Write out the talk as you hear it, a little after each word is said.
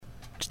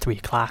3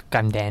 o'clock.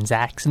 I'm Dan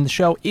Zacks, and the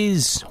show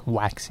is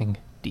Waxing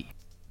Deep.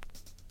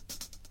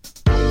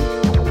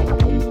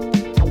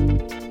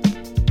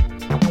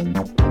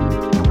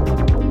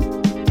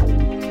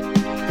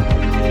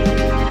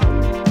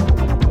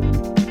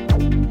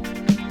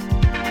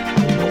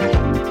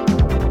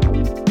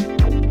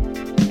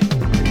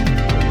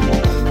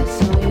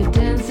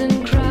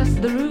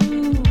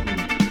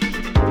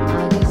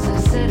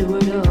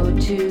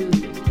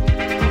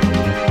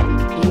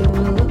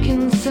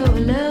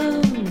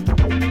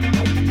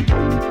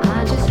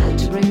 I just had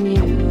to bring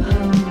you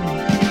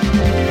home.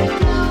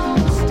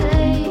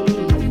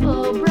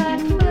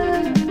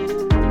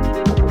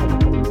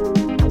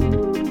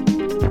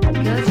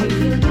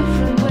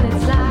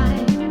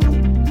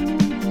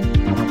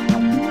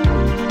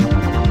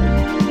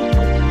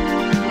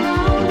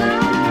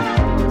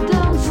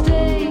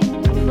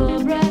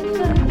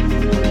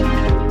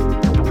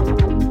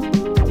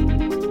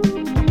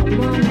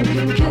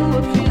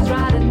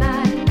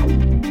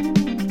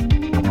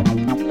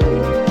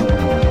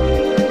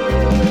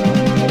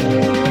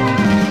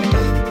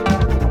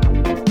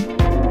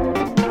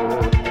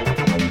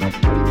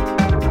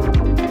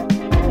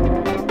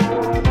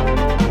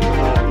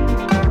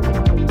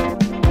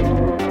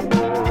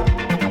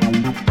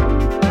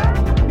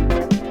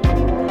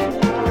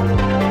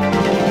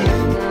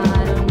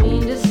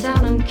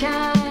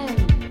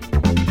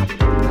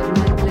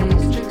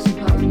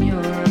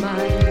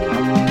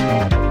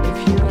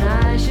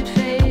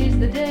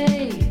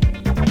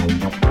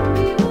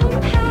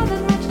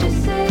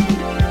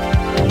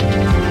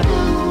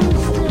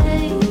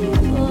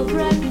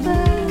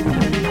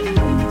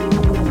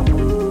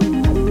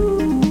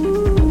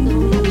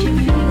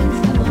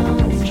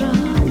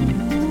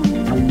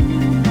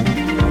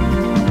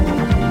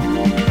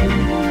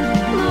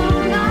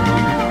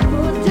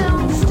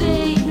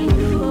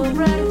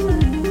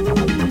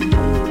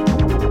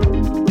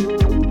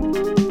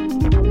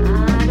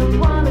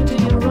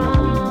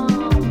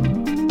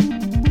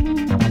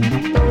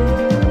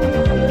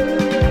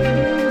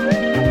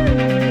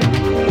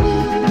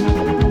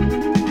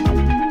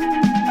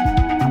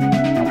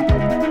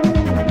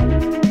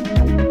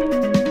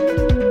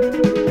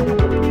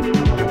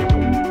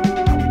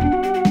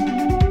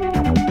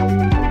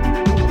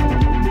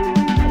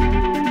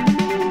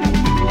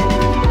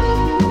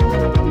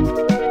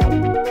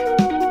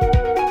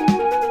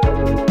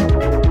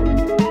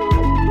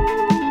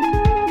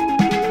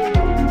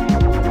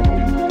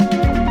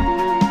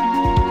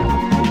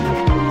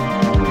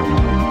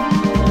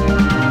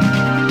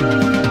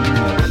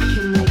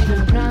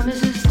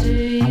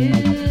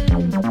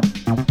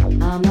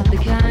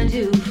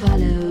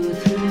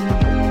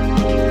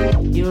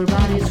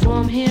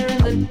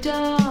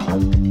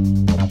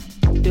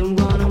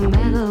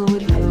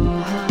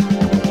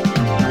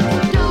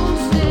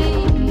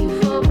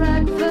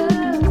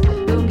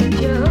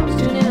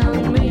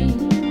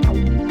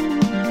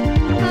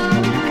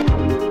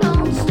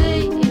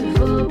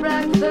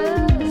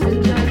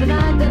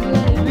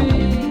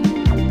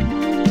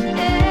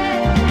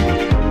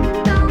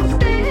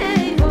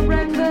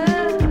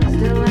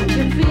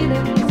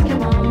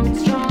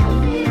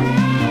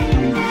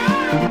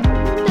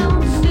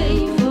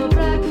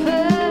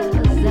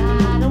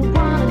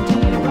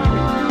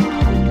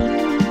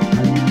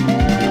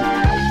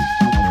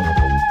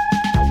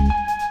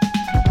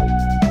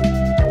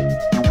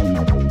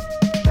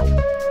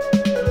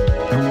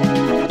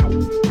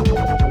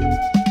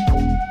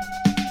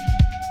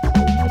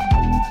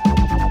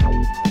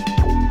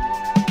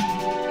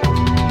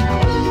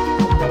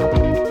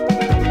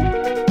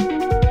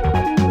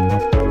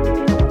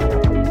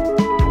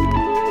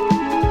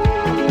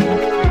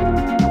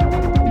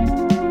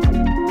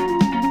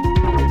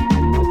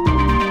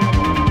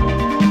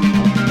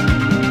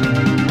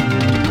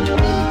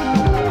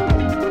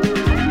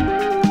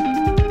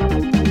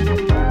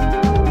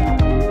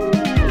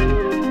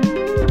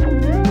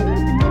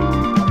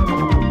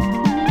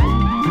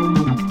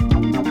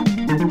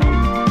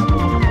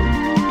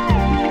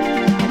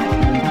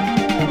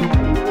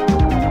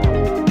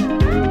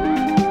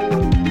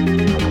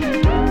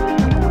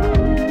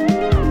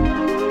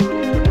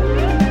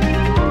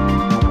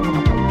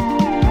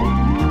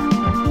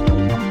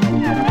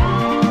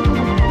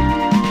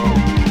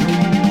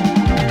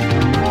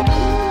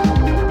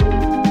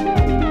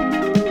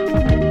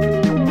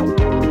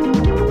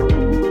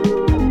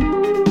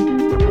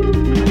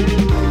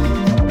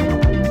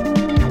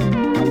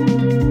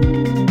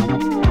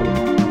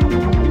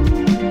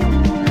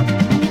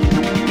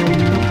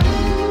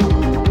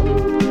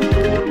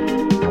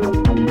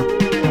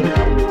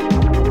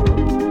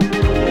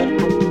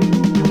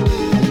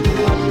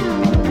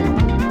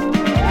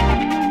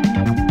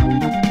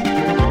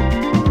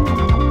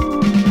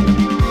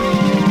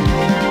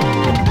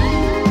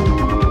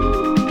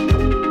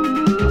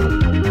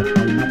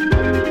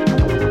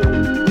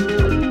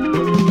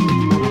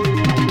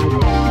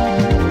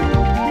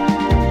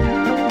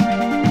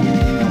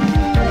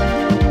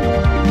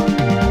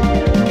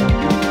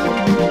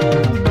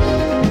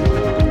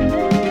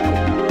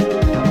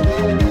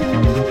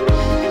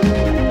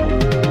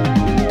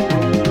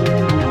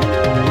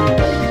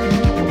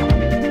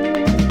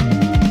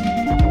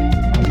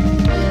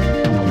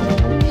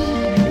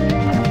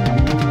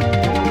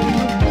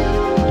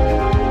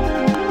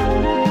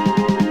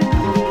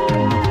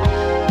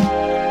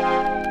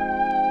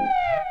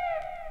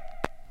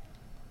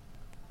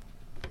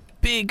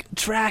 big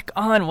track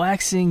on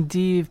Waxing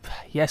Deep.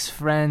 Yes,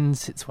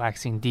 friends, it's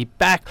Waxing Deep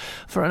back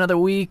for another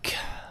week.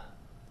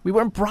 We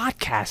weren't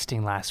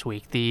broadcasting last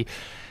week. The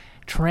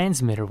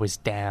transmitter was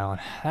down.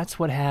 That's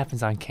what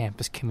happens on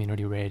campus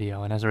community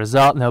radio, and as a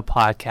result, no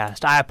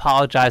podcast. I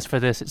apologize for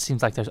this. It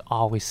seems like there's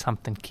always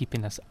something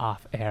keeping us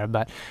off air,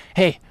 but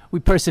hey,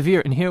 we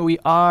persevere, and here we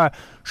are.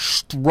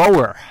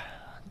 Stroher,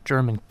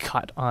 German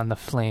cut on the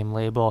Flame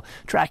label.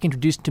 Track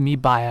introduced to me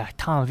by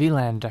Tom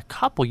Wieland a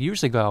couple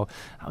years ago.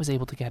 I was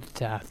able to get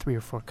 3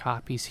 or 4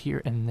 copies here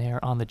and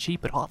there on the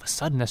cheap, but all of a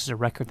sudden this is a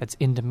record that's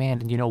in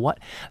demand, and you know what?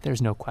 There's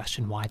no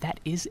question why. That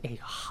is a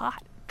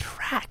hot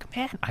track,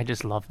 man. I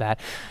just love that.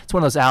 It's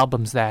one of those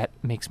albums that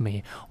makes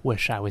me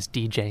wish I was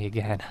DJing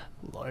again.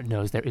 Lord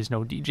knows there is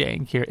no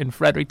DJing here in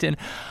Fredericton.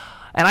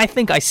 And I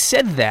think I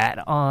said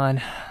that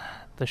on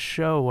the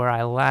show where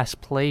I last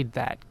played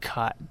that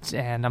cut,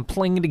 and I'm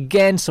playing it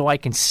again so I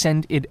can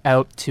send it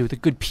out to the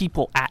good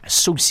people at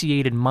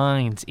Associated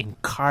Minds in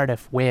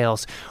Cardiff,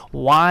 Wales.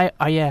 Why,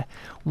 are you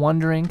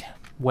wondering?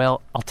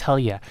 Well, I'll tell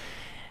you.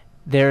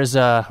 There's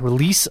a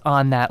release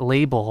on that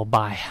label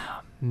by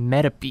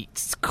Metabeats.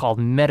 It's called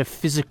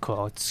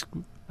Metaphysical. It's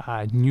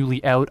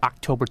newly out,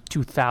 October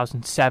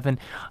 2007,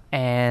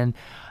 and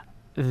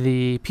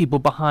the people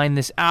behind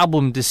this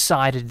album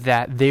decided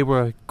that they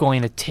were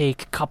going to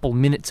take a couple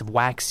minutes of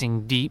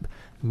Waxing Deep,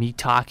 me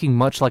talking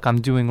much like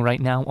I'm doing right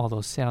now, although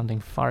sounding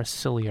far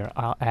sillier,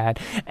 I'll add,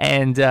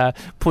 and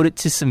put it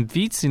to some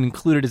beats and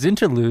include it as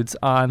interludes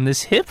on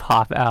this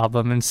hip-hop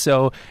album. And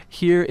so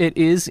here it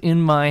is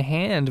in my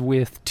hand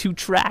with 2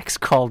 tracks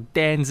called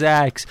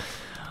Danzax,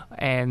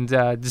 and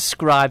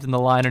described in the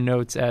liner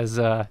notes as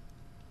a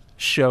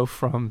show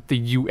from the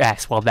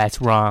U.S. Well,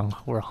 that's wrong.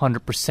 We're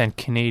 100%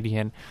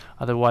 Canadian.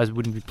 Otherwise, we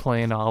wouldn't be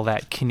playing all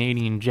that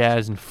Canadian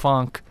jazz and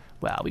funk.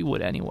 Well, we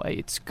would anyway.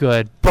 It's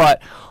good.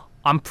 But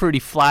I'm pretty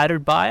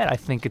flattered by it. I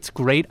think it's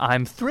great.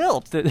 I'm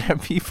thrilled that there are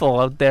people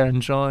out there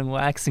enjoying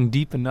Waxing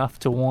Deep enough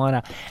to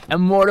want to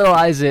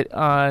immortalize it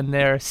on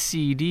their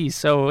CD.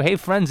 So, hey,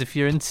 friends, if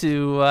you're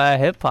into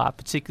hip-hop,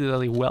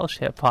 particularly Welsh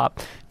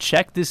hip-hop,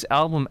 check this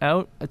album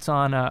out. It's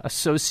on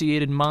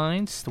Associated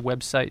Minds. The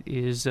website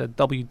is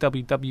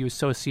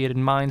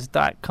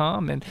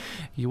www.associatedminds.com, and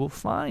you will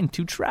find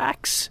 2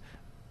 tracks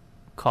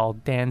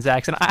called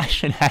Danzax. And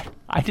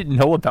I didn't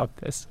know about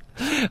this.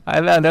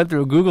 I found out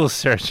through a Google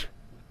search.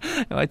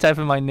 I type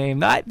in my name,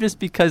 not just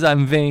because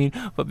I'm vain,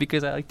 but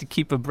because I like to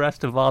keep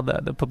abreast of all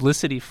the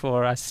publicity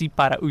for Si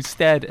Para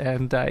Usted,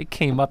 and it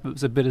came up. It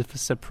was a bit of a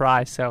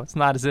surprise, so it's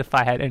not as if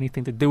I had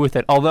anything to do with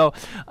it, although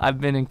I've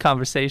been in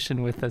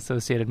conversation with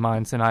Associated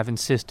Minds, and I've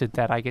insisted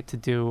that I get to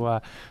do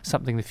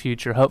something in the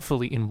future,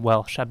 hopefully in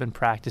Welsh. I've been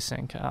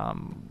practicing.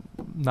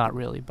 Not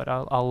really, but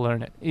I'll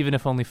learn it, even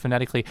if only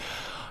phonetically.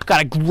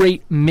 Got a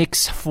great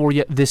mix for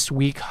you this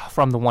week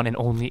from the one and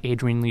only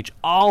Adrian Leach.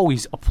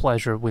 Always a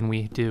pleasure when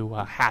we do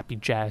a happy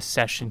jazz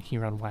session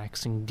here on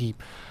Waxing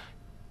Deep.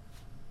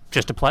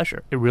 Just a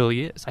pleasure. It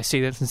really is. I say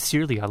that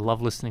sincerely. I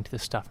love listening to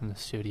this stuff in the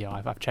studio.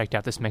 I've checked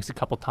out this mix a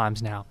couple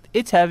times now.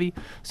 It's heavy,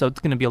 so it's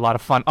going to be a lot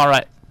of fun. All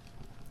right.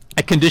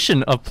 A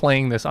condition of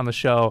playing this on the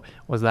show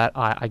was that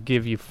I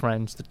give you,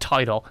 friends, the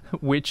title,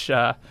 which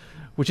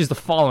is the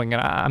following,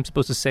 and I'm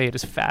supposed to say it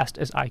as fast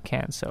as I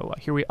can. So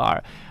here we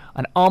are.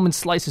 An almond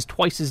slice is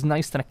twice as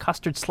nice than a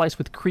custard slice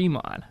with cream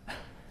on.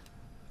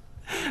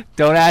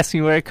 Don't ask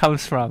me where it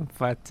comes from,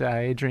 but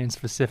Adrian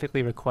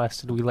specifically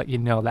requested we let you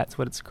know that's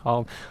what it's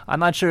called.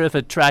 I'm not sure if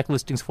a track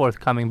listing's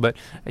forthcoming, but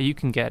you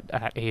can get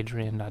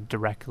Adrian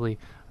directly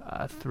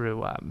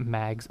through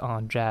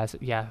magsonjazz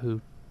at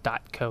yahoo.co.uk.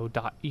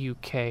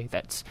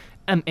 That's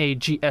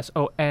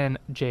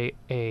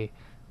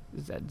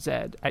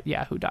magsonjazz at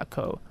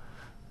yahoo.co.uk.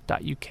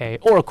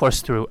 Or, of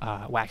course, through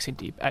Waxing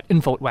Deep at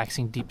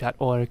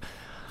info@waxingdeep.org.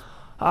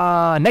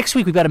 Next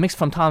week, we've got a mix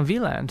from Tom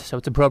Wieland, so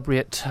it's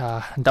appropriate,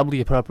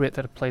 doubly appropriate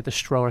that I play the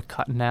Stroher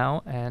cut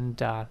now, and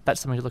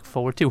that's something to look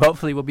forward to.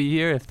 Hopefully, we'll be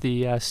here if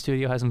the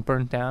studio hasn't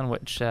burnt down,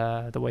 which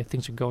the way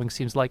things are going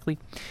seems likely.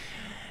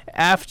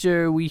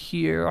 After we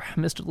hear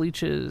Mr.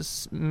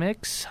 Leach's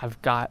mix,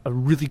 I've got a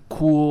really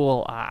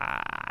cool,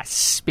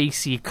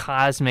 spacey,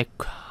 cosmic,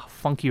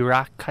 funky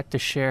rock cut to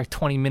share,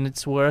 20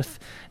 minutes worth,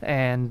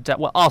 and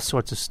all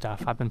sorts of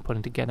stuff. I've been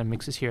putting together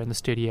mixes here in the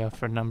studio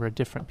for a number of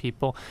different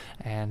people,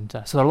 and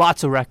so there are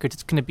lots of records.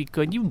 It's going to be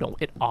good. You know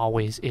it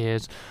always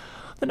is.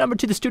 The number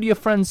to the studio,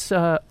 friends.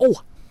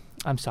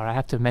 I'm sorry, I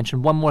have to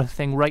mention one more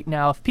thing right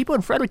now. If people in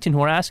Fredericton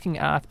who are asking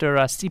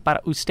after Si Para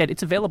Usted,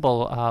 it's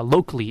available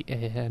locally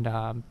in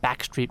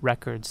Backstreet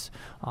Records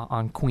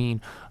on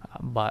Queen,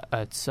 but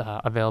it's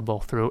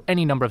available through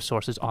any number of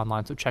sources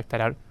online, so check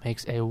that out. It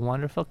makes a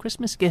wonderful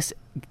Christmas gift.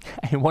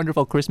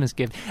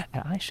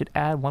 And I should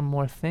add one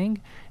more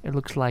thing. It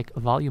looks like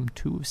Volume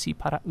 2 of Si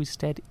Para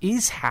Usted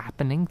is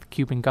happening. The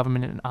Cuban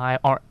government and I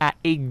are at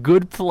a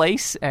good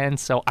place, and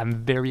so I'm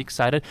very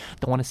excited.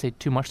 Don't want to say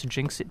too much to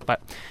jinx it, but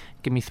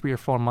give me 3 or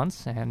 4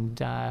 months,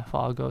 and if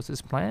all goes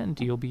as planned,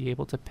 you'll be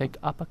able to pick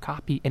up a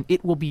copy, and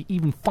it will be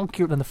even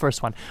funkier than the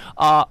first one.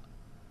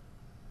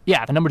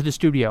 Yeah, the number to the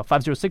studio,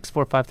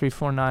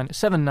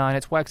 506-453-4979.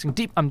 It's Waxing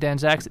Deep. I'm Dan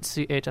Zacks at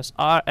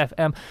CHSR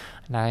FM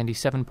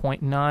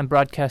 97.9,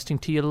 broadcasting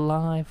to you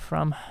live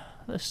from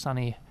the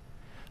sunny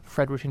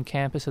Fredericton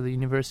campus of the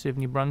University of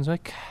New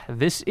Brunswick.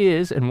 This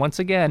is, and once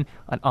again,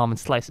 an almond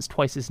slice is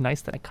twice as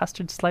nice than a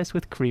custard slice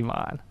with cream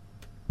on.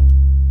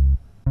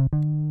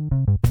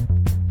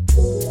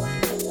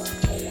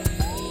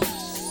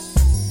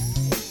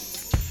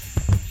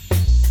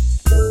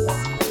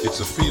 It's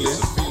a feeling.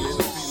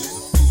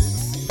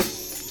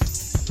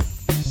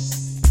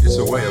 It's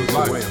a way of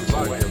life.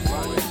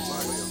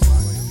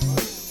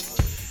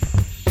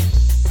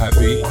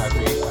 Happy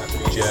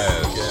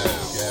jazz.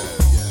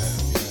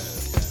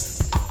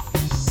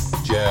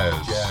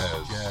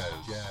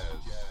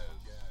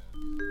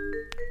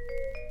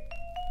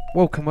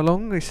 Welcome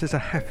along. This is a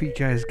Happy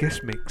Jazz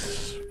guest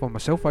mix for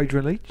myself,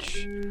 Adrian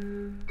Leach,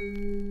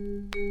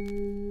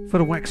 for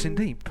the Waxing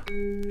Deep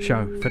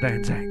show for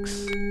Dan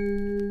Zacks.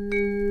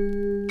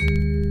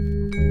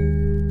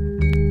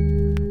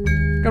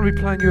 Going to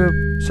be playing you a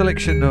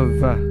selection of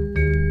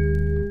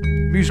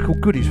musical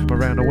goodies from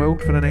around the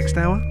world for the next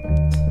hour.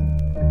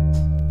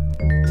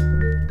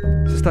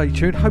 So stay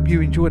tuned. Hope you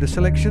enjoy the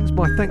selections.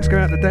 My thanks go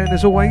out to Dan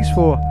as always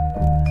for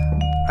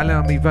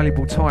allowing me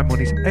valuable time on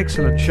his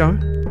excellent show.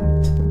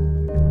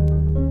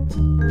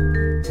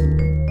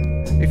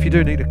 If you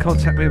do need to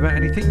contact me about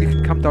anything, you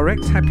can come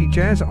direct,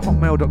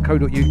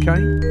 happyjazz@hotmail.co.uk,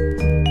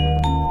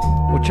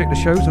 or check the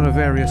shows on the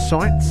various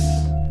sites.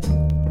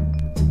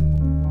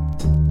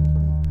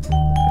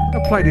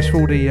 I'll play this for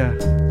all the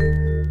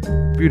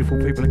beautiful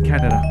people in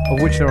Canada,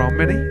 of which there are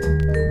many.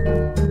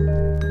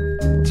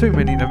 Too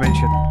many to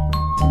mention.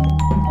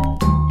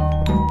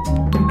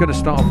 I'm going to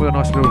start off with a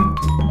nice little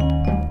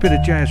bit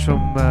of jazz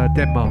from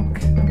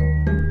Denmark,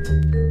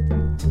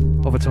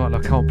 of a title I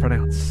can't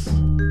pronounce.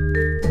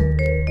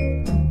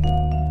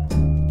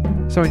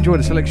 So enjoy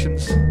the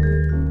selections,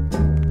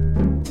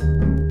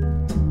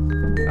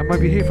 and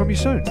maybe hear from you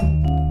soon.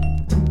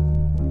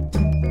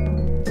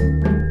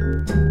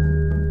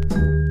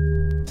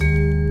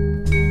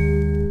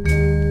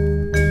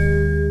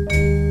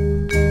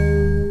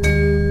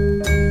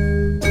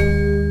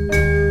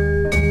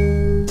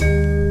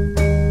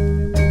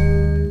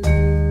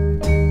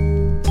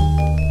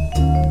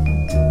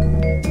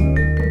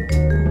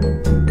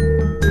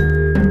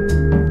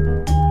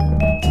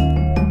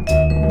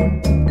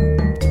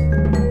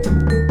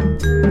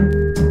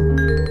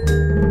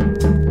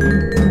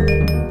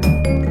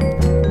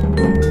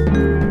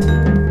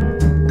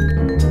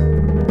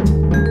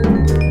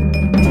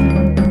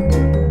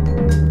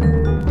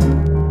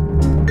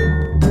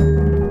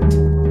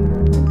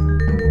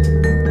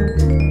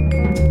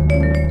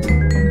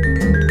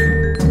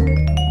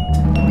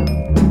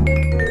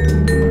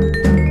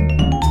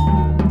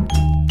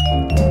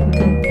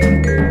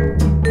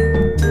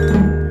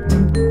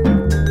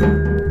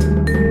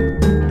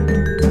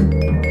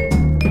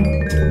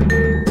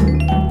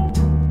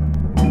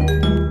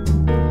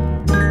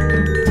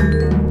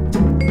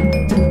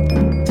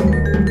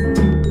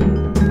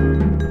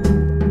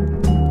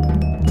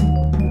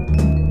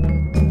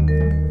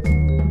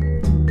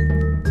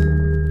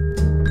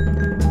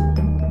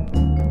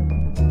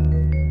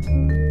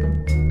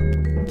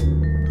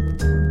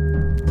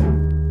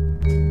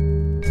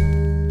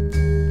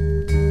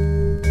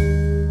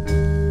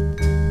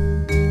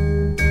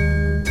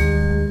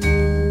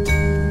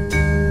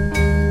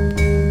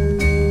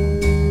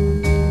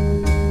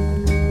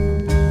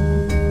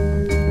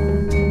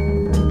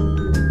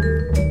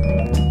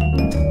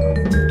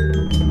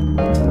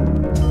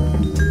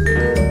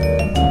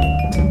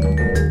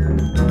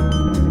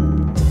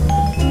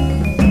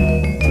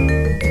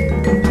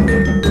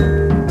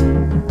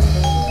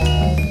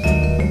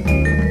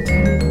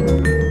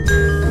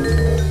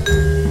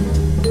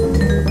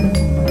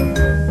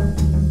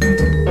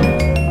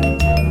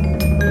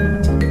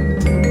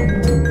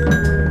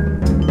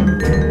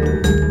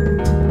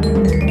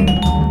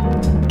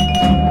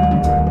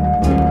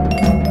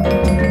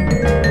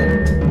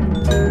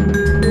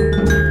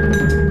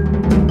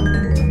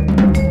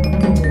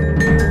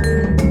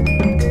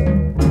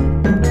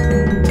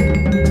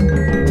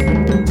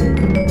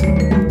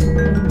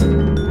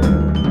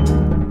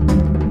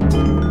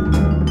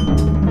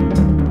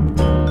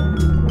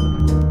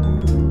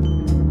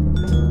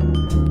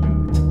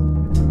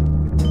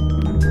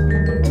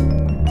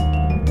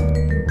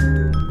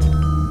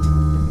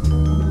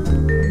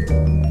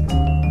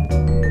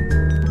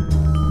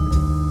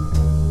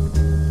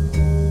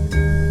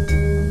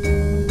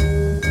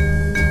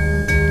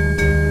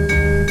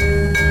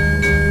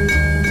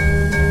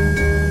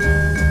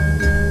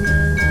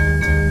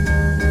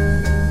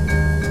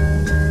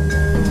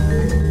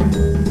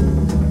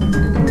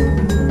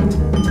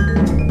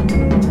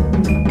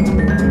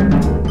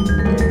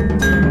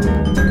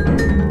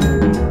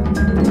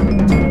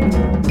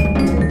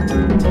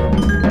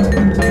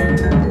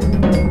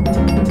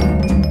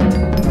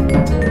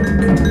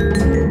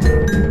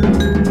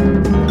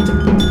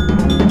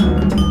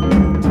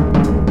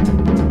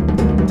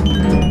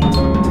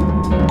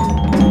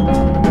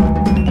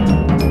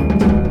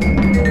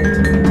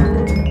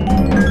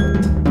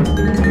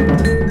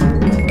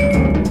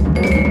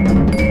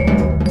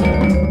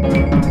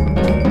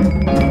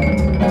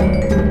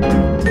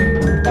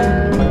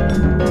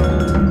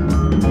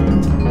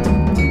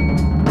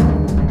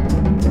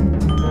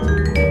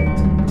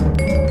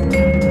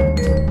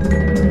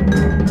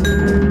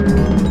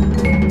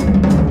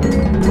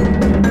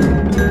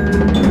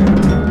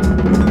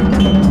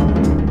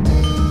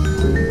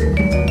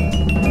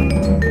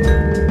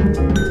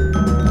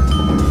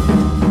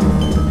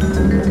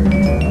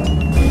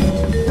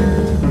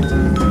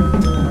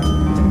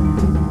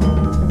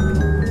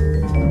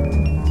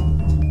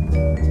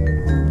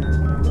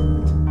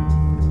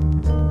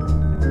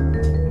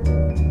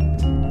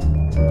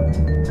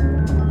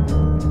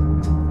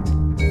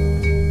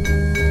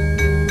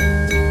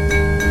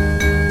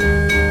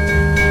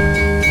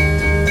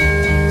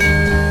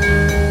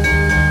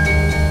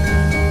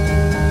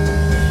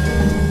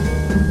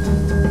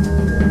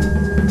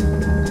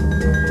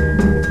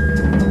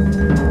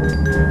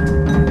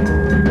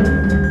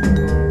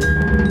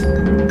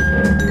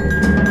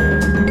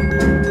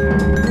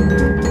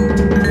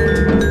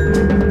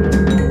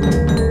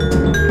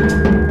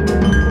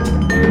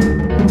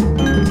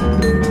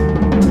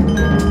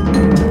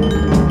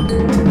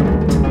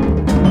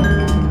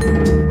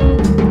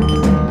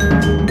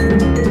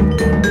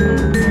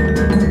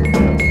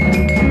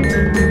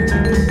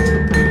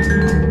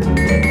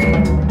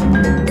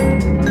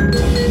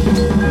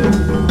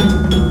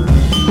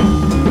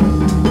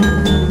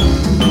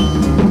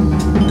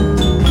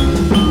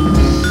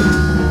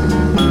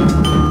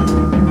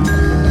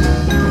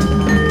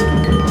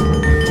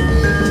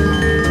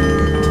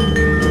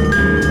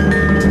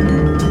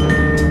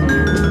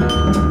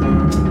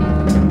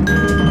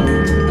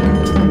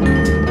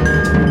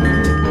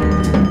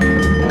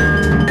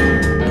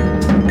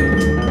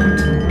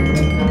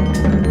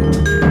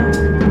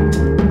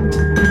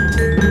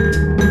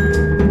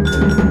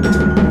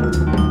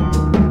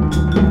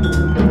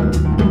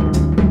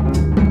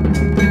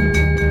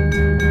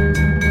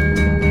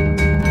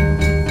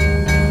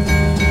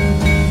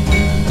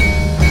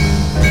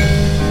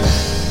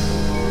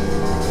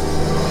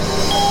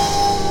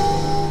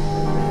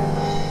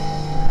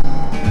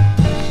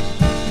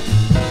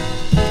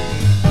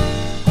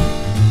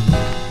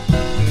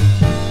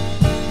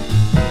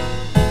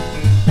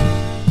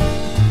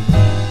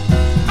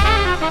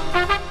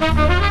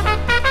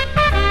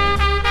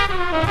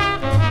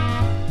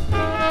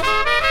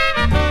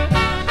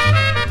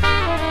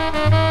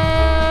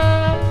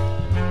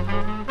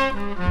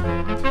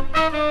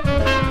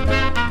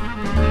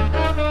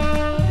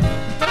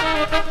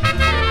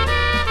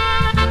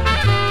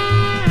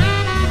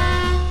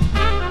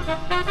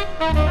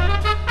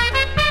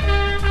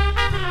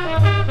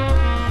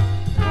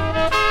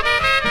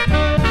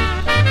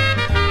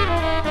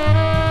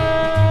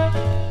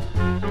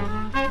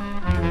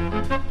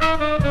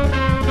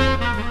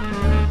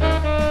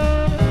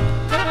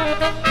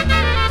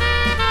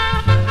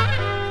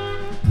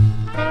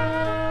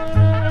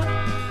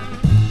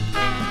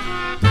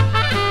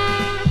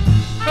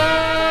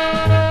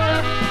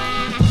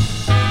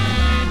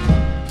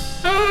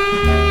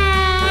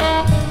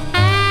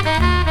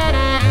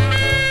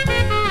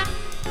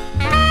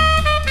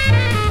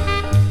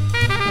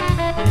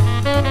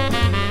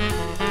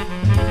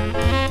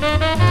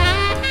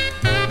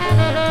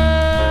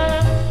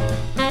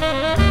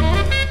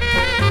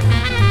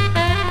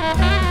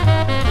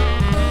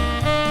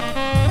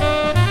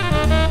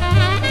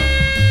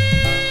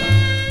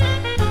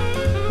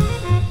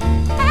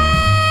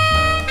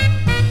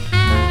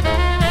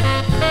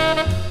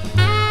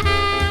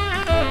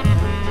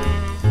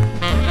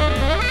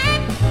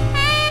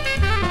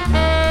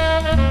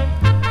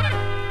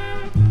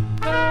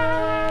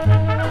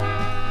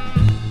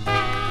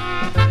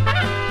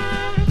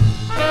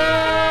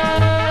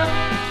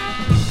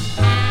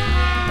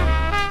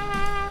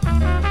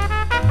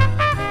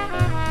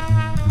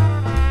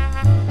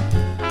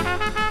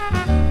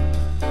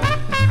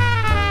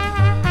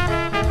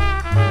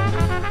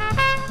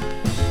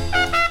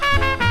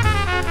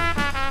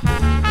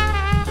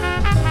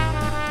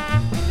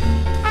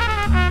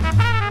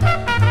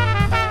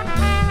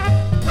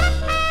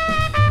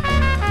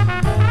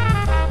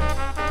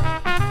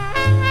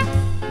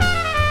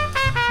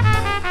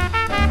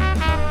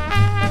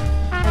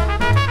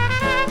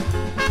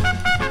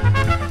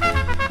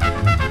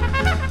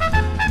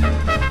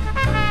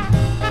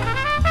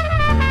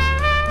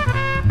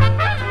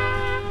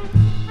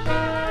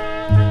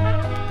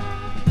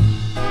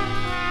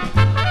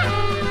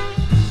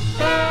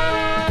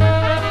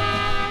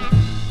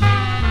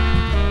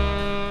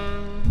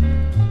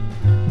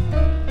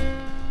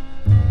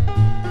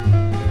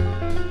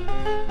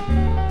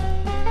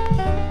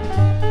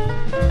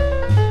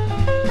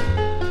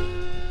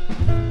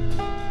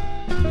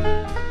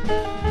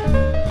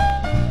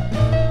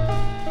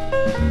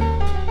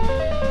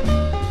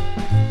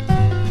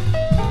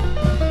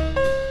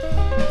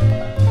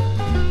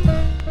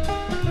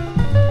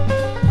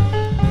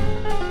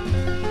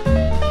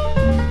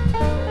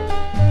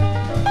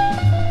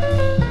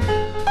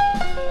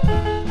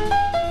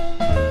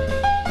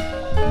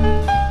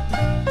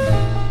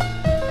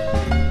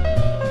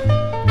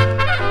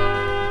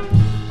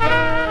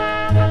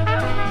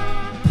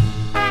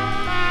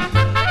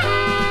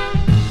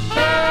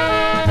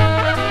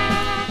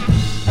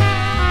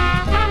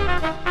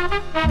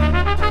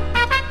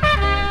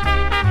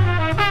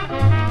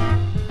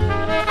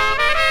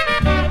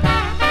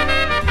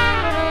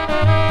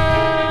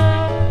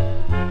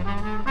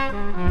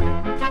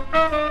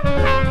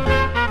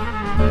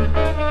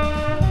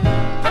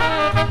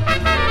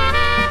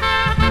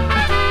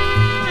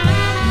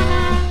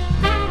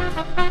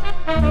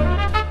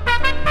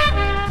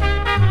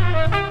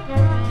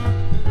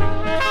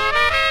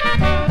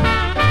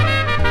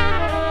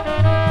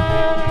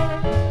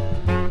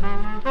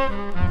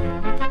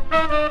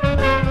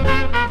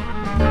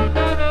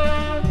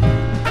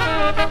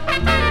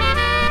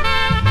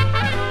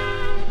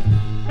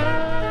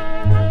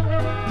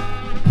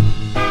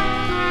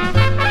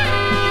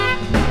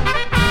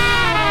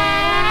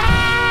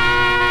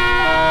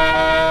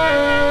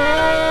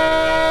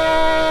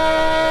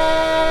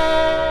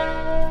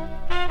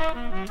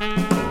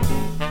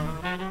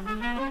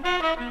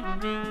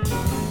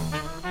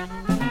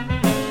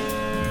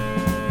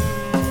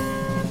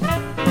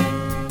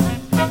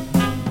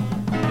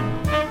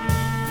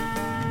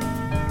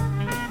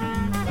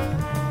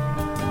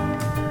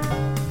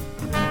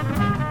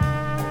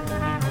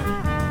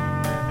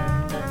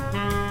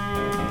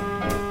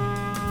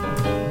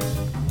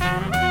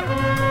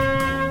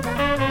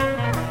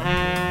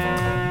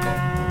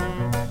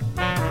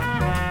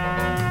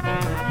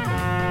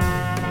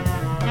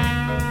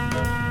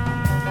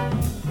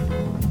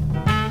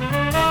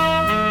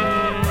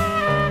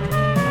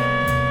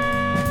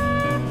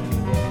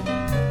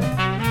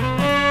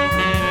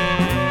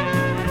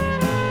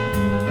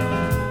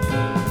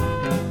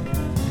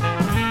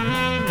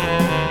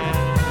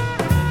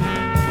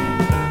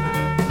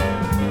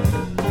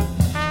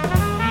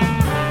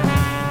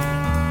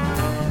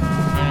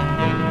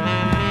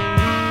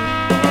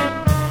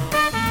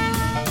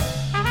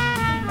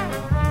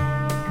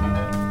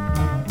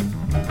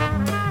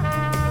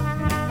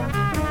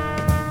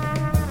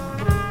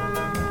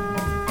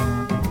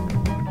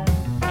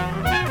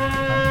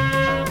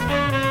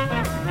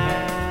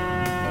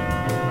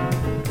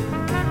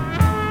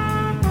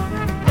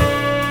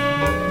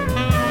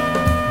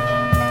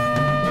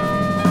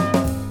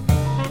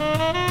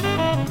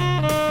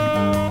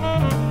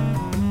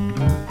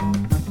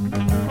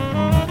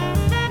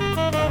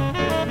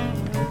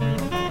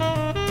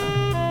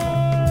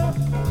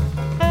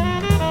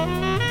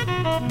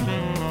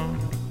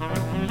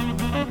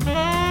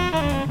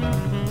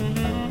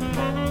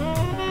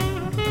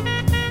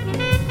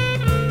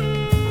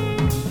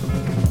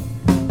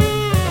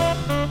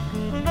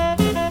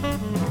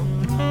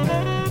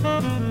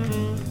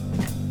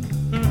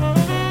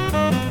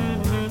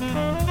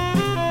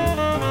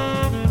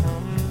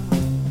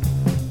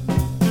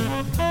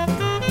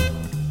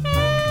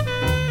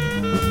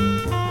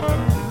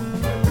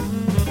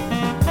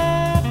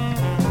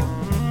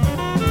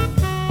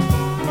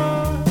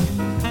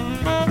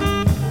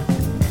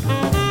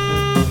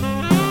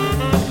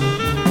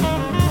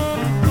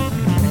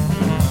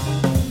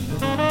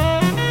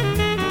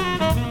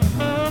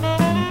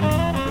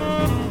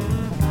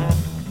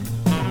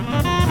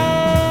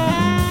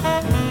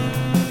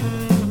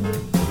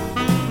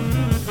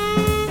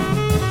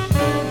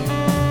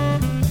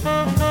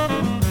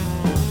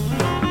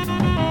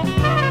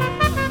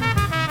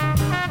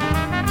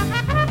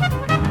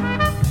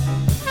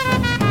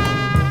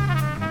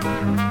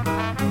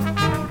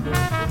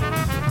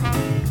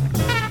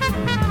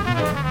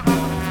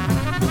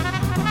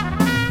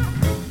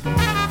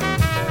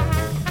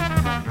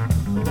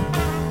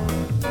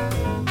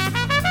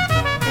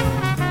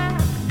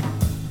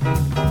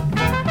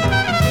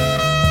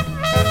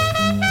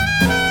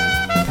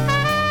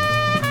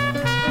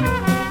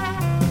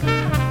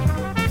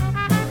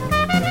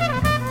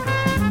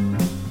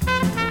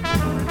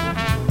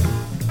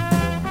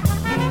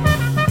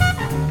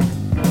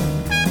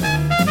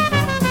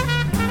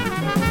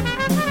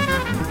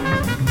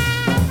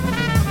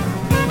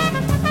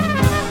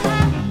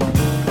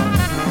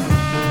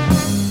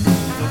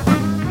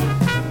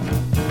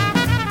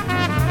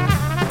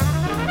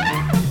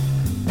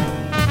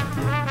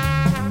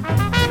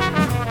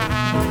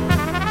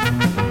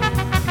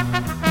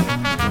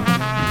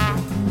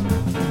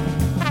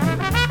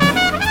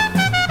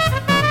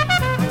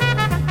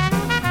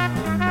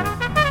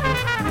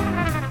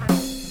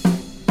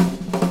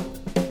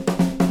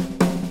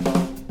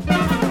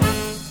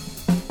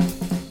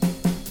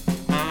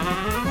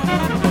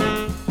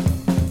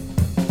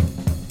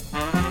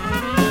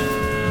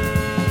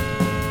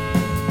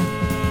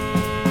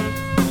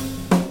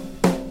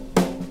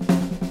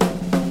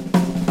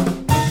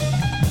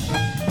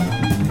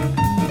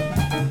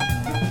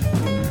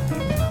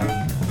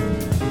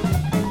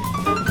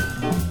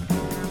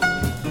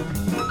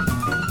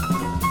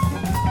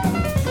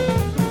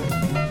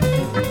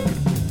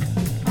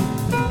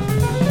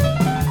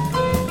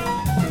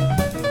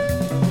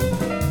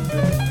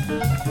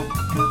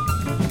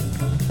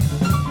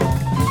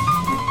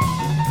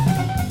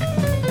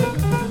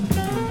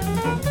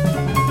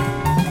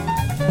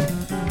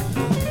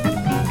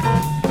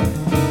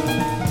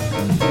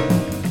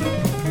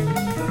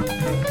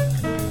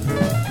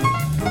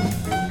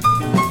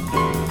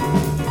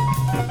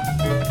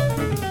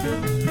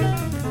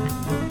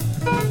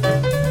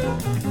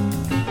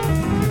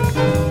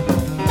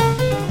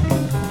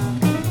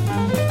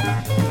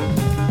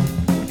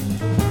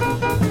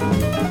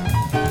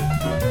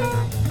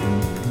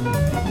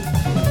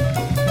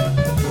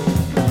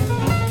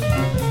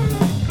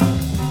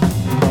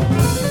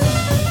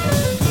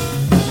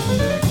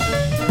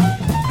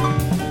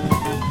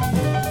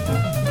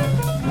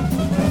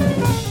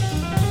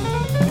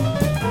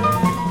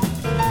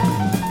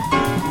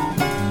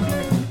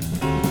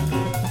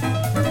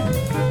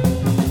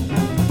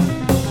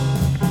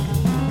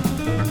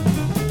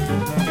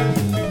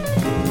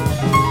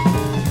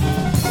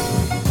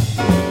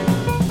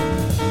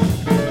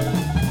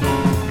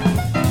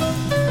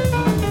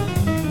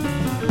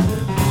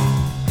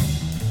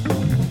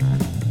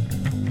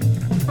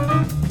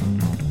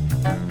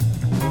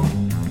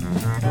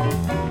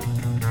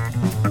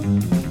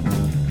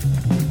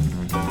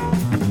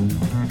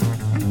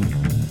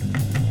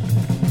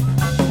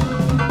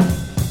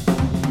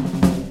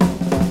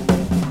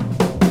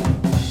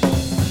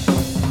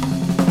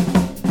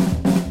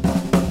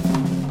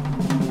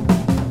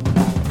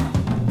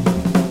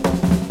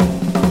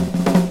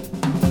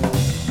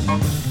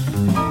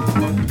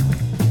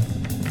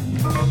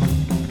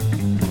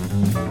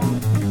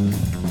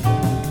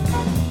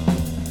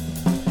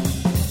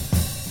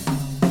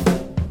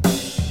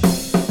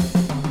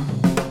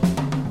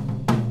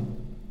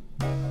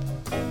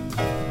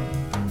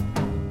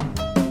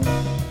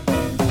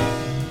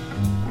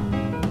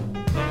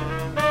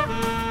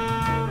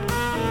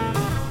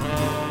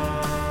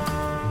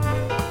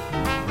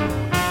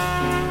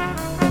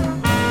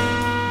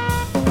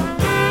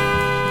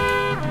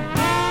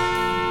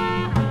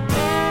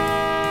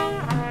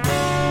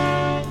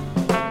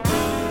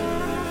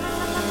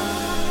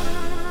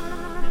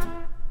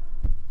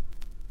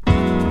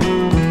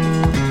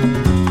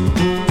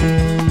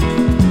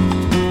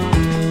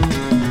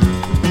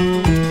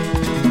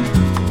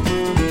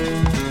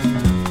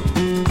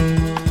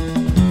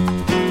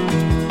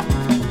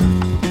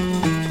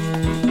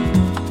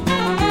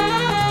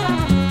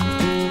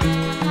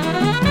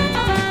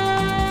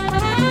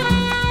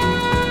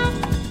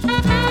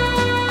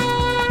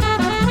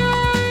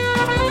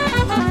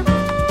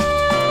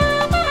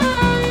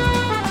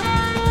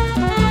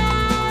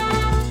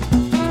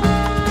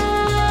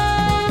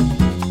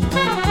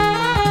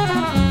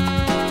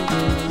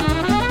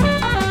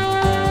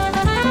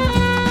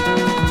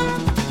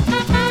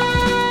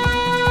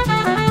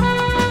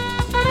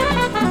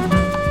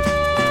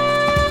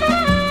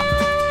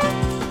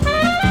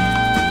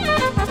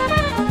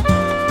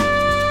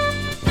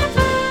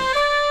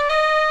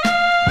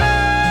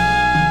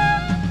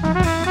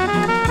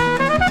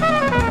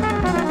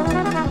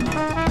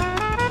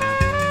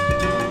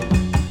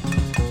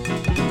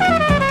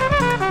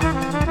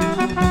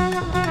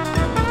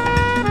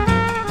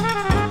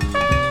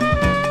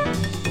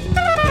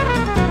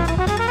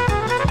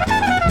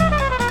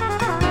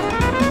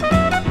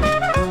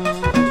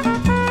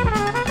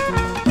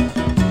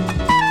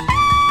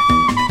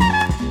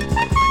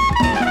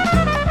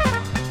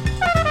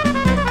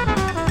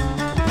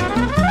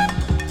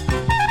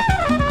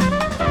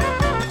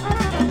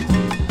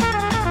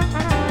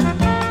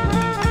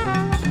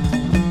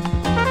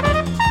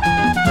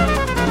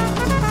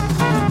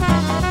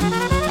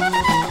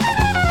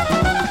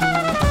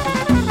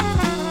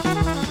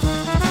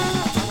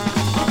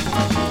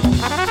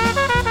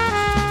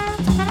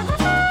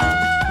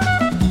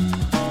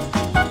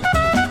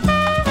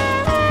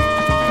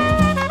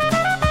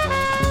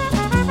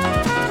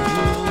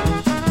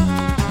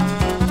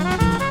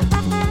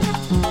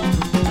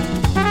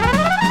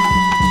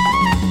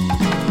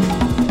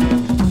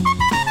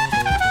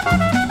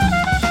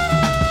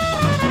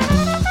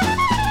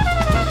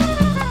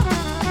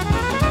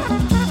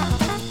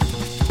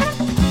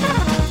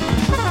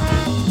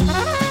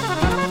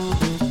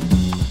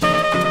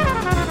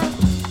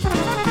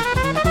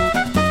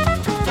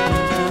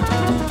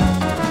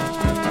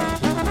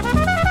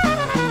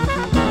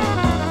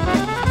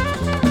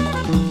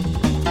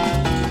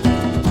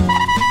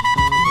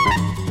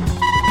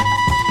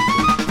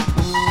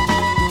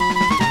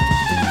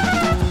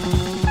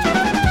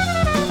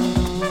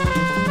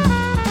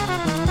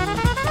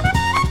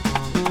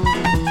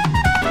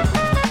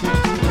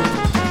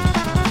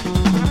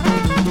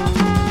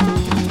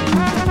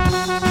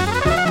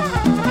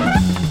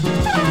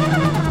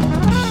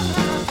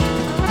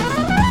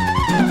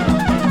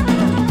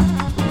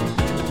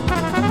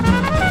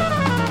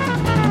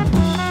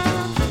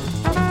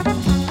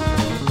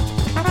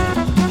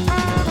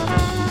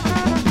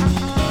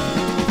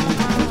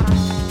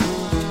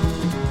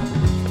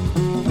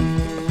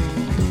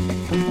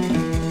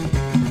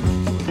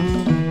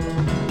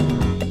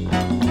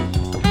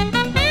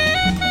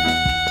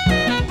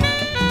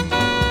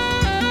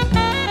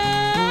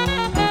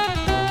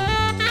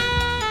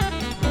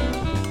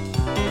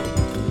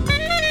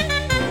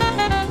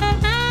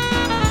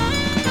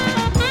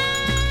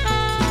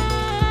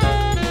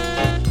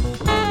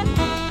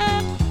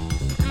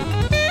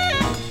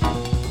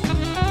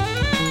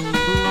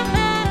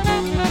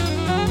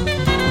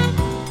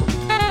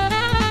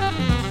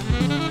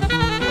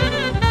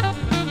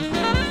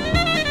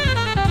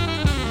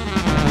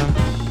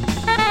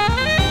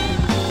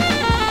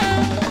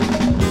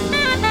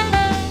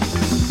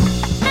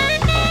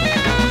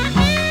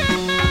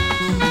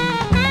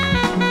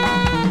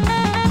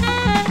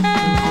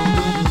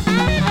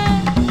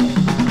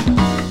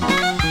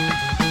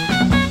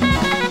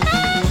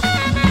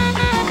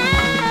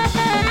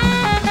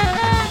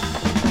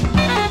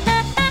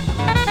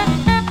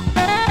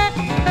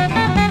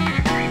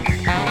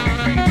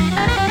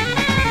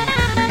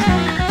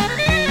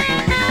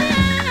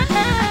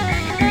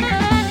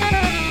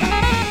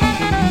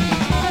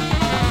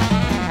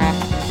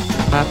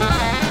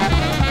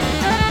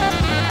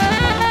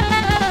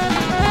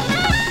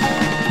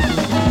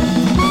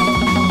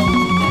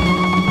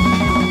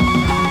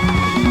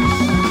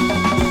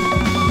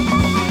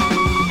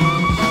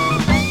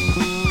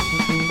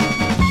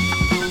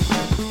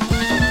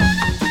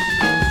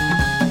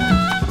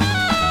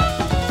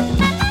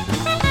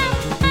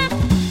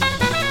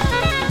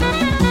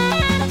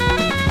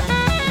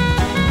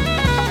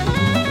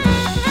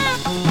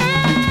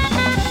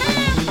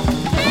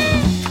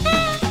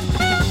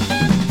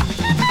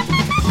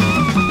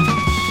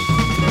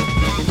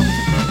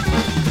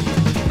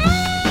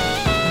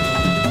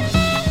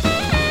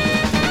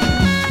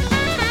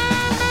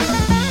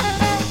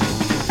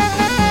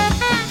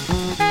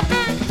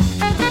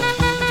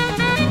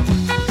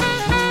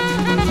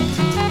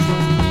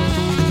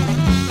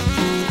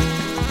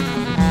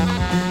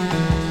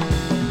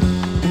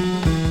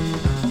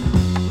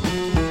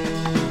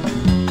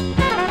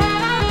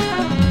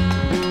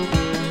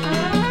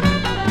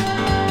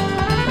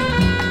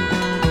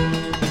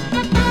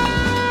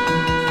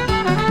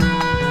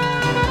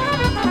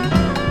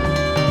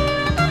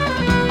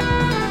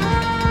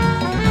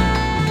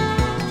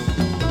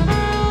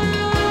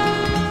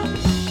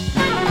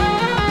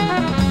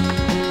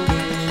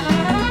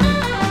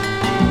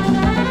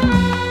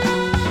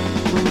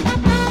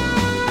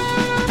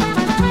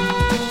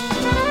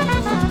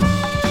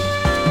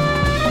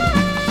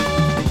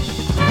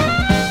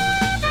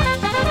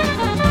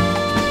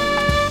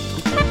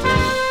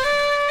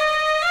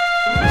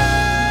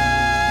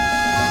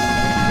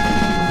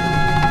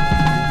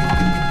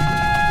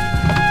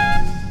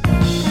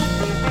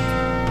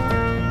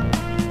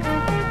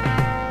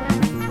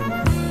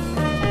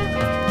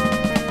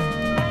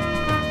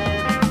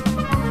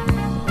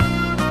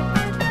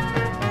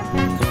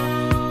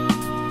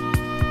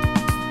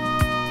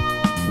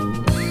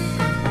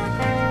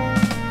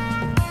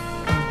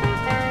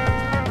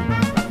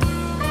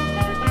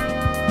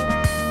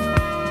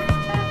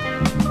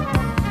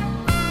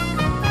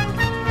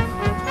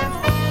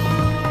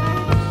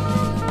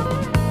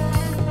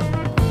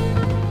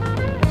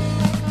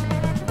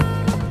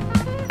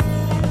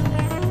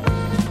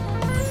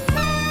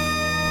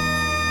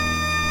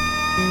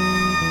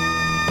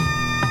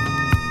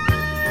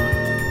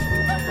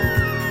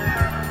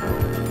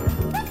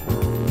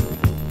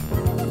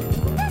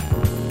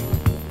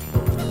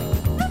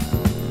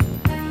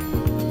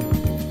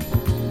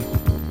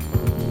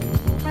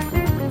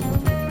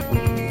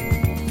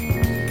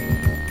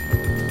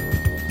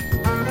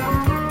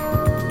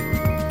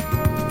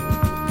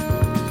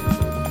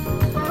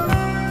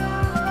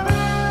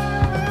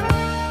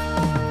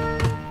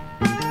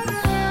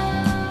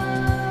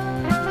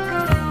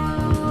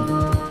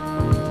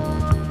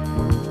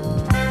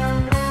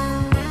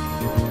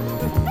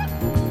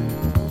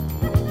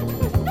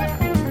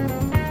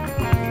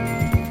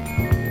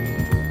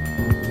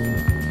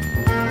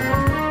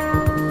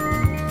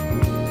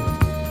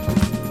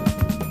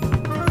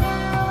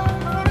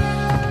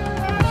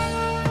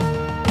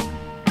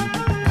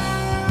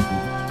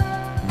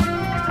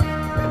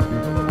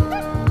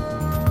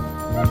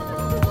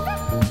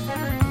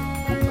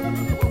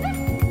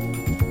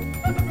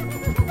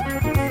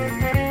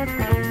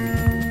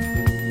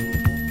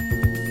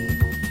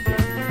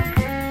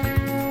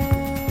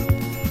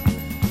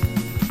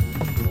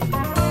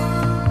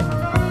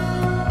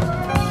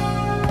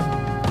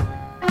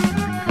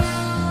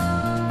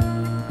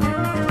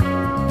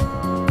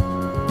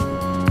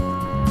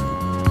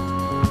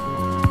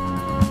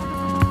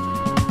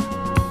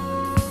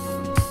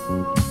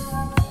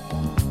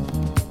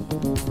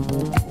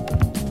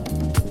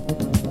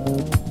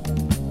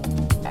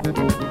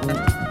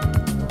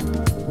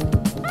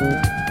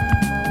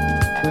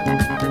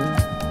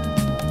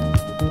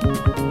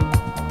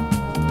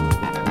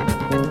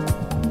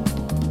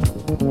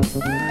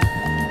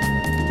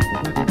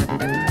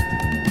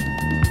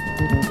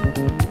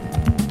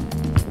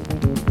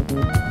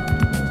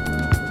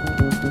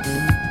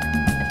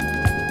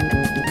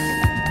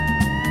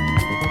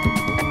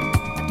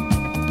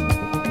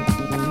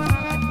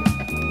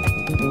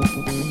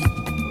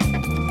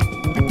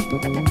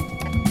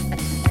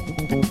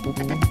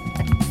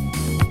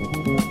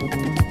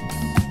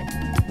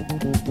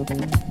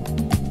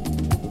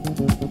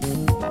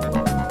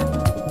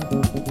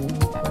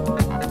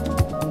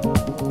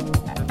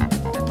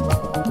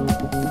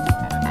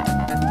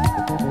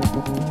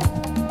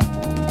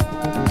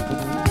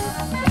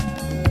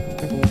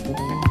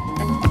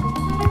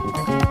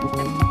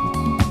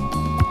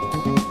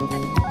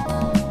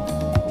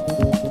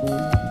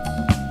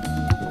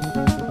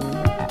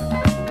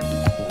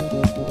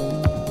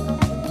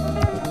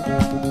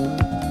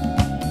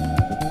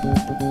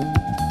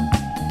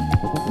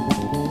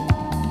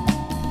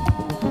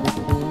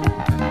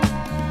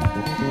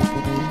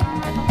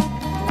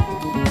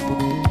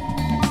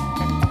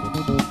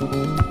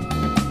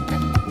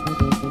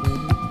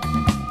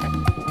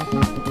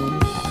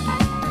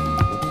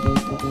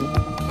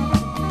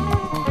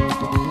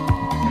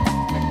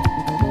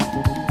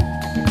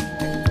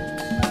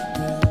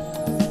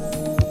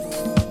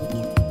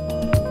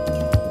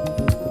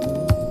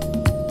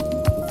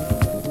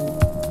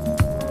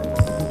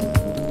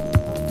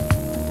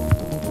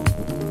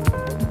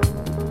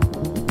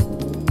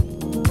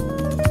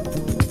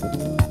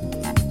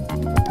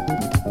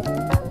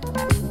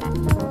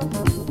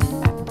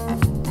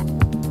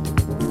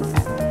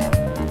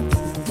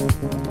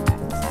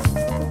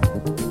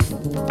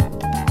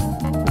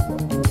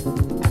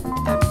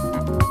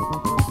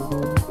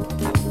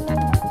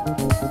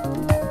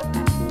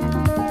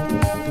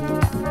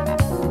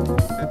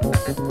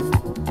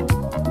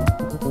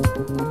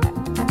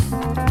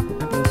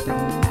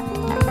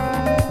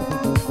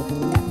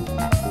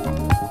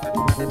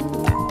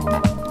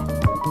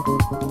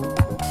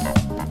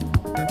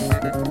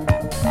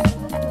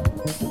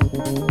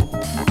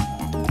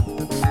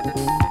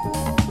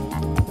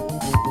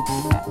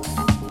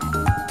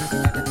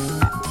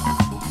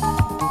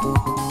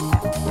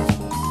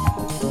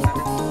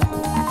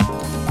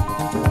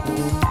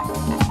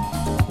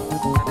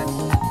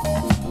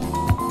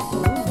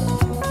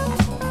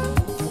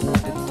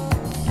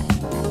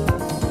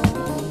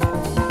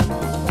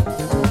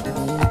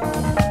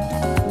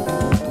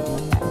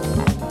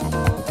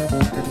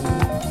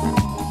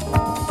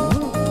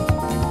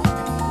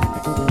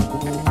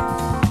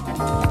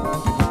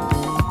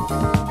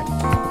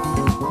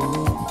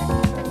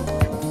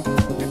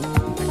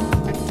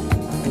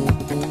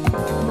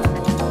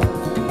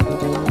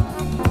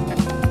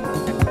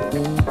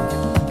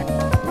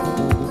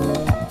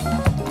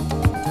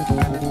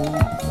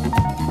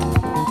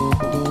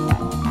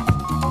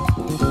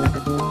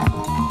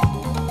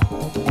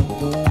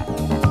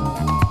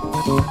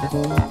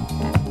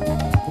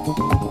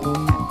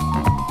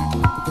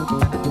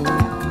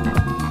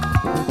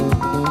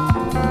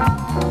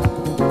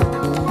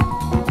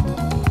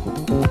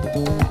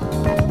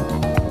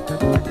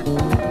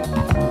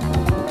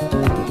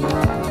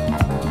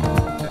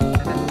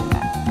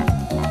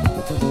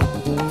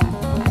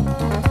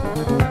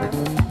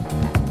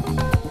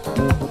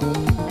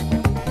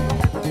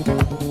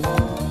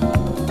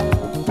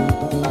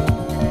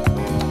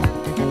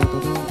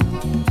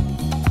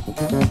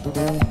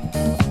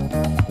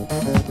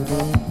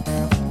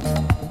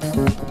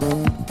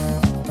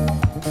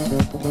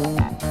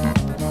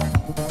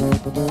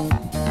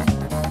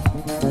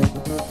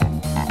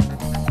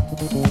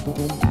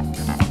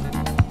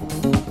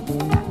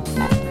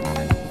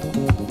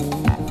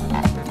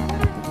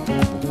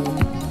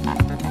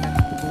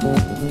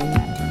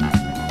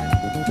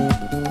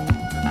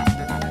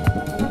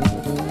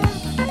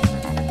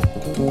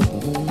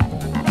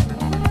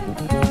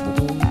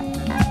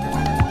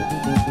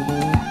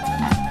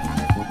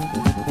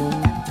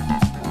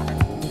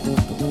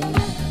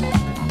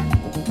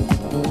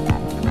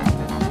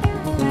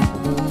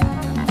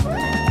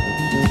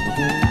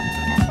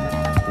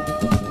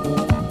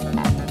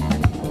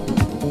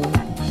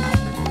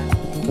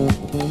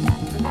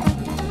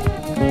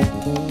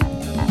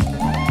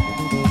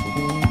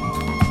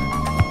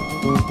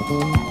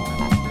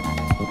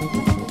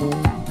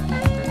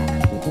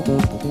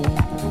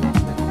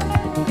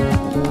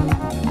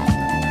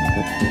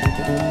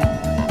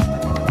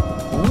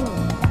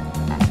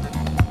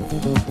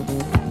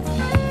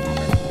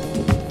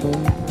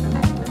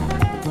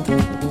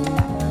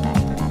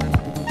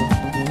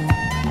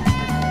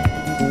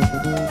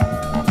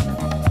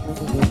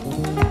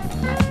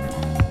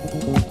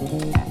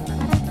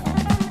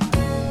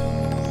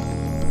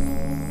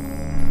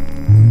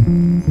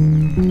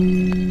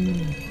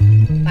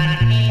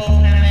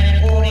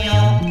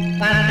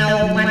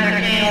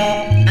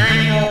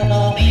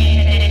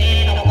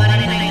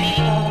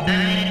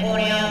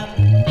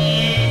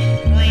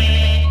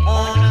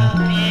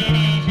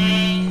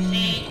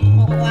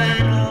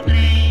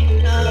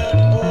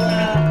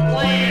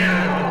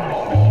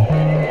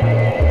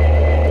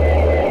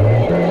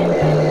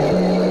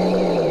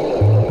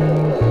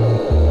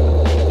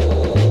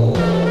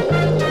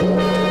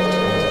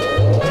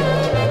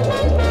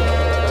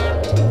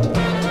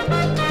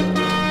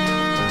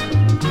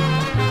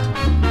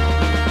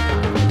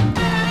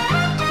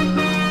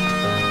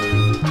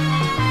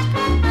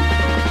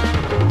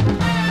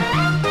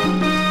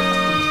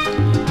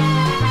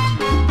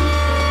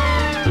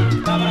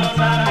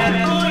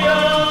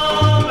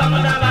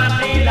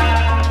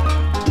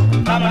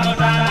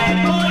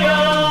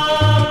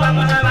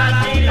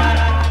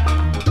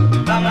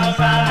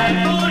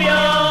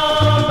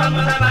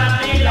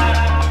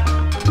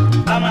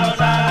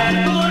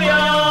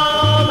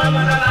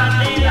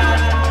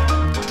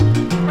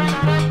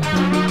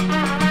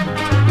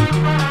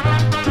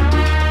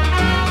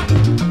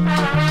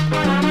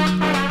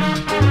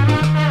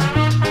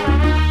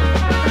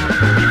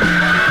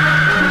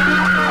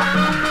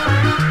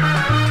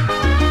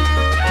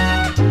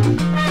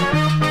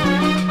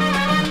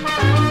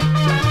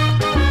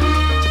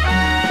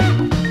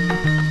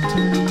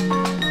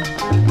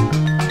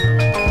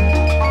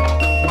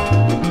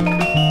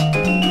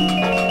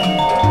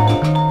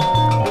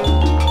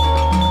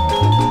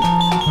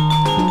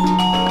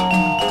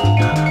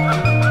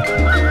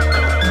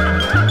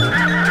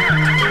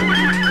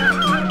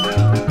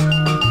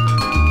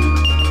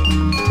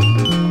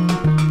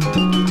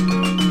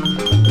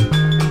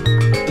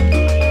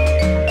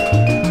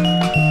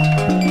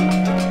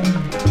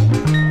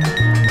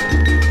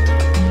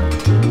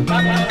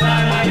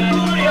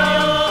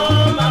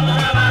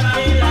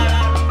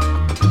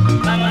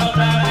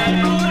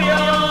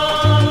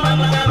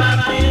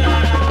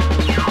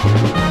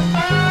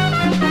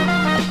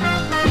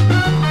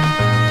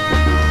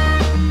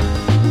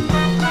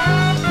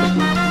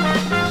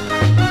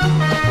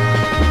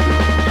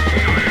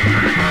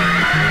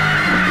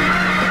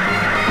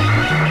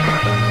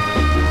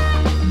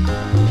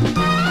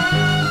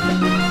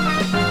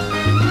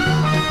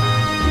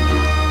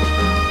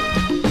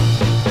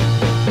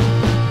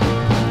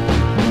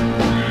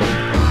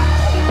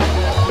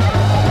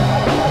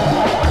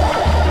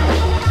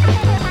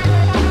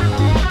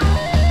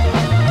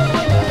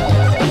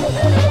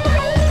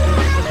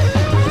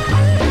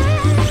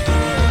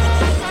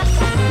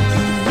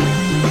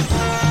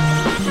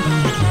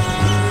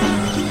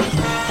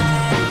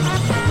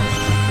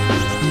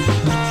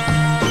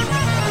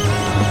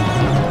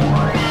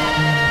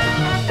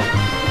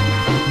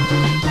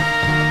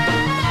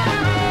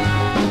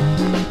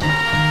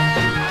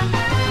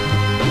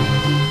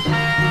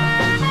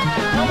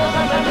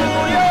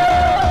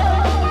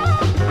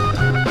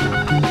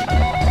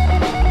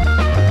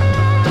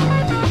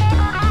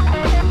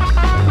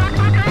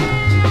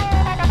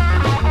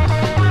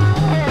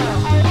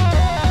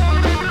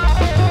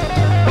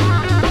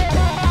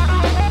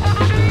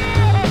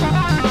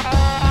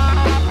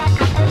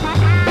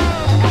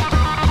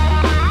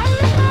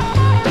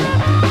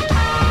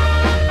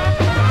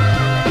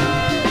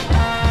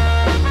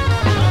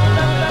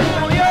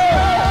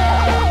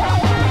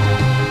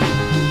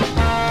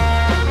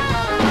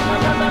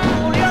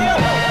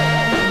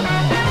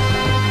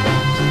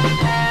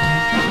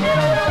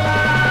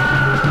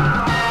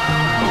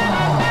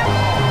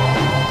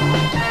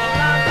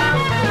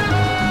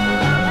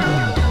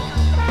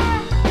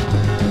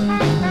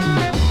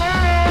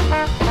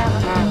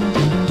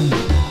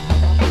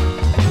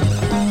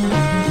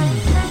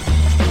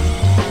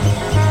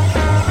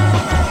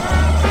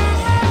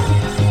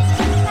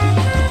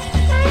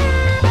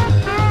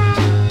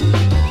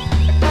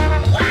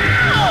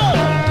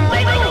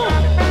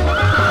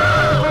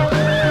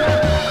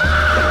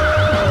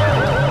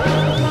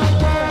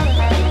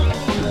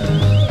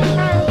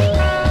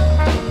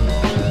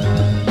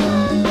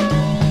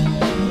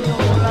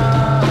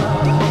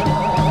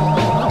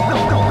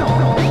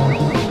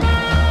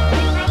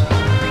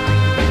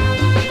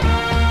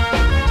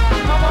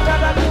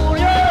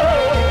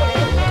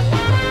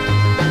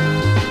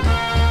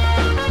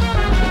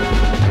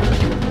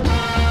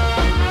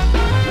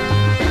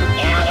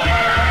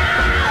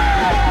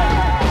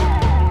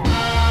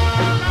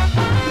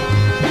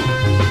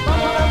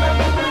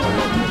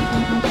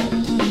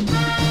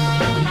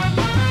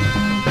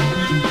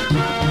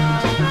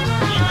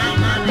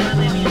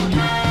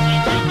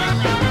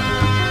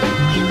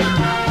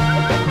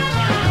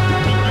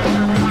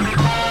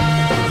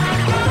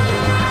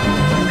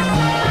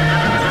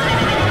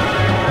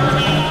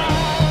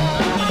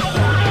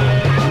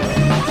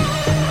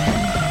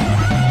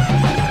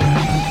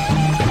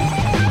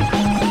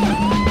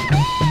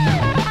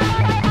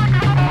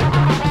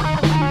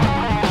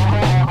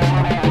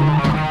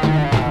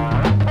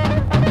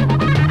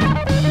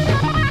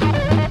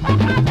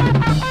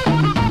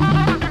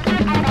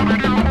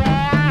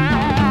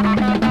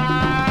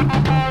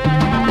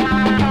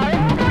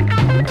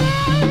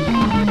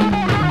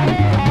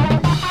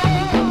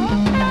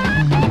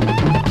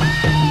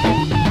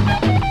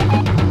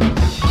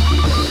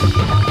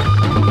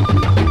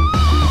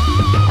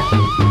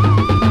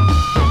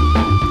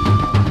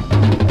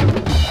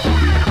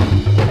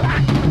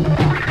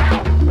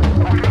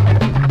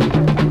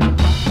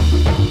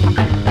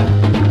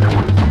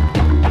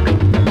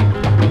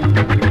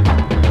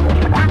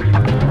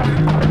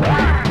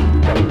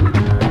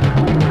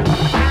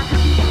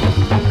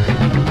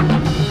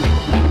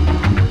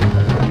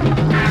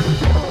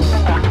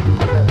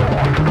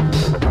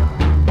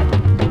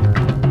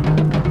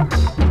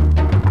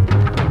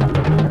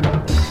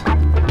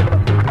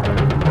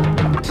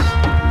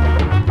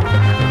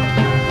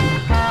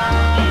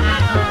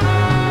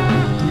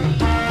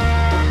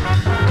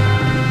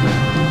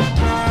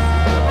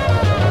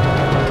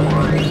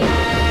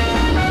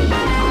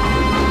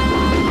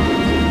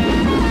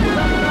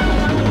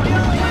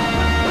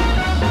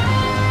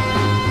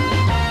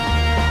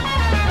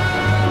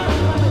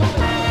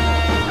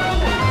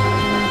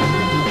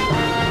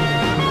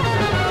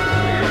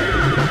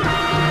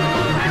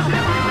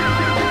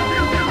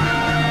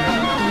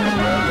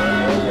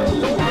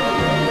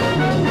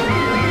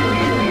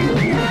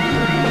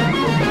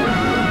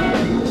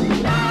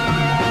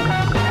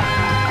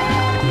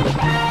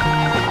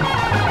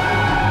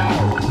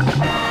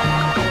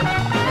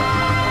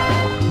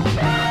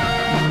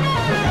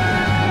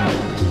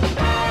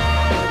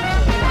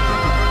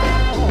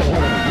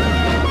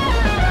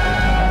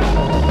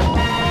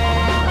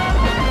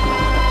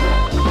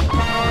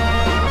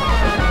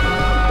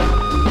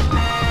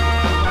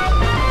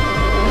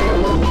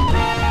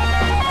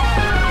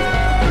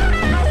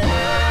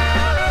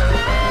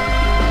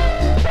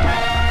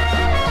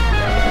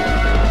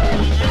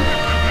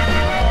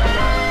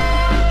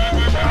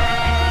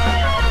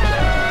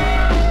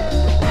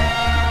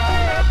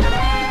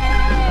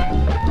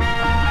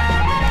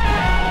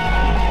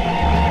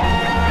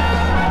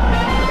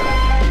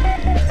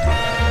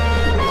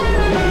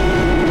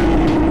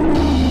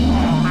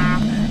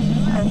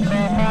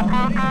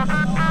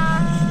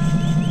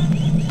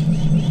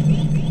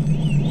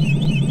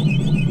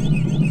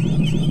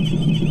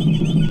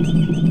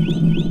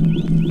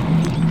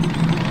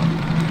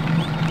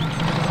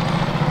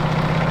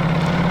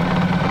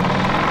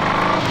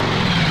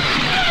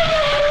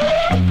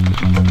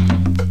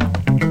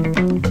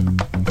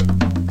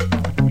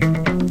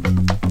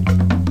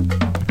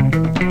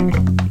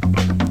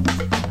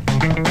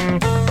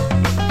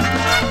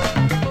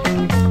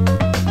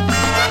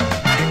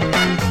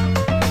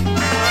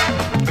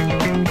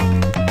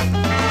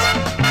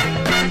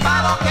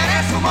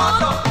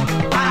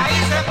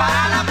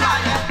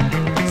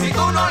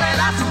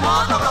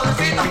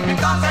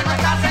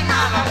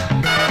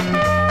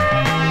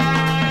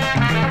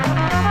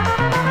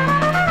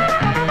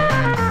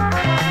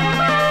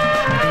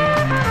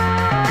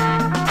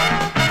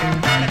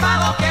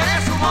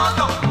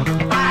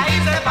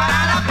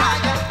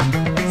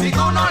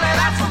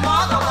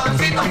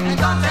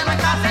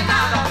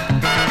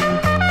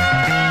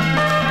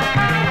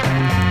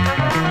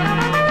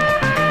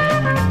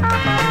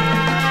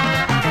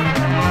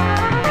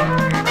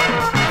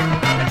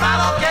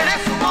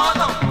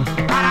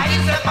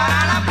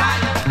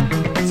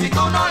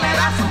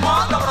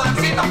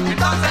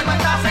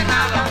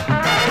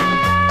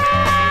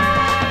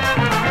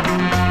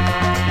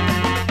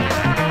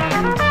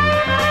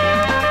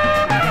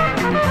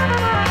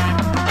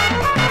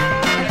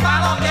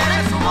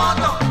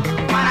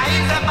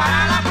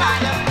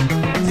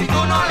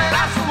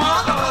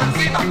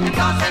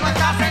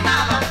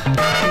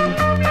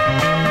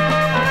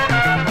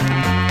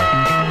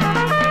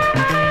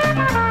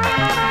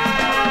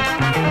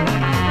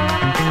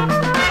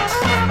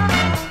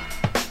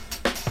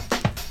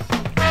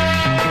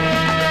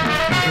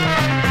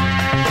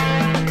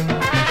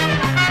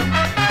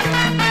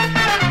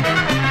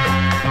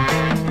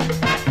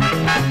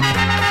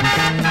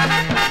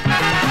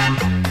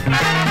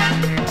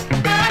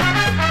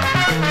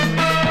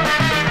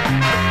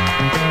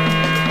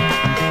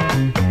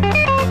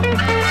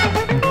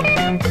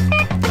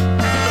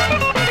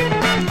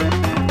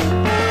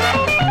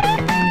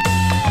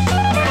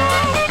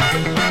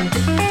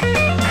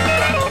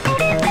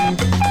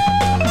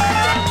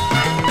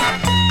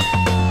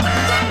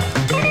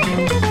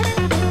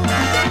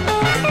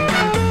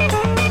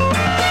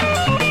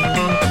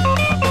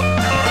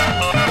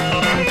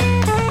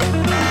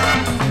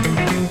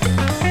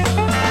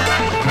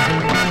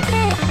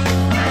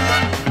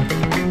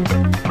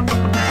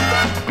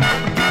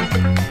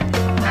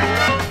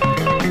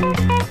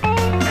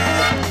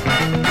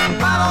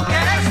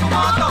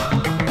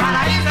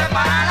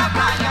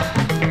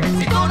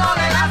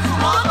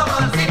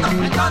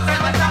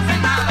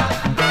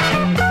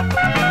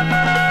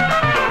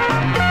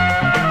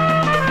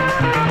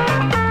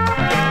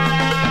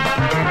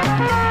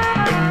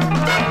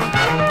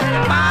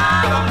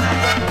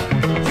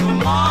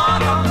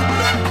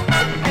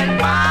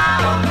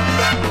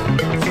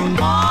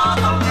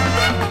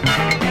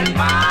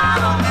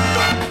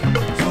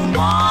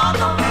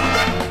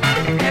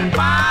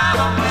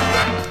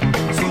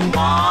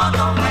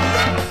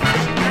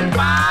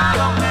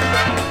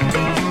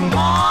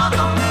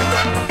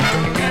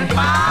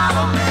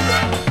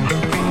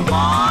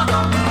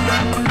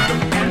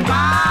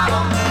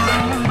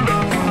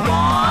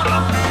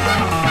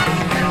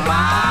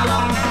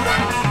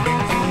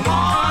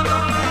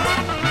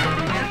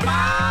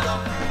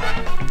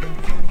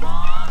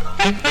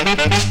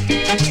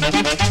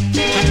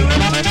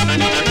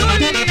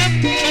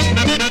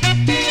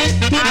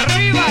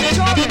 Arriba,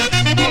 Chole,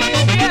 Puerto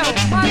Viejo,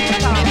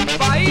 Malta,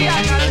 Bahía,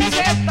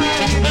 Calceta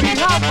y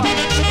Pijama.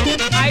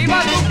 Ahí va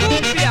tu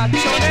cumbia,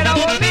 chonera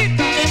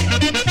bonita.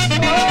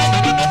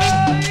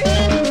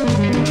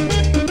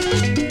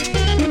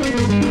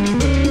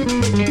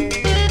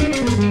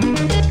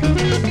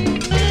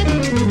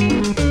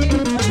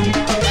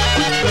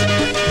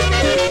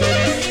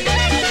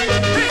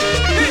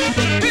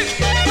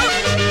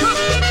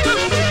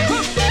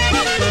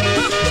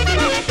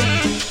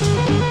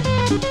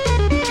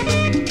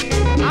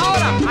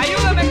 Ahora,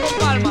 ayúdame con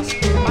palmas,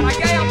 para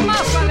que haya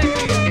más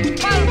alegría.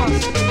 Palmas,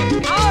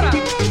 ahora.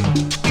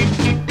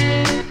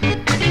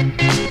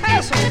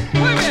 Eso,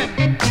 muy bien.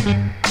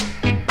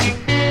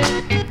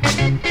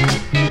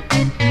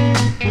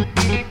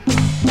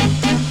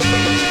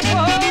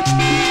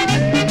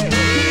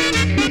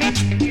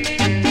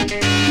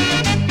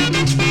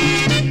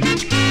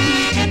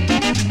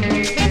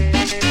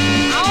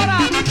 Ahora a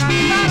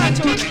cantar, a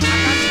Chole, a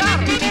cantar.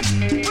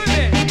 Muy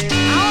bien,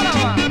 ahora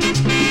va.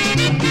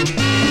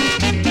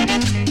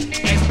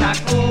 Esta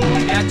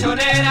cumbia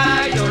chonera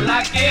yo la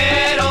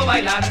quiero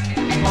bailar,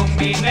 con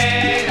mi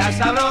negra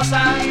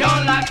sabrosa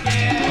yo la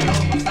quiero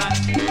gozar.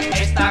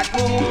 Esta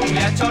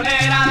cumbia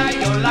chonera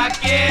yo la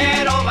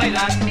quiero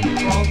bailar,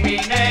 con mi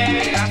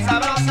negra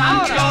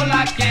sabrosa yo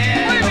la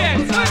quiero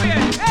gozar. Muy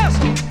bien,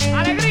 eso,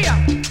 alegría.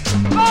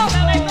 ¡Vamos!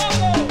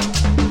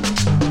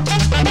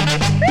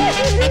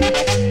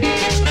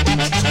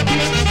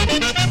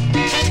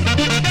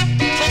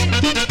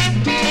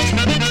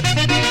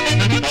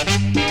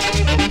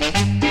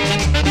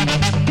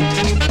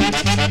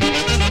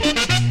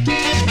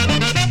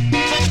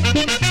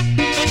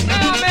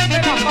 Nuevamente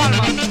las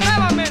palmas,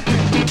 nuevamente.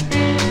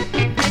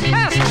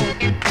 Eso,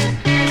 que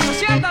se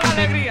sienta la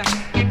alegría.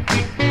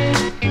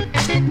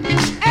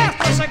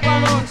 Esto es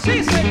Ecuador, sí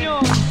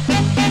señor.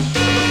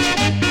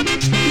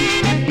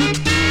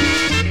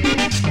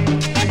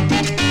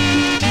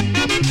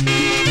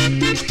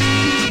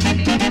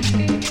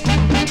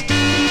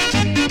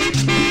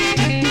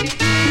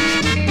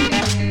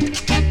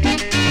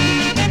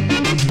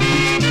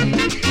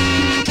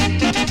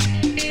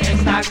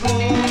 Esta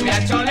cumbia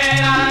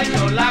chonera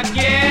yo la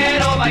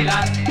quiero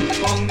bailar,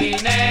 con mi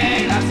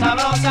negra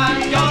sabrosa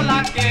yo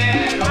la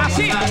quiero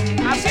gozar.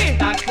 Así.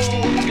 Esta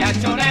cumbia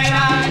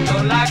chonera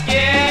yo la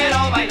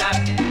quiero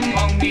bailar,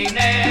 con mi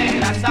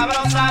negra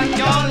sabrosa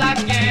yo la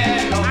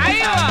quiero gozar. Ahí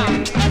va,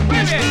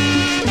 muy bien,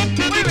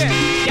 muy bien.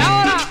 Y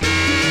ahora,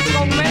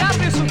 con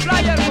Melate y su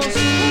flyer con su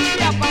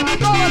cumbia para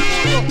todo el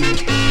mundo.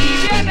 Y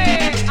viene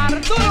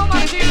Arturo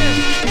Martínez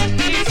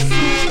y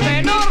su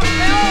tenor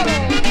de oro.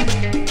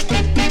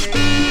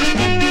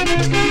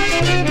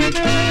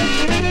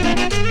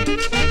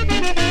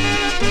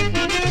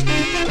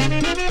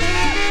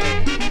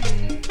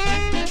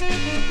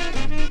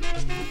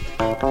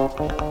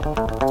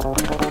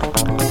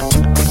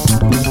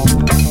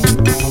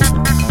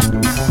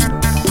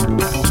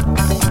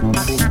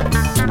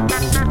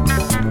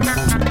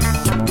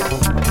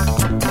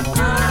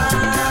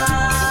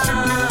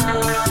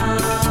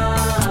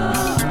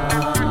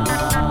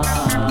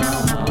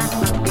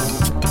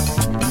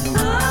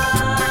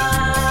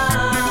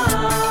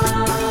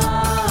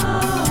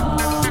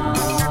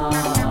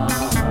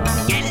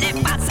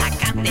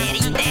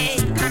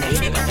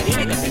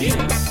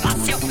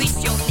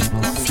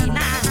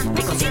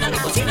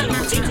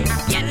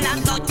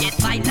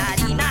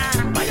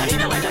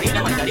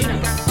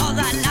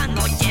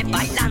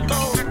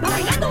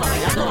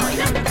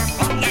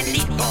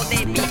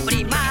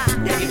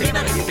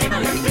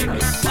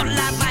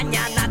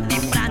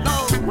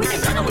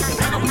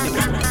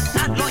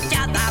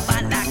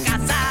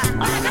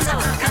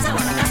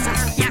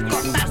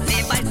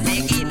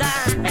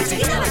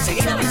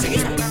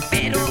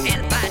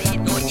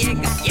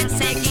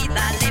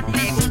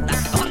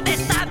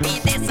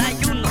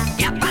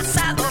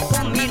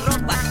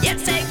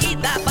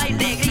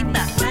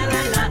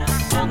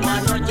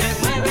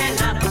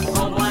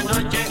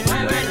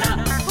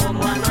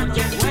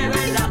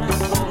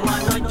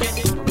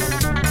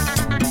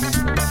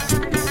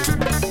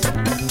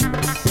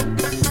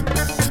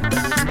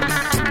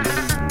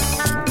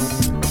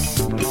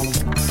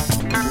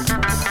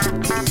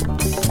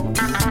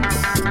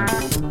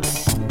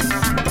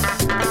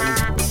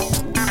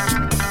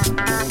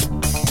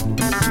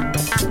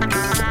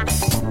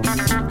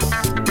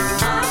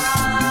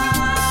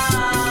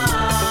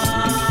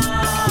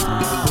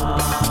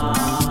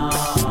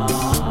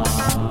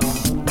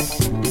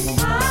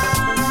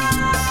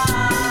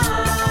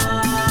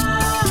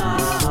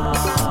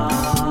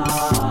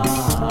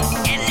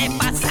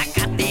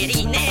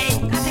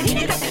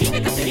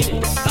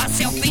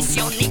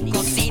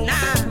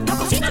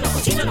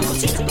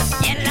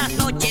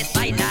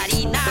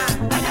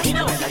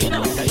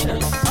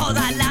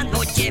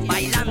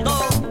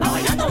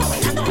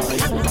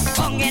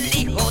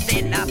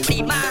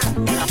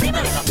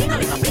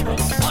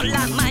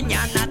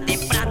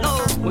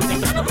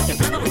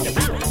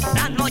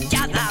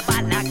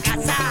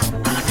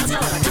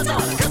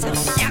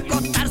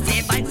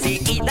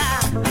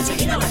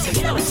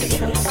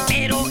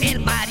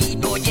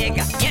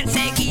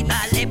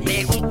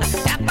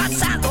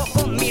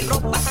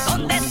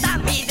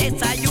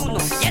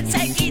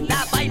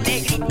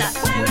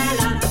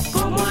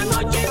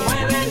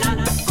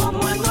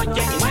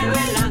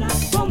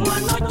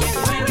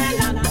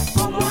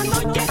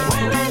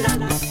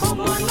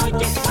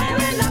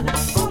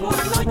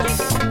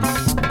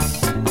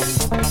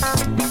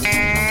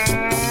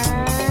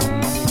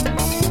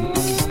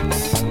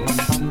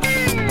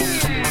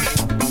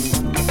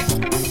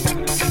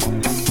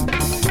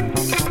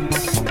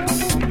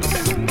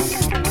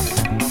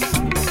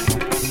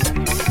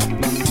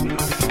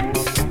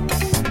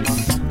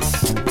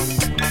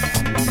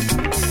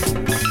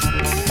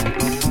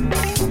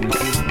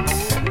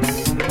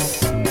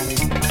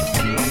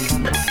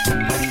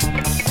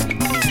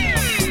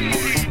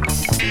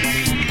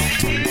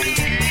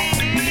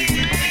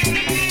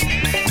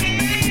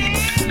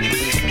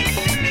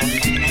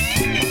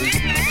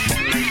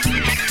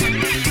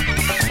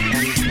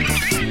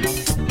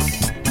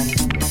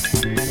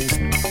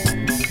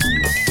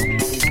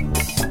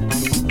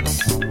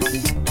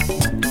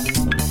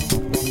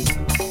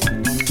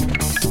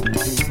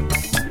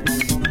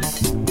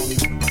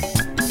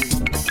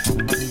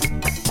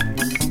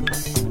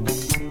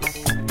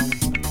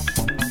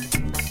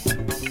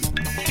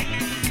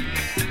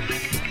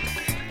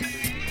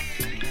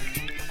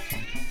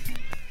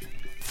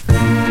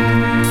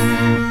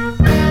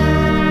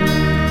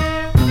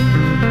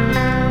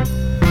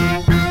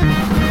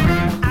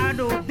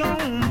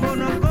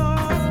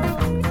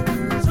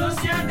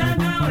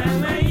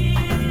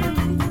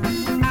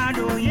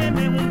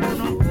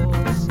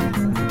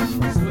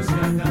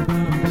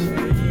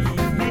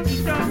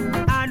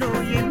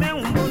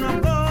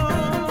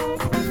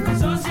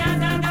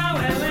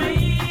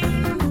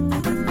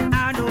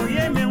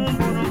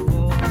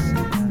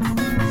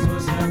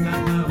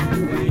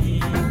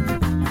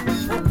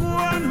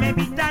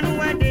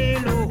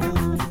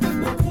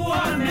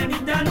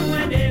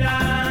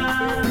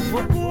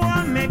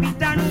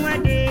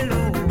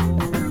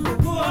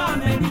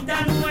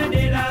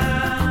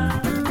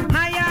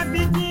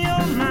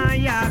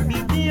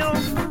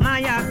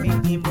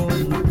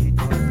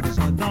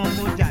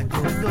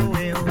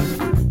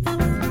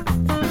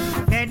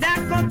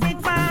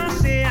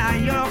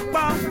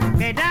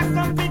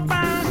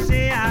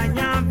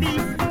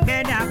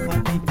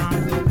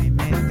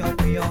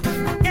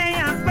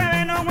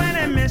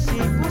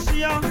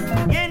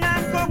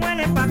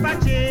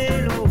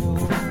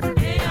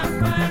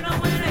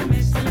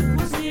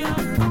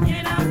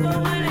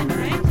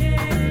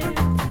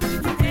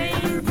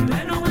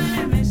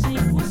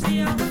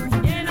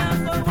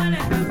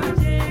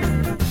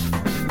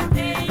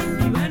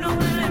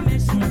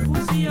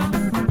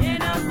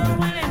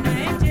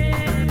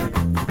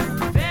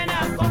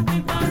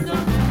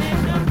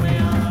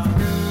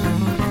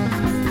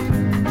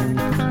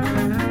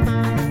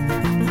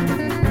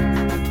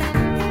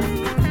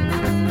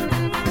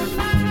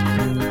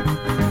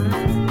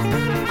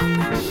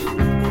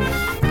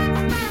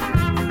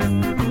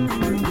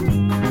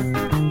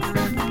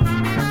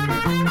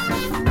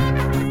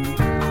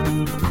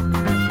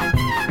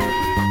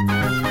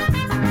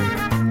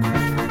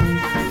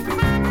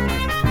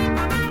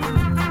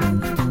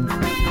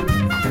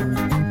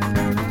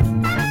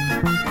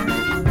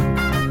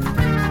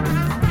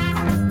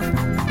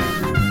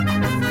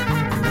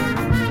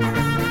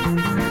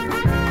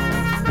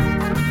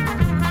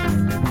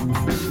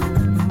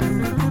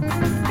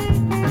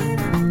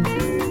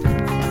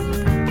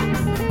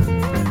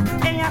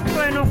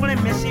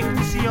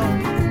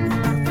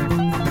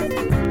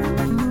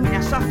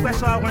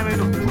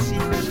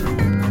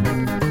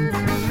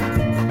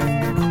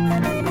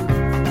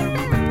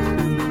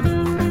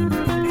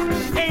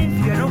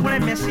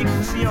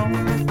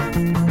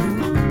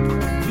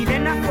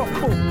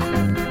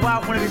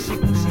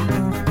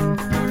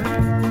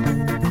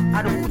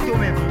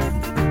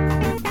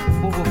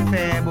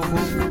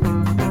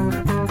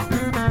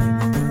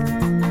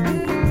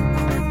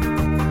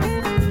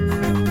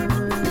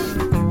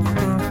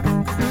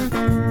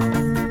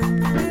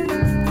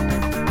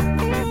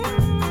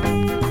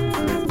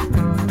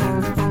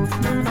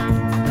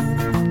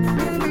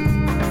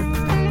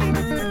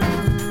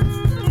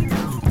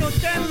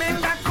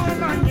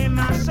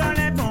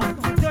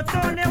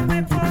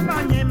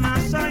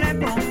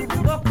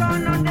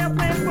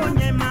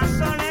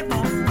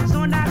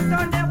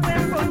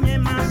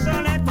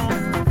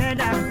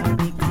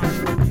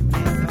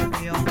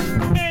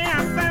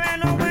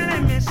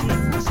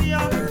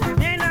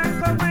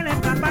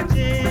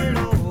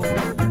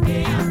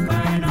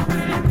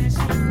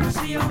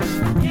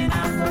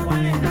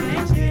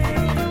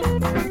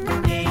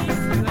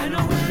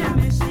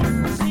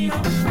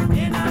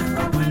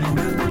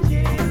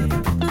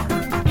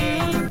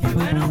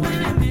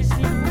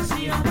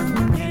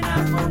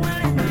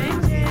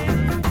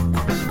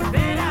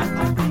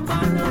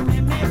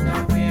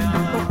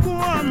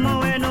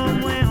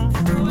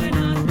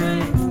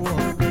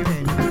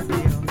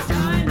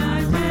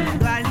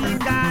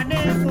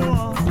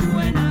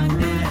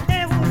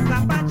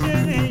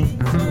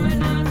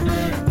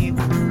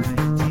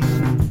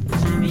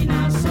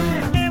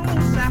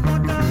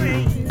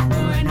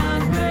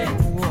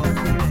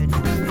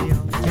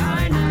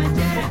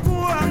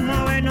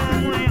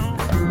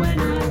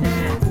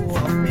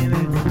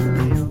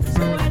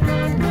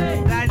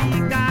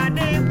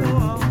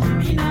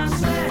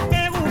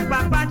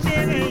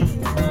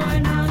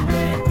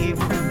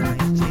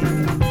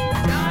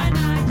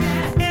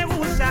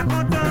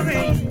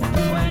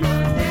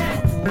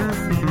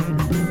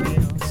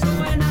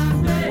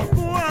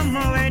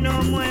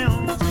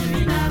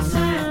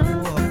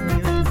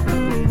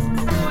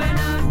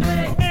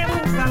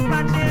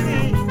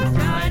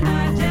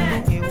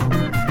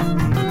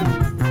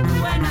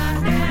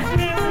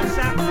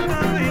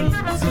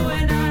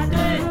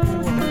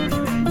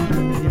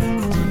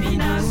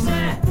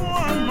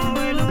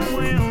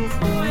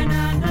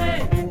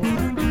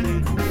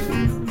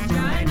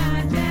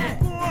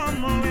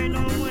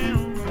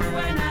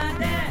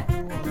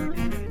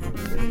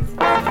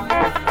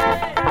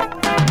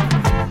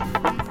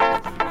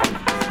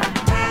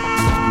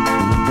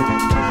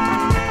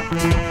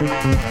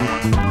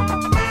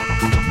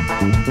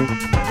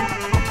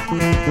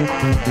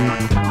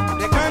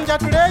 Lekanja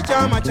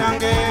tulecha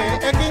machange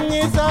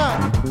ekinyisa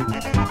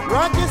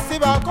Lwaki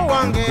sibako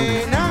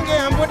wange nange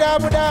ambuda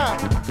buda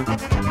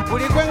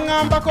Buli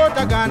kwengamba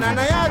kotagana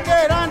naye ate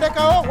era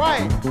ndekawo why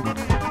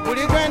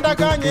Buli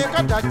kwendaganye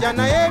katajja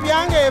naye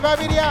byange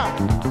babirya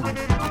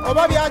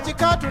Oba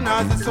byakika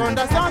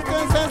tunazisonda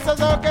sansense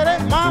zokere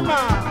mama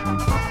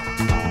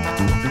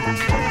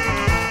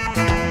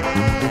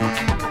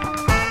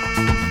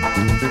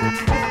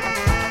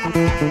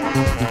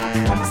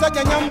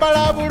Omusajja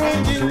nyambala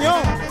bulungi nnyo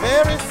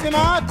very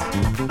smart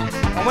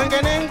Omwenge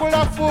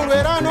n'engula fulu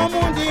era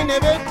n'omundi ne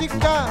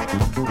beetikka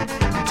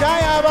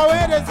Chaya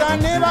abaweereza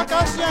ne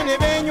bakasya ne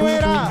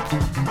beenywera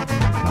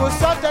Ku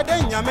Saturday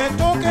ennyama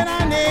etookera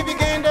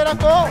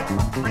n'ebigenderako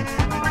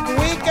Ku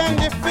weekend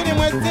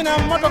firimu ezina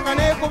mmotoka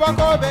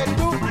n'ekubako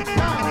beddu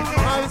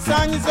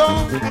Abisaanyizo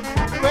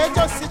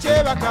kwekyo si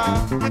kyebaka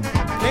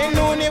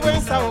n'ennuuni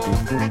bw'ensawo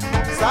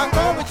saako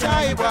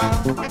obukyayibwa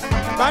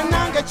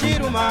Bannange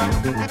kiruma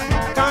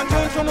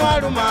kantuntunu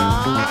aluma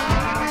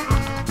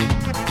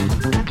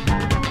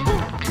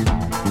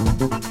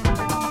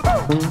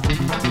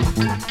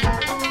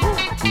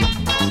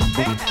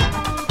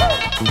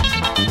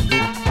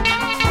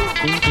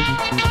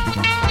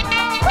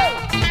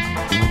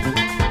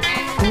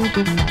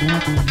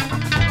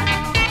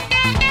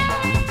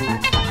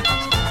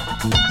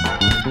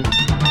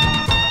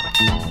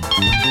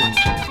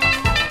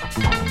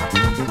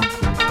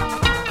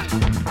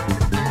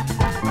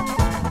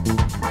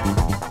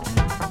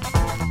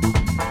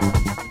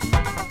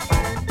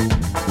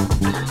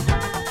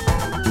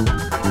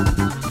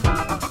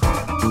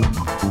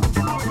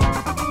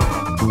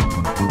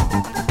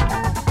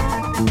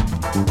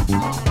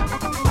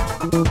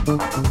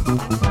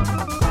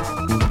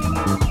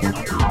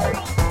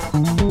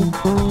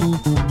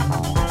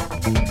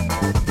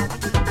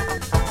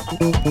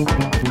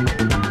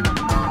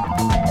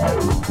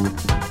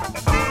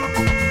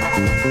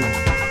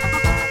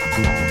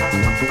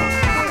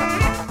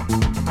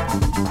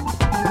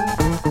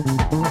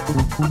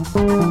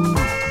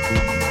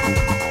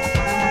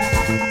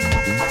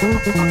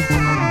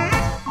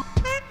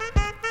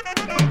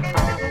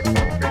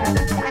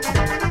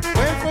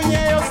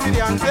Wenfunyeyo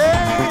siryanze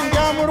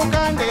ndya mu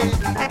lukande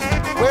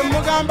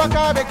Wemugamba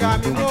kabe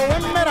kamimo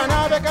wemmera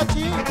n'abe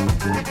kati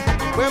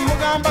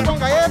Wemugambako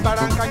nga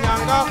yeebalankanya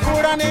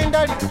ng'afuula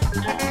n'endali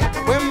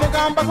bwe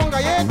mugambako nga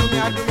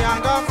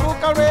yeedumyadumyanga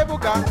afuuka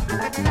lwebuga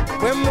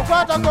bwe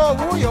mukwatako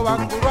obuuyo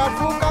waggulu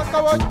afuuka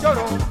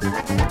kawojjolo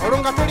olwo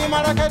nga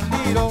tulimalako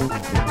eddiiro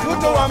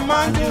tuuto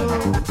wammanju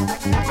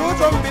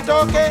tuuto mu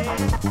bitooke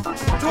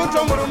tuuto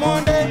mu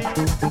lumonde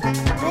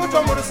tuuto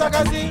mu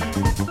lusagazi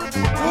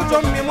tuuto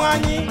mu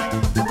mimwanyi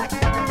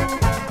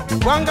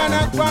gwanga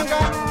na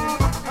gwanga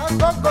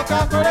kagogo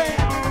kakole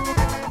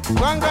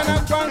gwanga na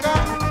gwanga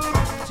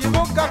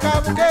kibuga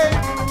kabuge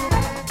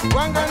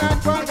gwanga na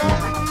gwanga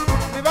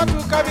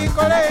bibatuuka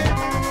bikole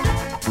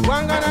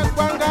gwanga na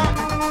gwanga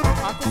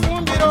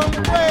akufumbira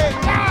omutwe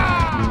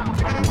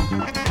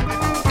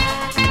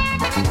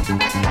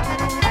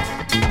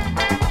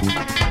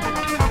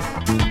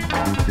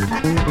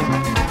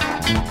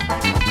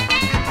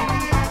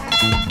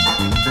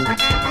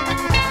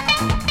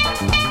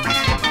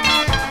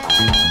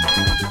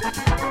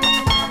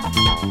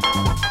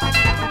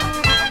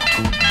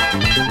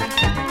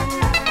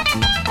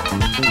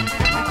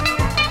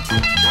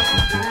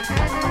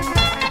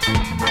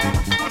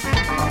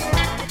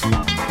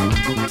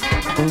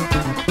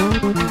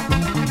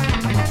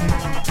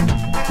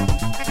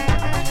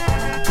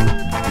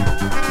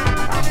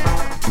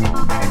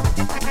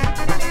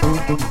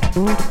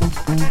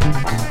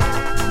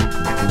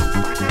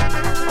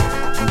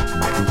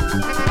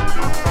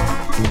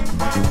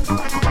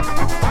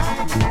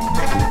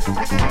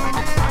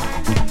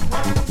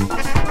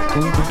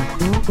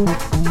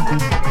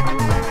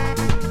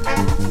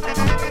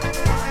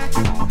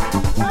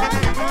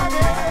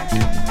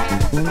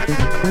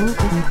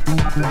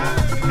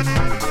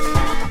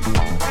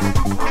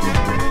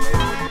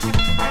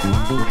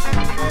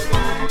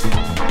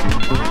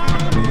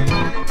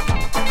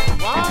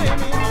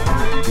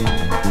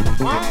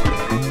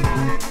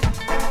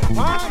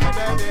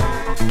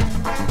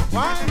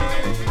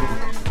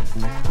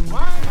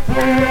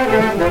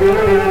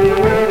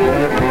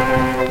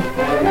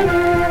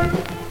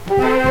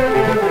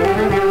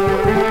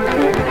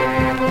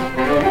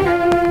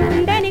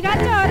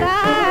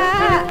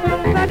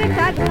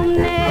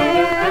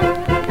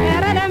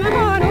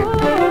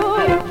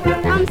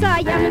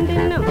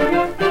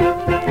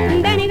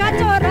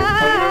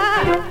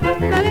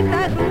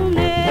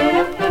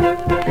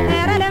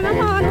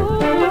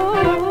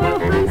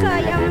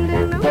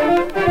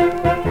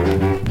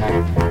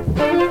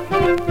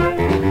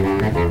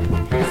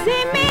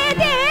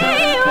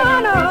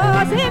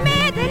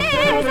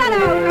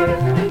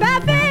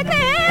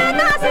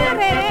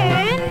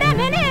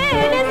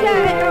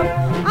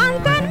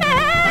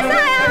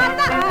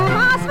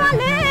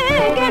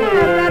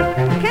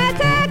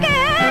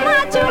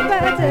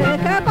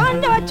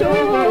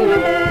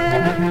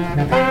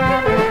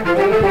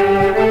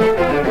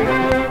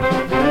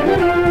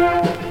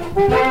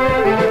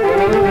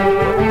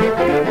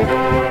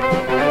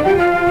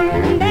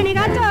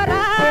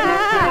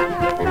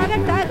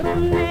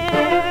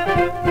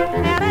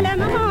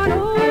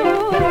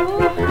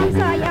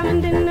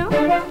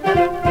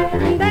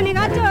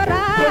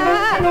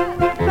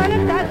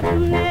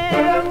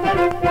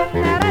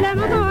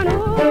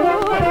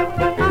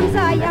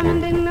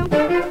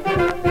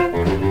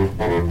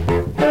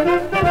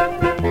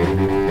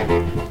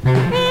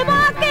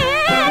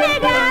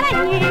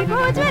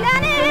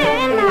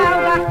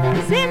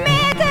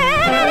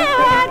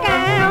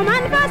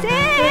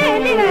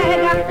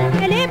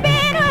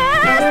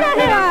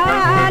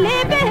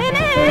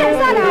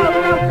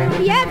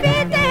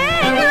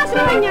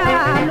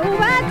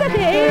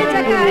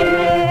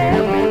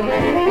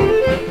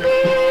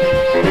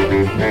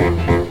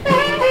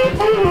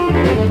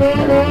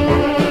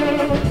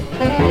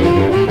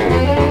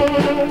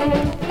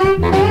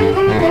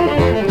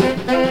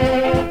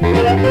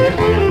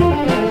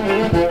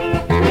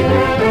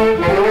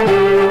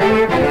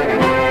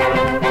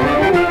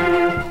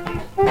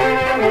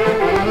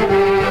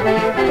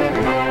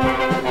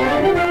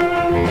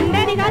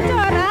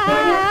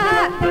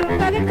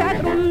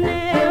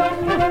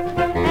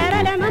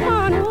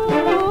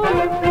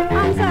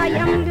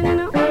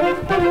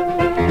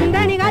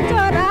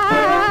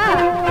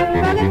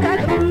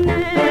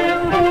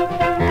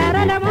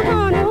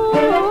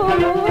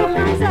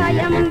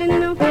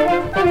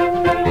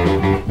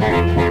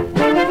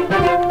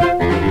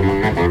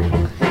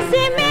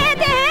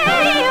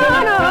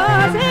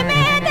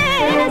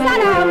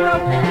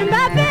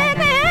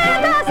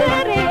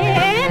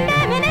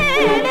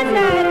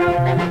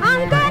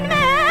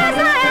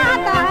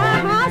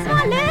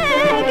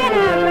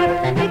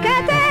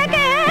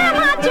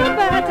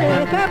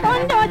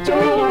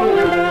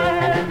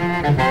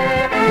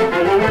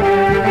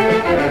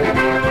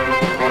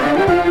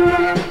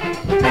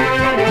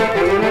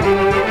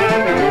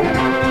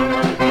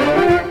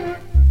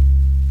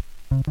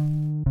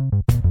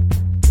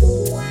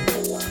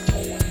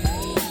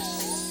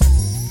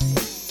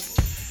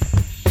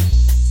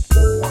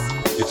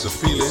It's a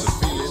feeling.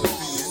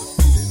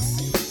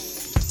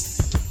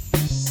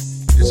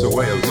 It's a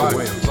way of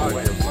life.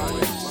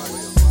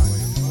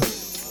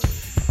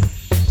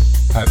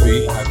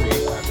 Happy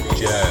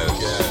jazz.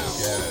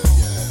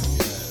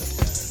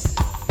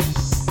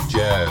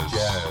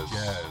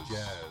 Jazz.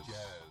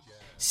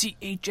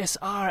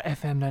 CHSR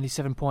FM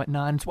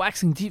 97.9. It's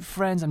Waxing Deep,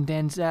 friends. I'm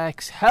Dan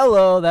Zax.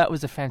 Hello, that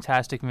was a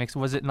fantastic mix,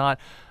 was it not?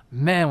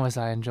 Man, was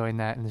I enjoying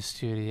that in the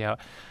studio.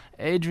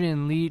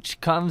 Adrian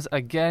Leach comes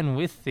again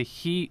with the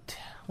heat.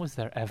 Was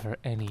there ever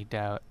any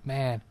doubt?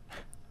 Man,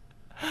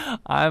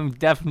 I'm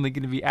definitely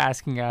going to be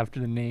asking after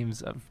the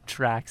names of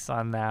tracks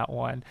on that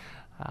one.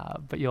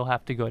 But you'll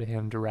have to go to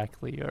him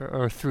directly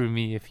or through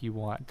me if you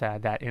want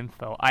that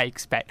info. I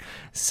expect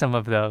some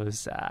of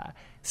those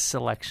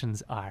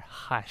selections are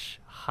hush.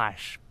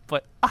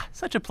 But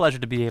such a pleasure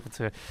to be able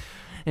to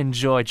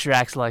enjoy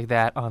tracks like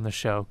that on the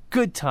show.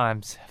 Good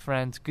times,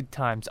 friends, good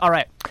times. All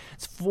right,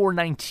 it's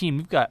 4:19.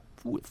 We've got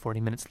 40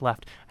 minutes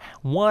left.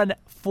 One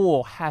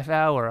full half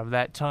hour of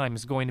that time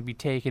is going to be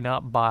taken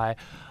up by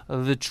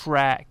the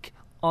track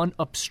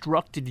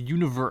Unobstructed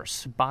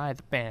Universe by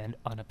the band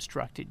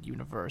Unobstructed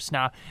Universe.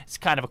 Now, it's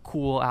kind of a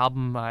cool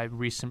album, my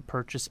recent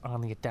purchase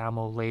on the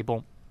Adamo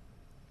label.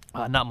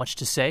 Not much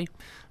to say,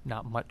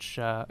 not much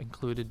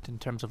included in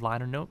terms of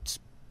liner notes.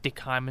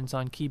 Dick Hyman's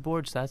on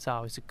keyboards, that's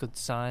always a good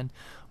sign.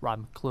 Rod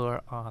McClure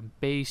on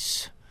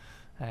bass,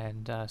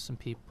 and some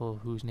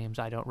people whose names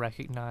I don't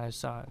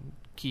recognize on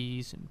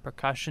keys and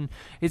percussion.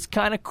 It's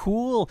kind of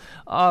cool,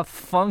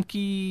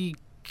 funky,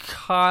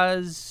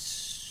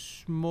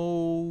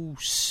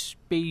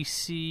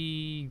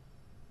 spacey,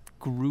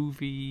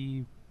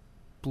 groovy,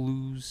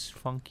 blues,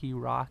 funky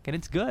rock, and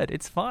it's good.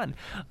 It's fun,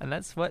 and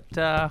that's what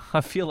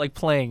I feel like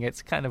playing.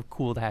 It's kind of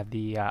cool to have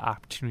the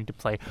opportunity to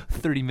play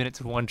 30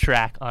 minutes of one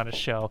track on a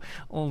show,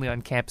 only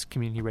on Campus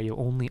Community Radio,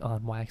 only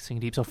on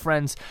Waxing Deep. So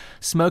friends,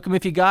 smoke them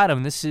if you got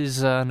them. This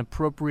is an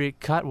appropriate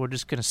cut. We're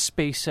just going to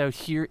space out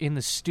here in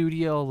the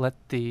studio, let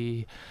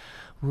the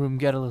room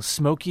get a little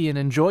smoky, and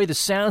enjoy the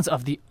sounds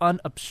of the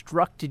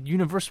Unobstructed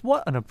Universe.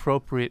 What an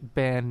appropriate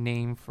band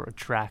name for a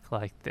track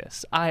like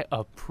this. I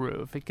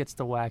approve. It gets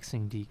the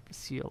Waxing Deep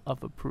seal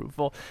of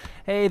approval.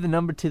 Hey, the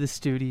number to the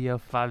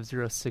studio,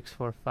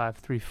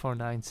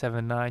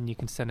 50645-34979. You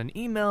can send an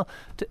email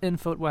to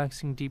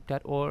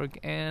info@waxingdeep.org,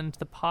 and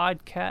the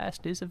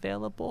podcast is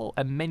available,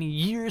 and many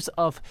years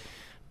of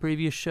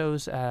previous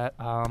shows at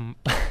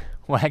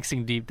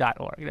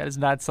waxingdeep.org. That is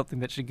not something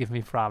that should give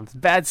me problems.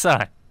 Bad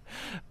sign.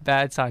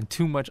 Bad sign.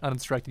 Too much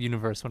Unobstructed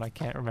Universe when I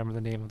can't remember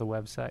the name of the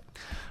website.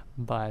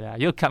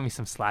 But you'll cut me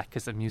some slack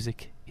because the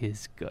music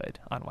is good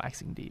on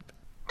Waxing Deep.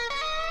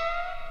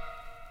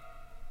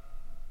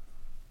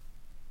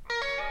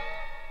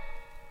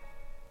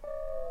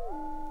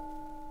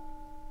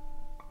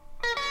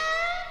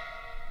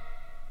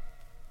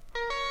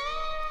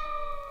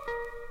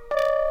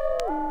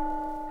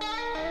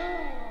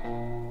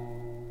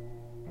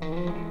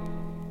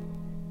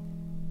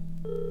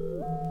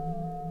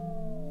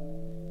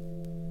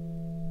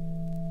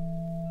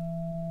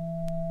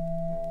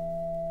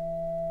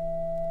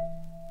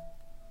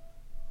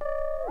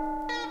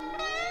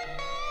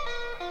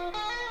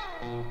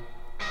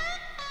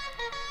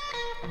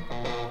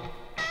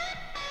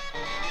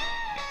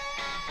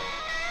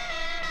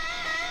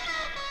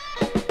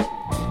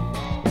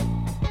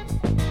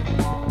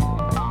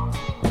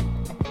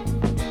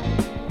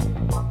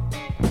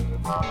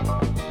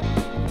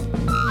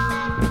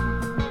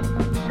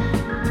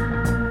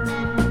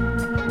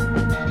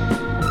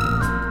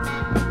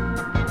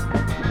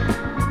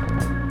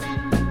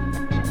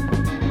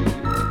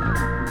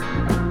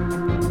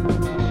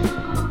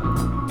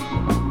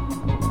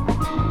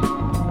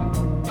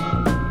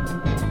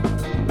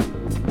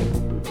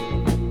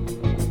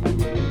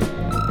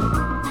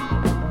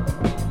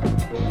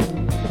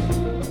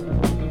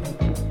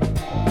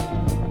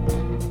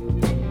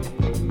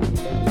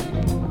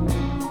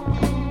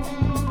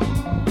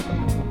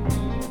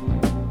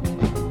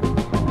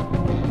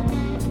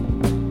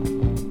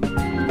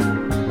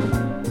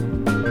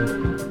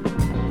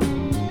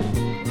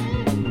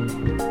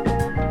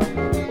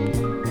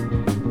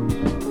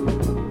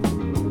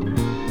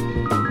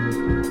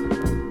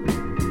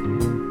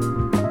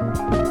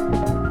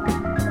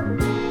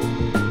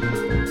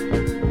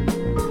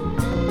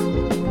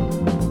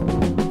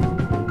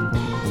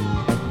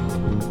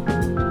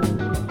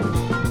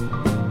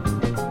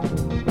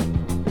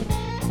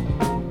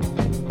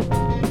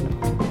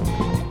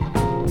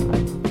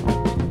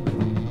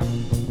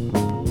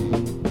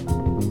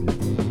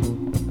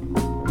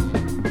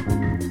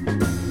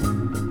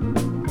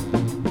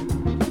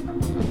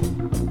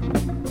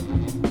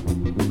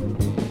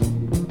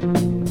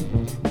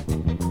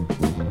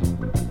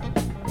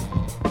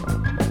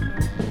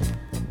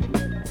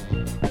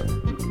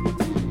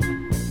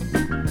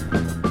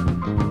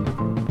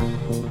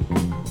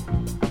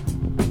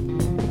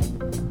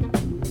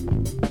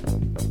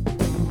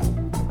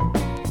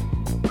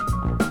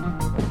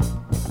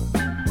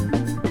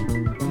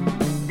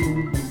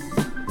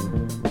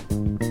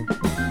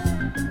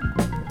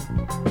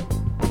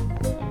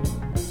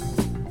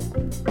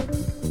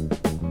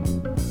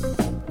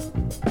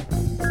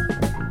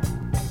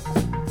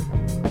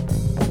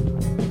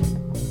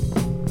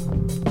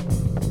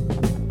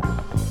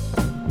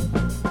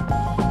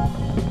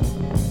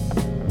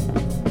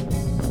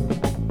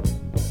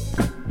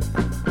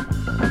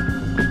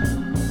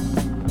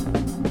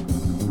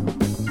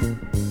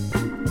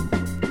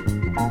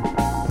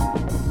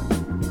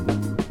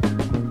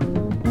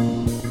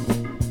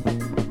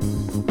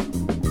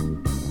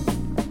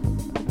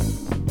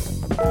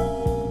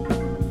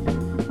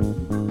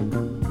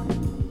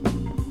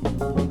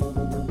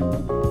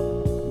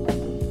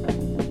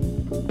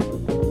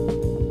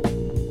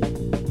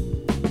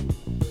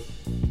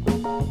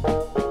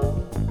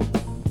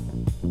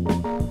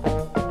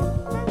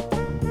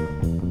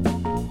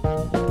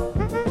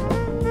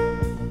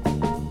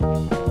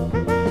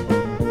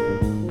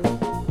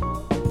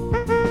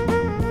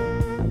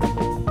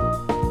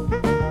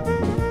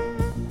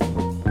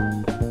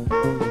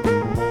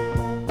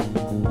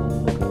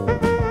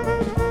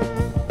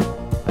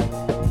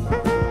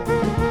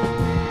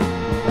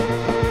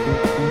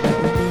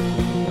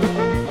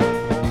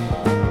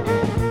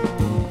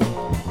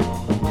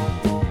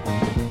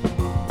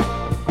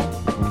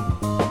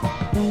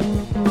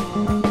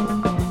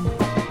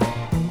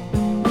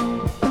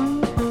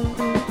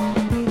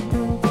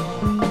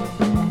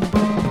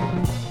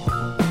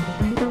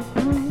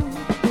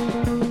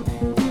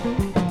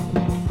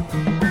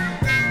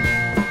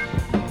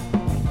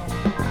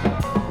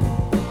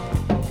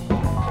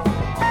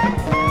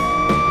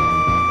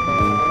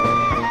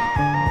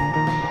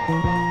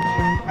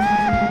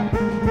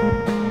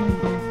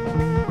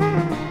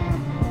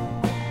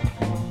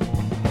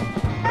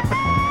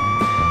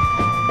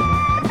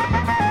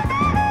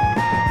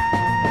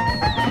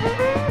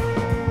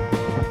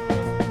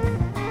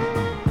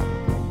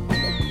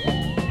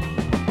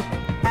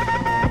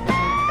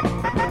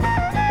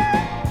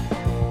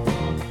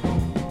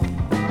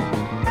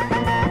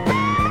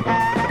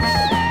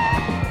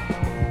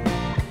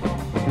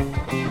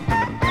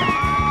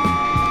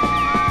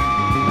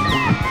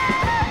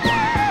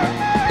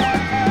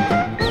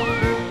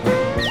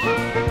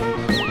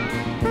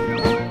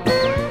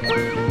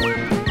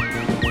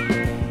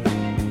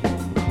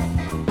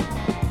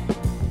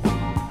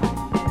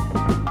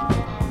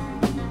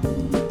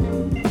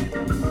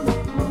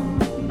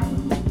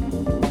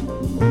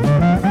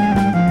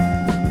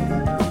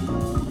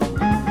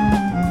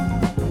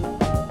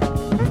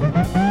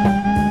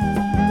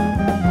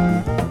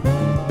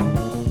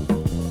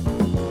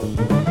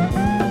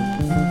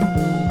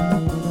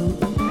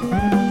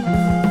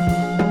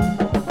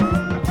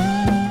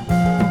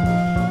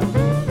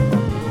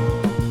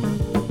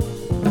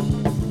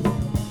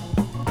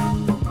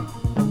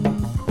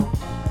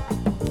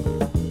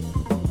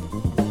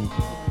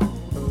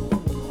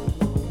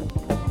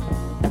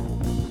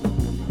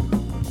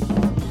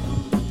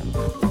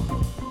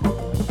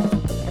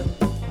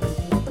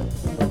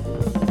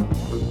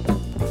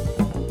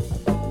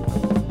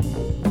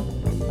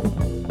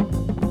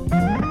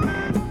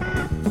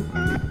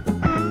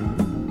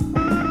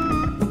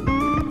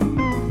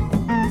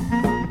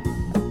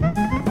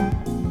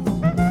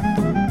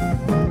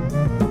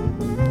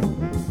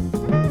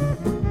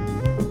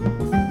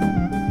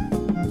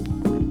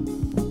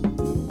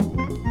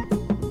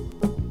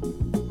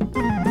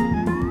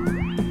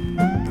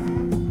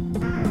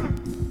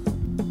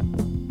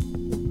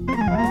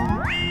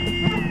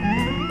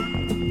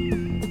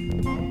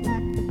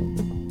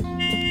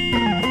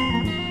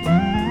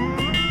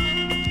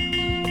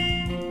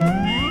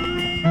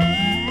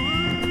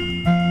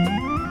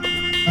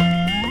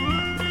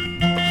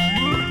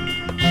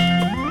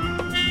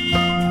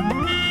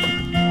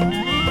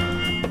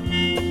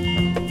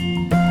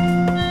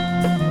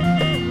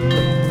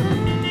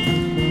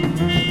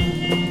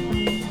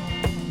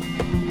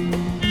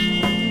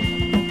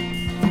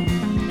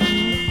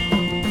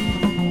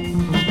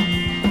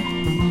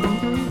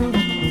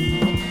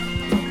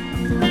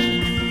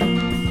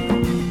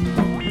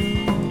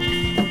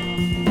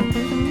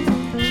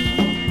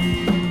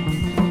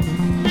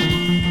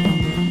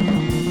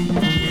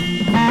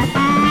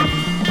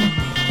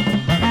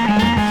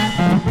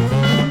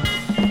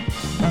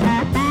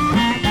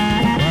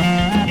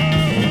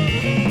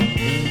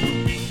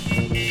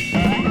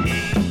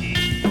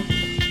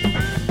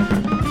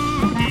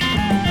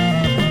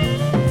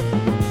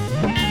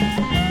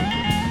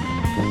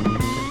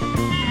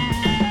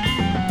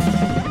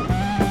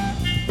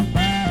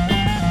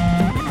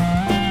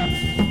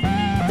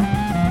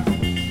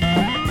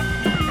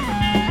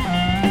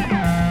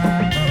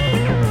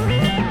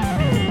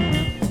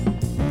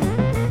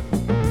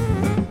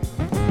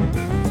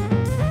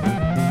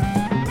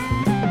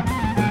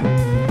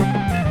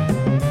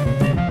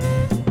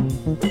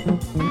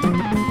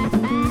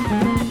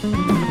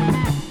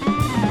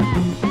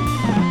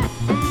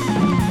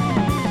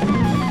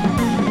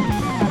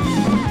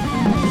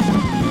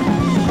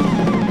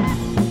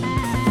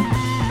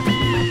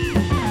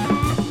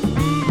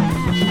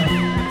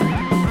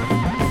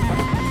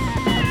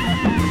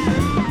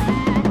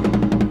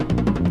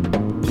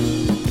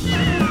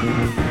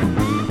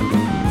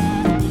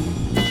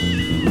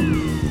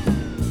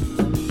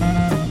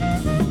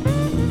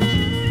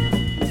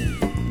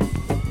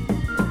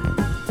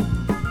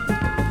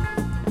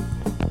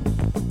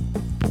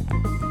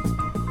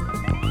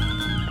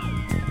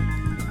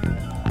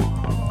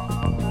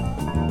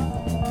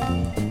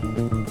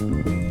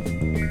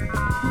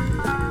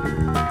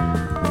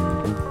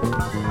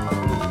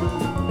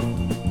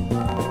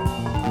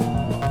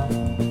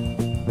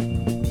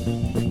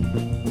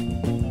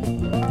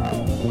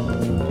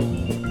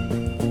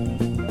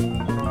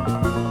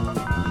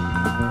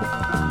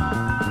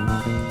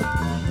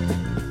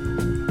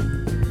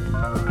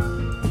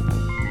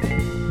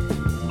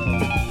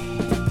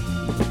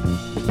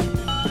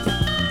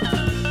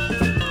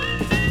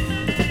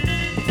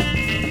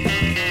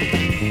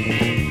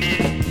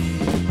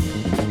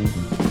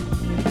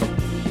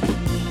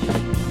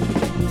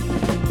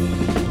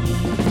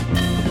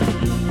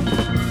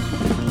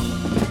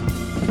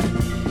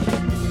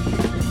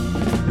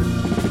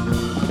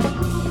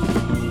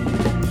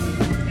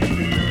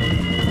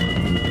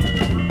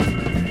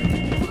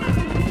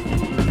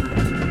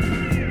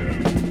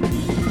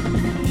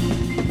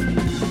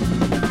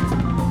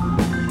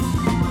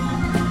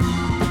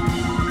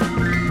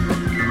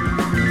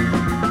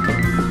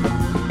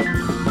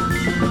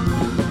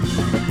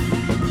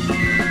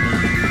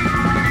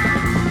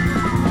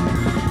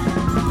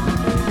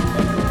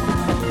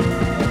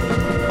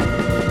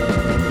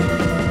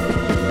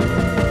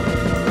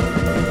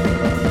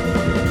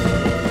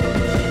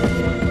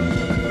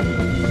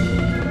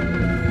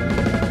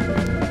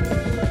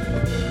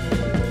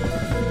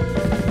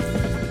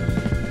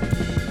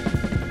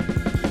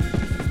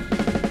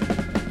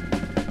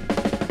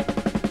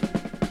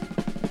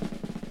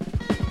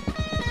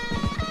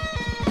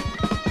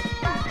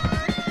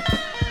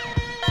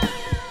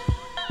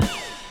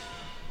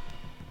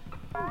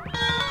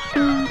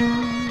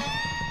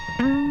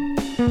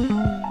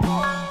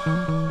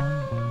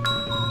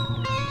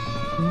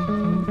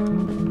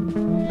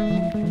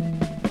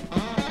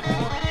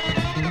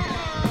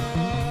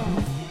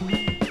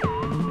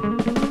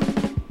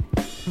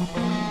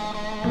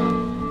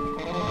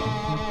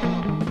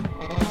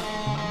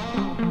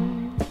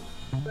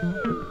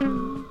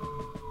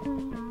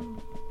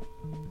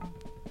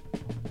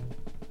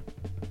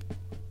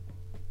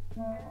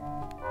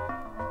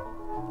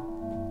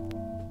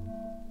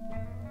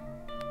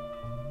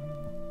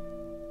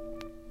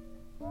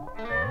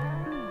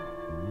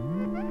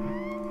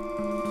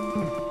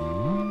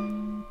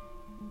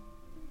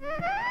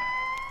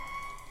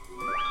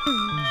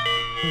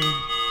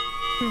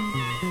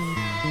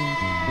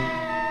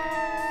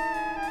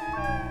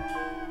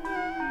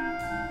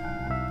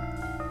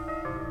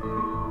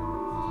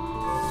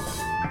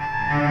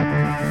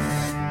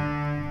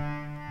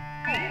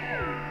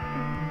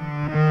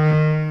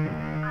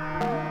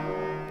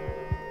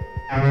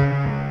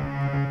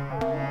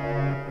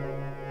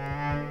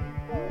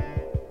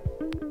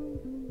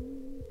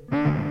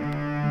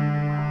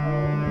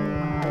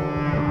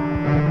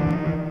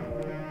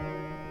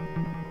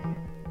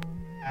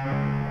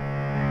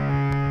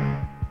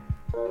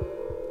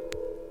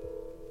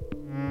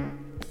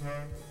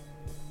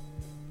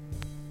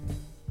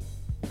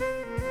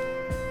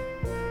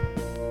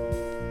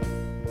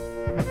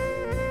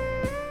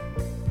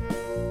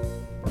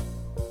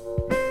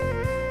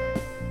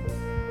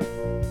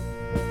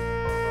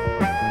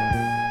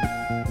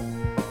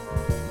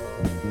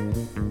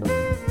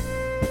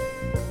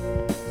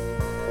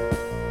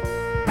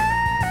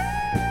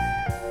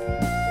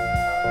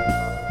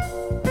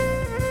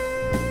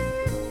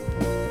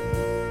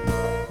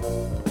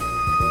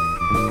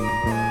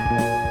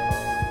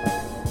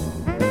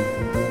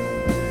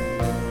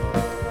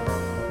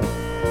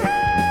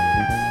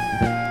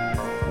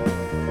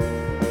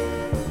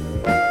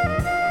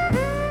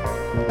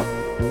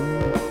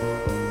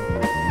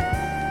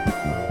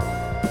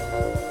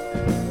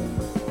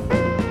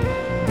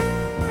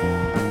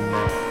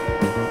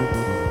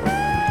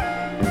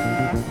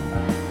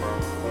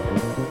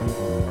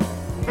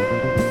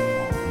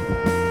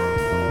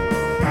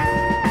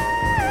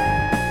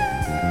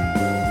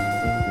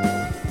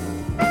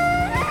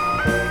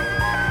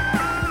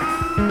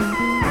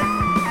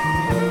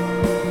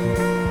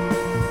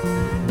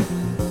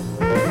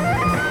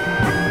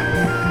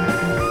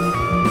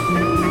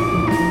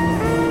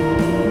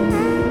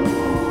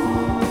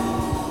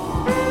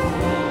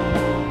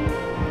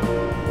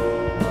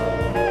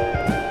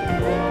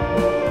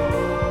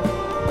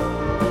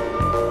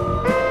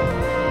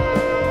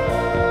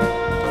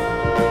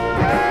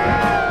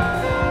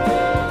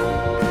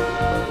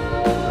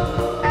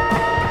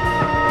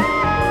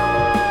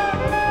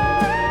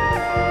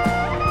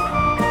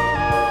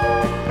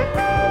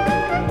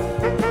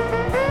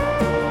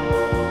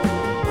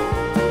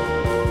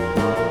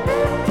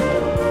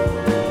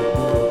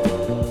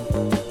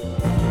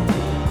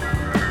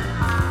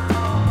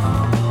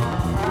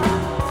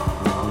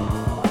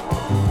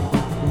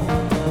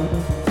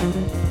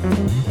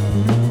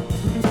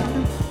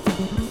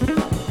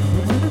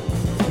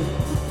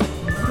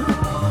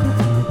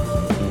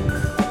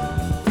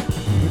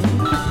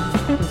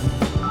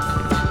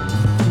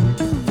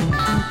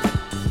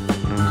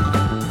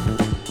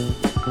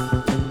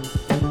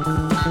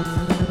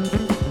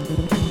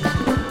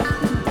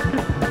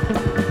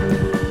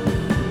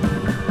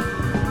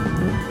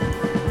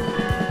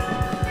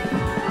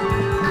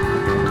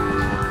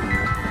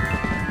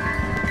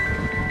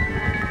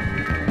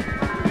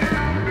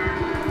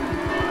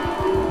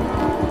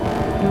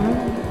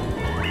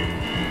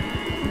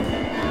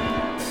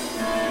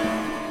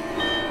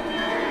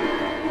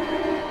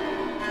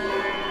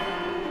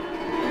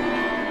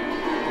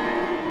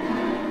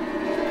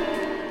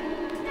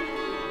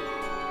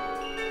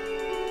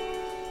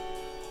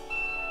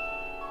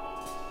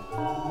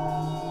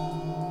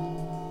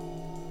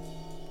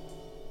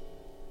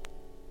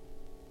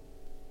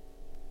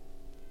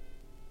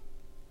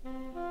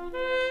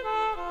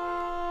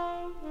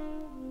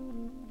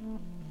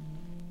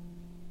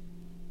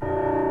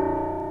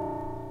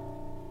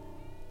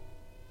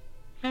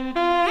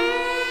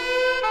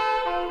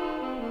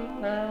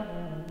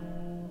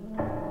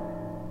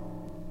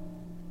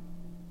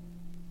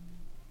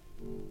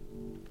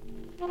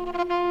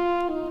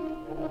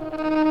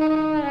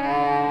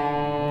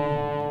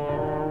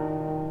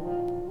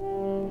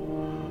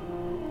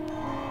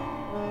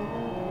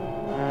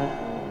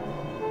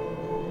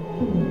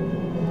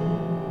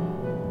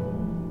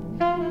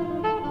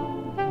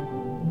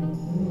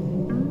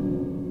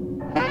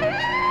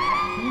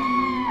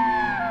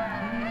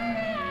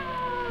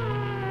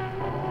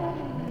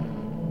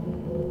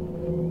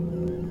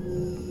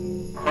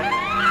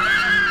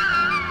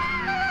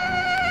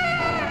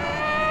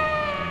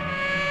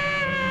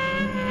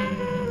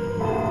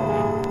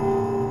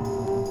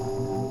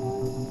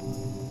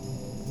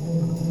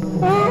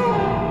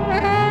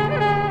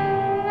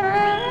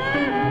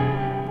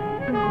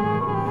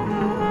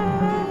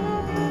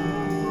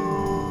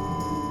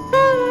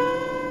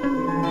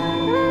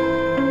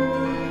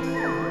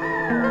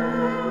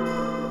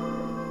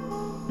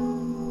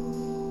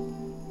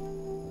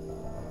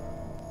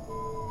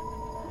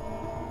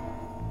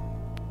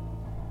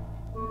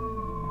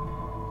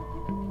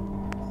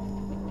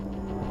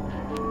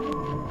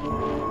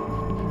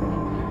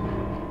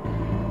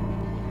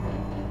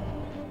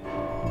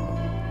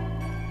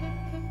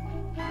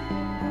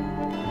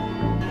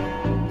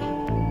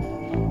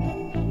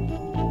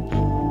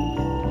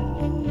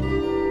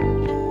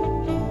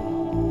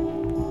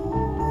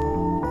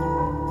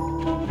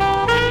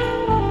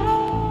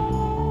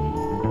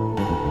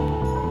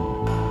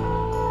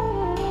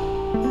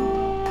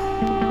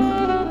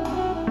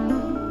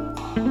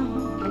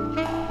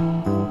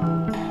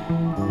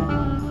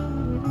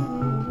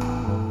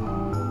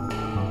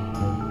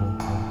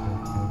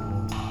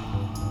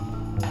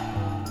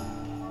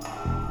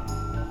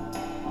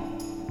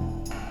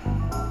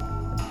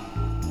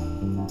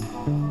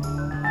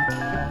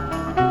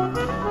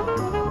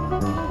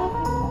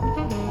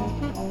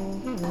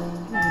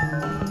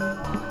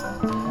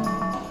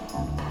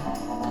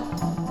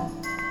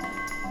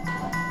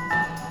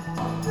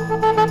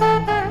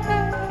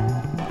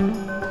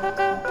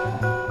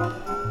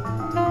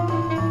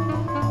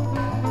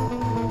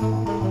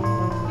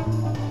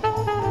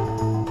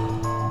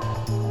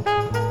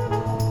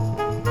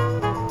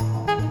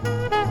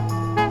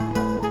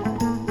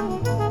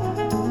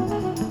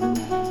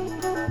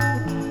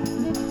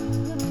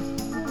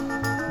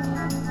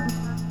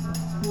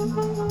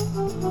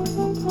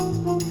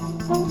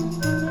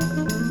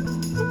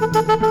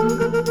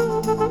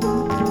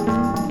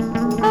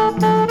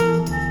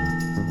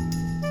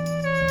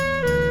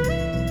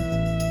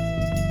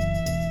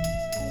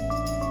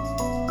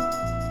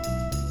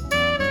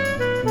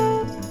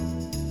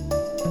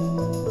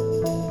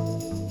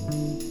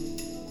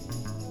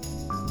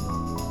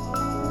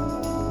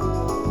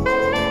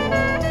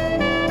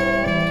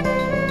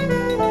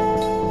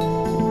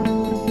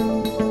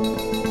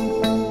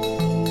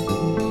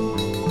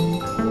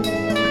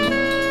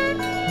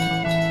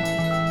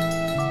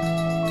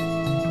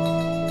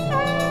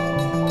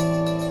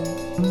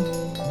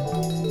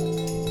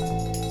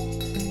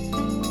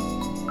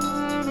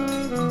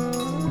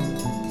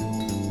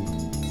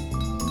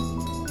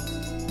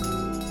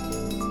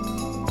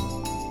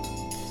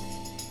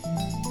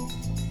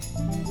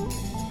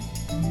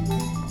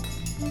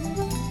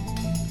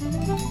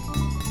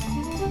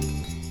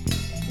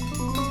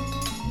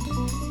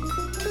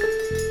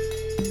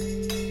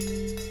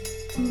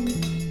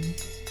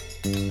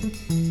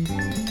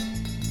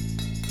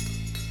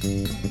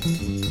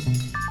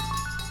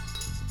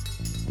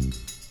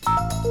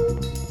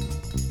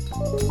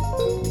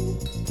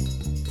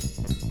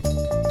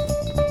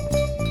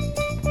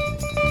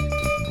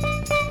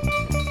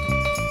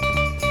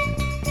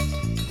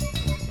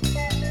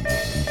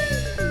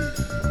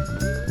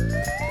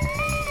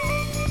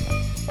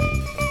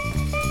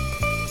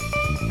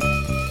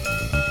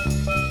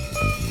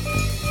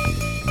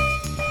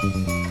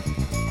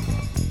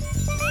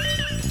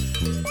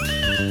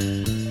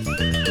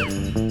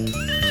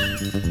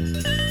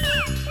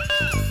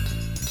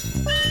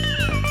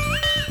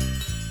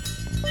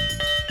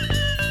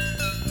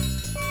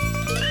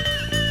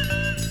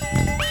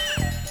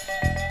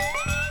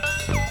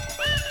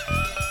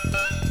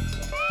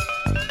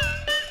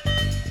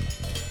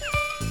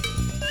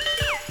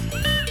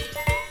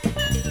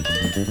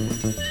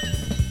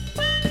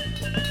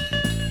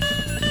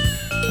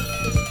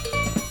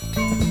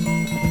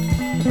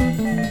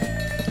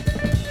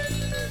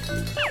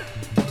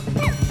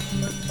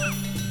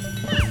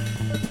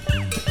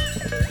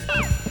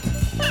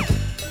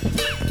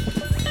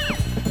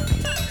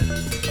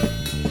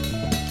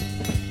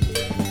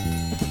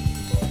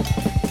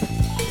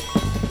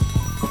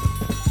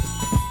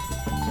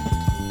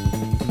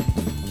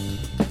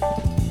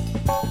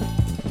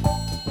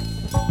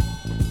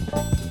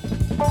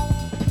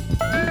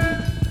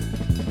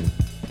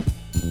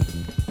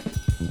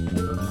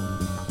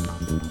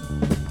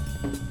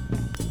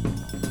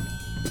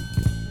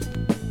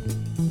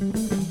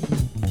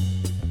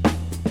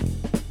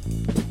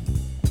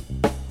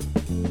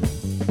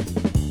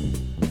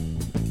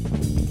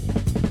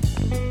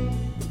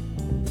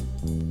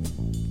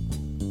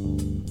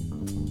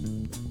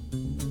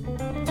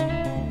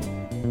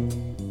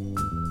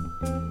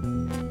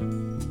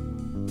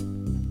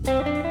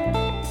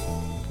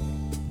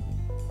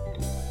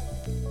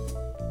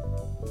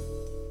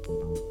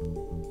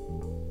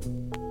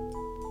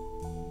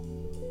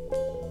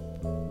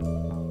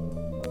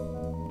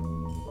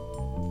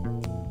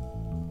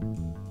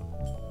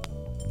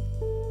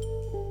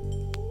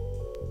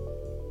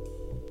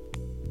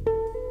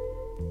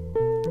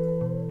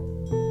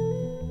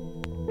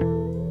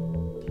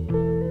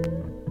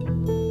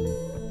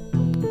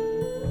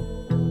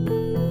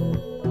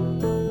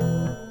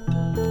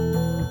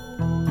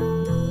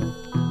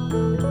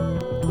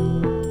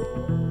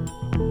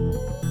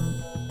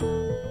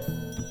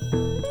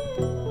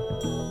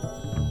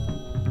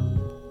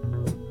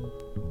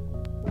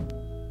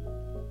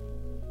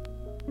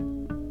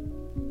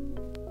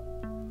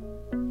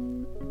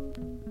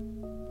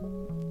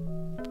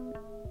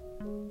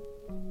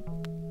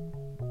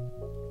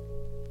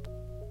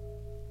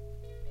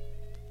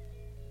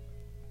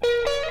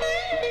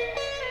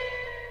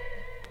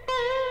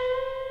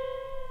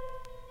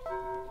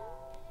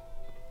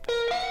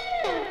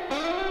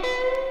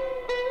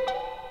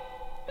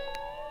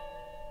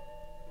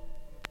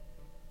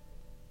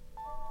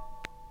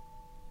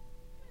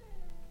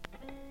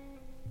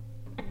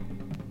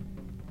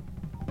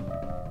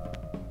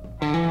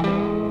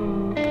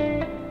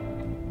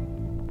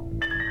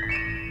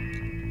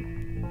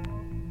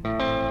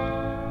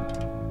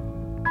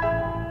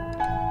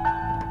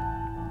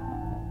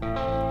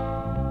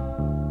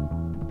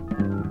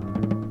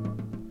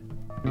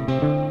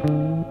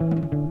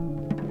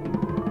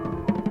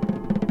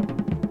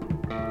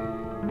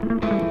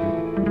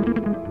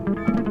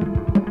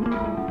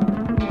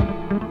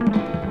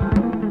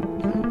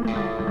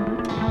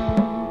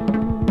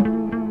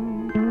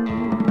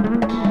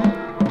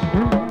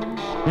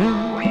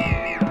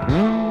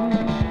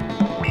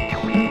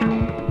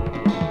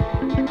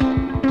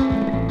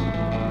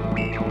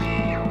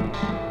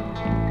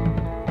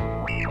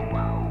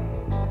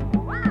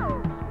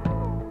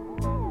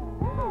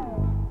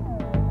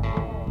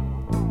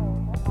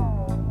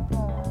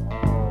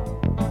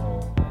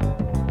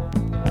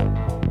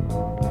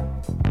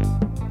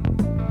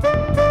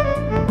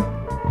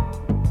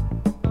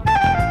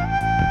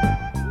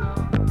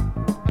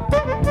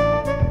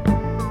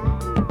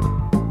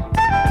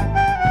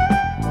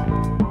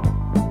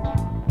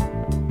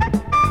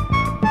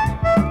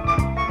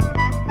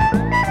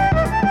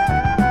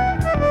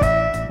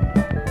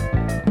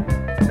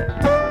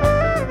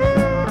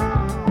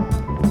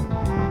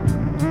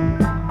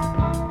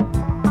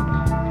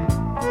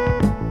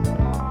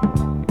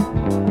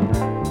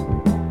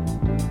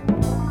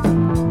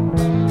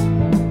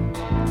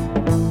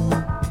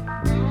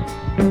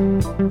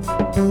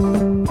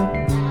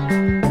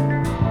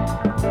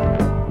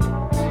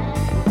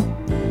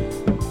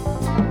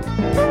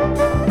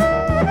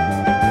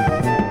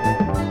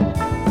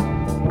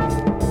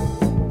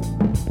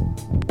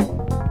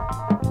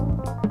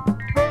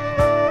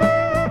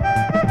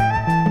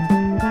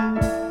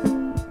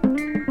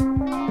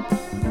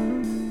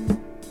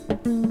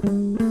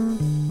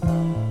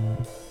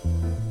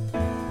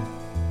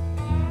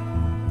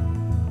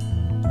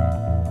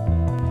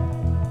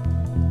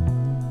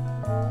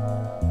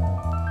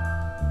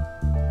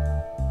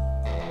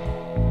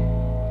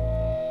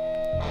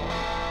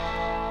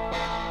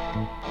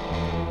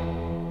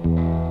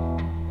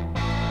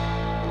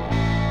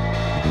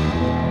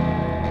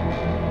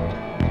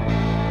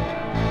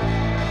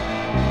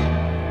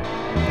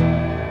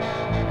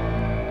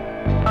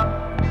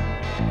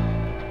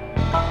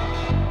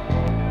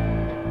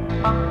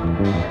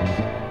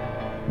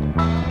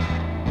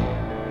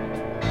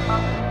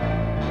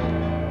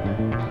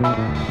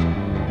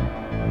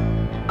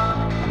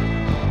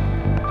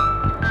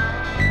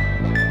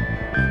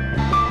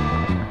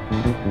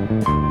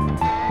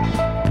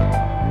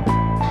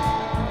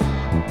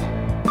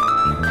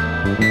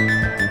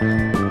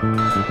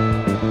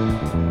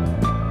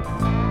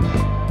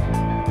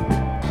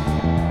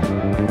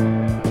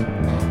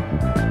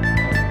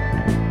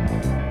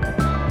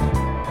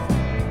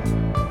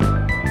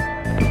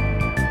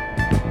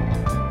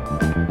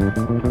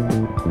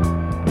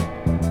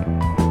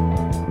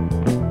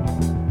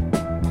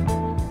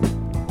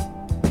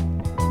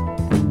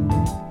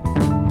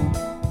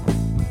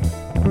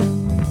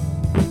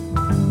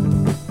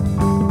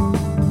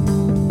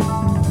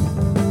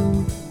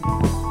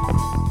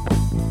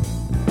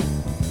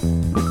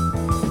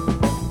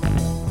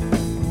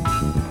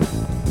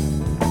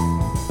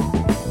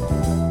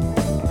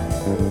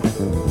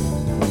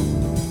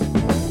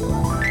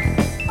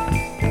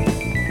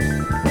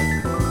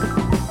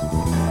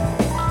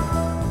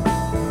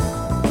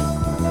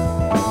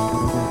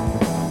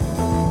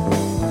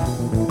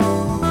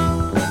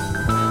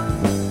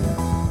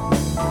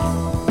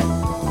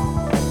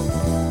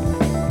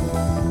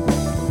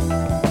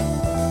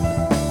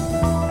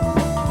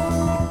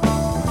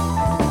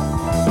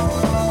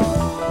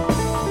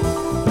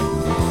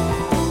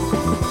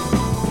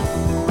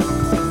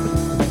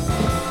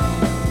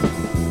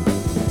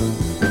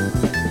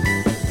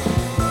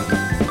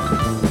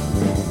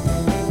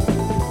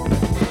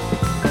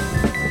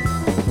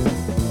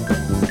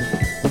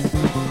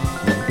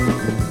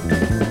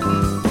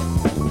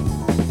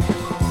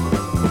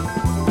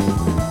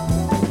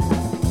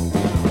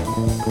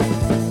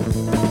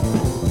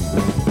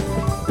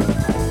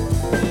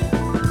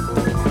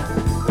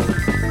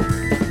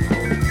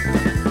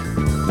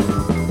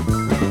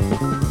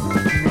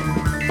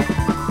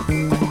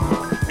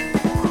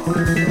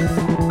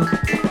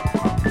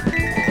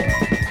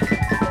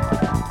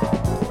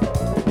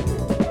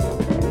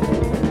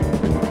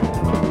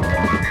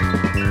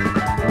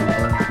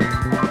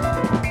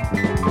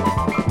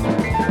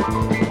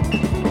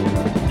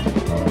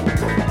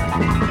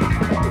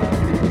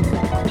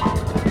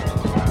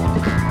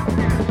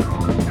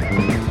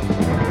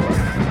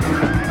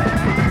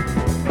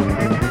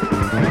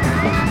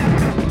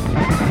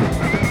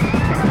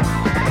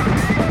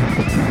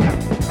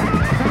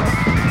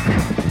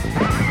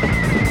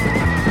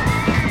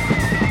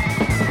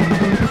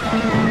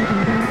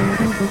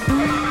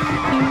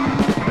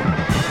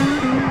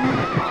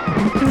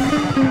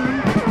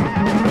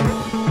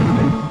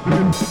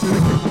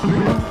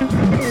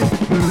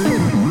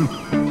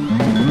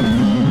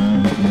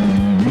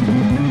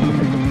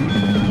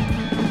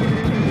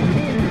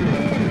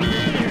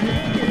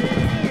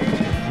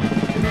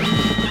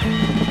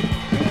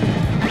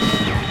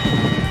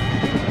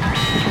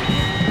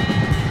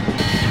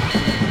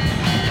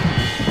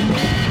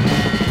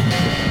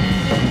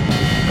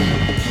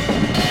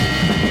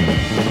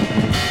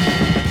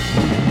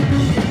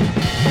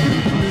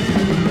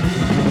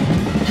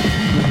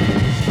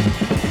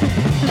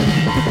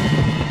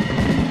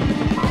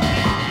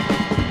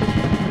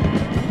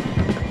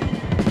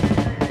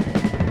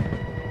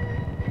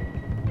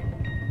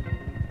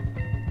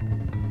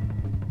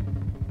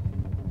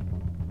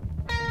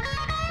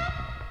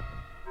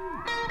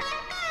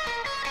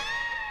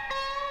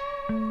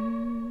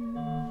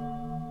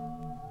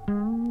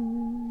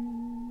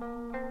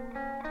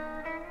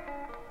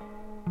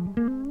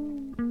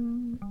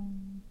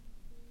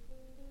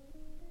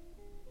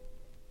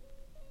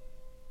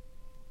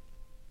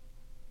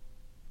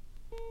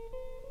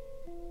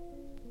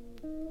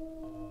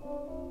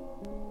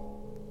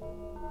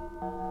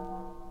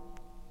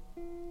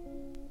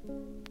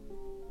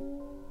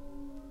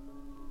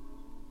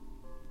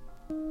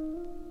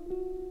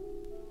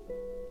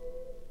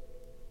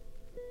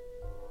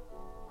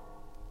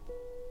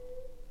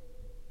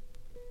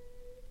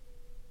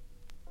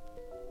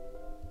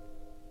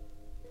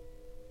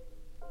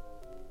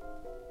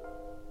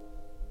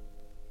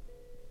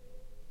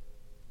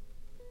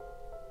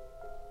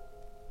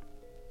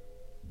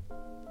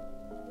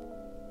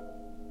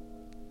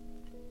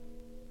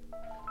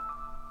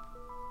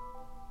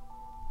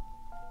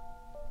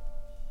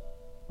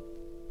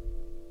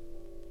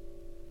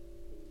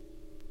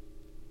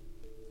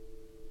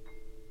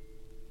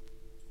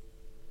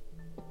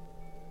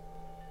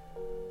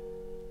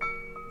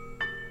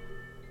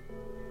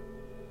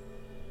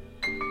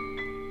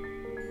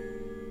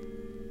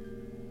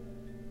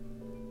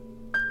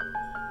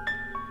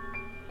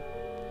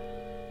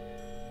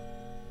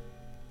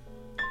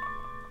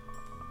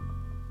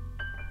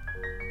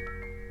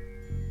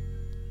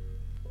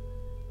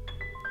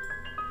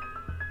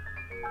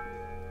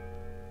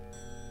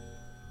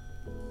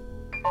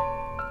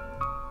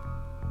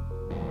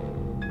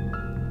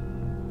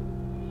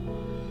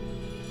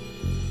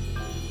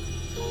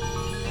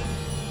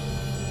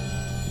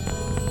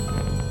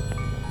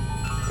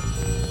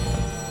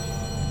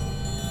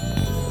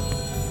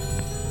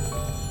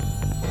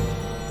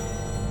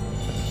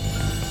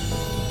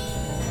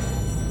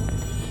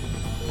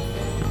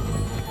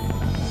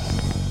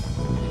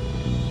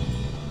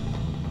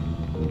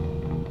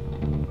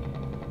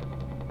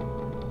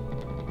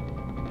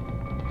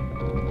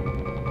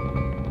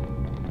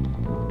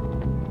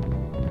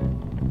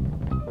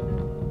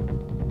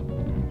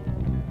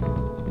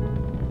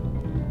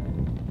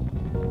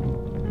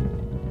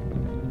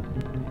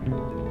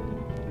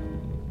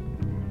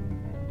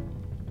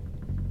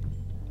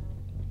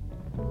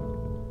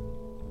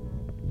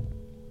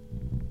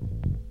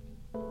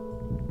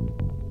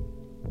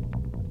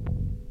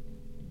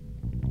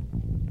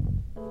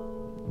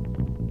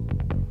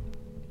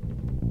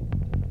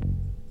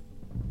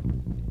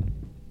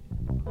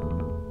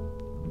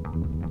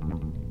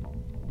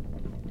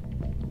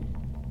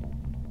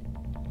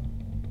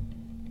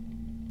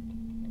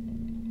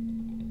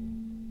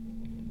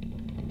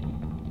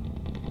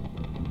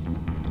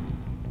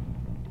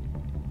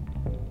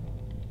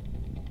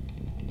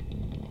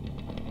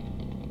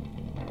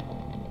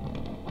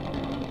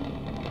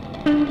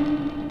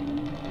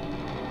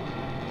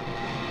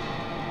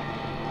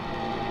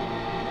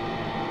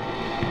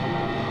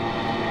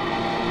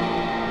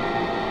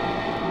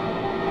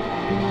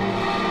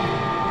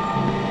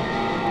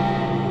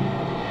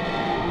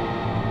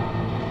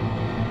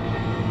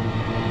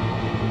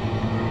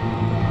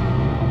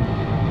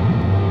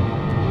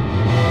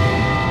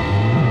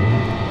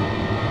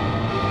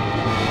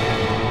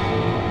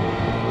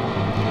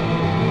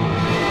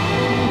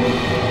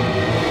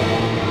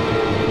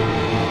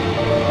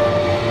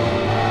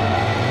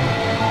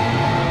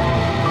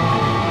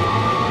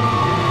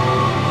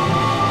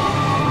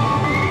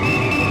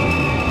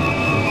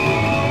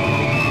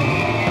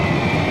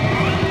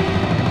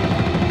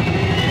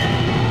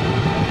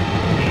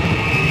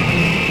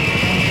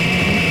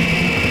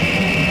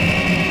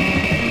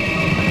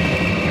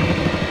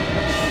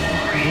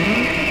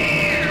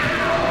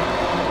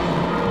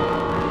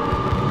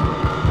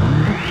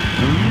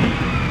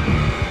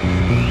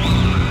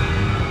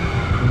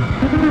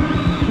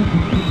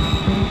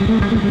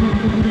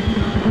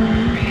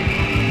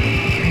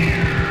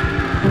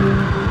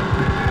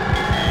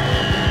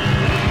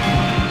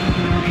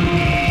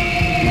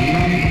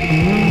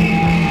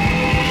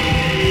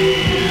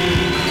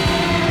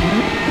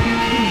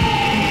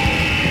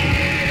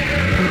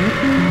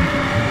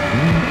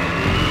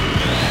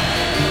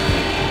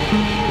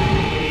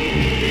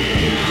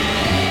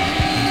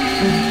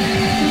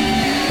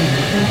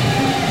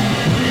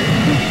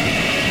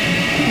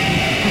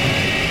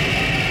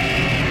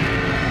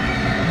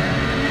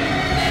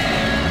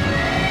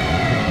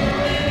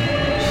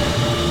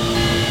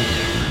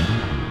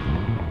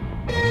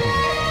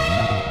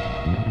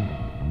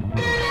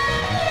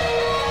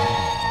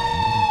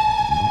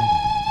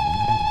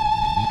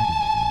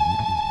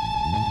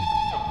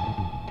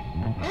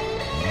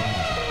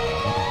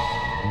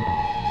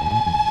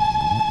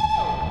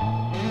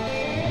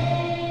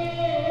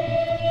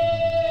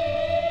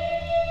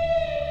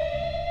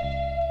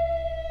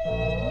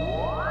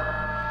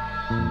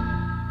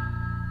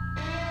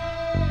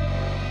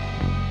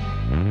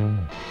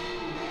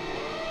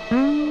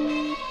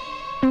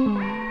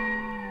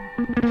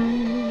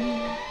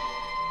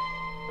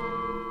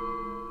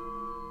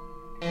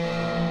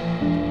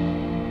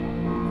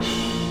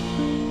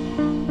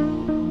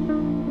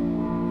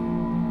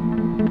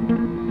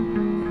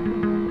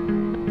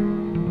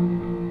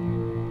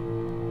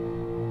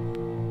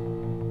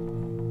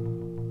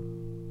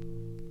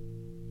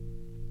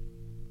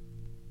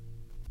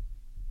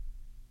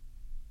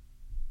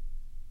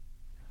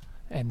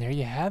 there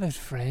you have it,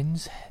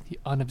 friends. The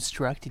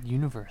Unobstructed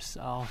Universe,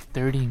 all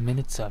 30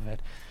 minutes of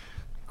it.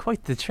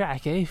 Quite the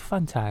track, eh?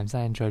 Fun times.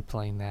 I enjoyed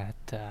playing that.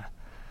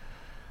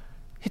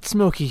 It's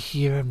Smokey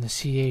here in the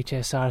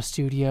CHSR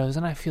studios,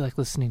 and I feel like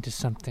listening to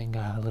something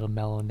a little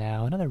mellow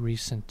now. Another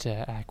recent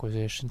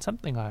acquisition,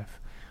 something I've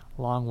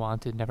long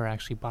wanted, never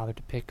actually bothered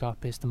to pick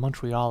up, is the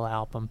Montreal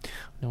album,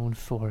 known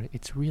for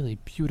its really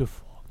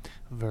beautiful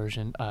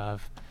version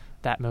of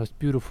that most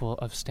beautiful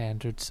of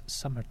standards,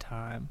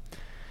 Summertime.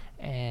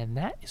 And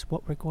that is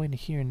what we're going to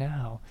hear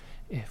now.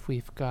 If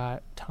we've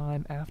got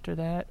time after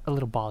that, a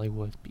little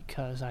Bollywood,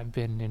 because I've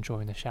been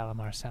enjoying the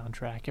Shalimar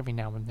soundtrack. Every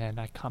now and then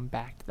I come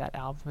back to that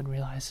album and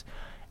realize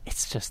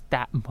it's just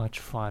that much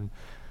fun.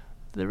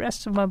 The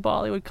rest of my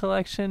Bollywood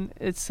collection,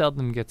 it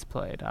seldom gets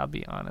played, I'll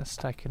be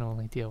honest. I can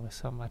only deal with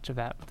so much of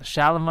that. But the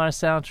Shalimar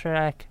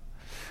soundtrack,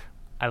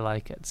 I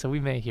like it. So we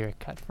may hear a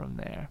cut from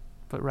there.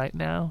 But right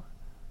now,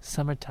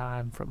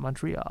 Summertime from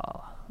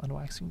Montreal on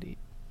Waxing Deep.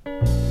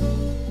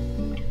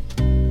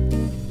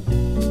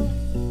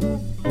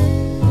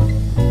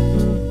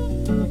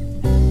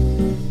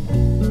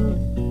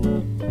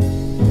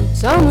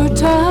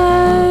 Summertime,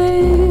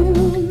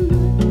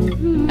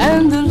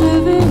 and the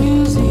living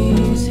is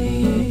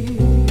easy.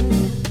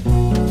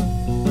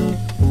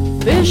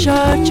 Fish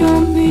are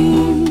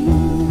jumping,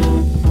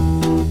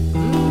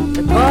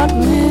 the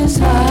cotton is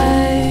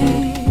high.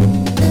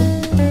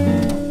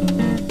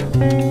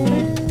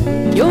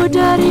 Your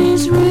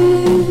daddy's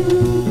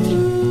rich,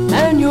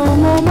 and your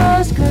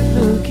mama's good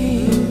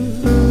looking.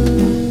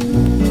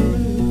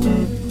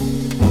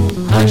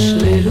 Hush,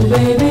 little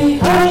baby,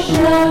 hush,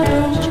 now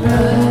don't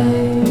cry.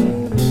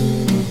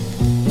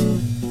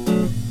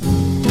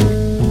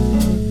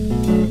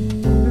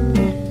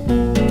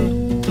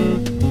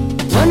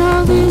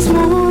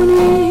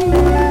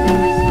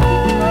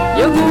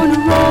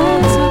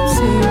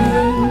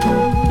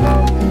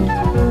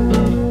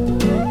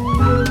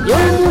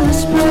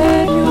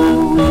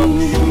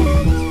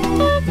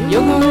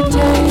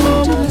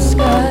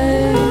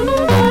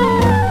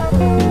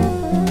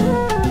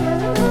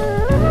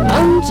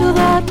 Until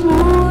that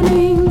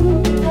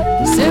morning,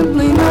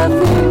 simply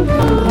nothing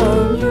can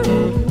harm you.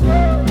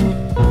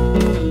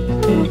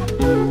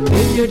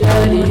 With your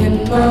daddy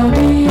and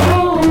mommy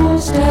all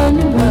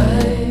standing by.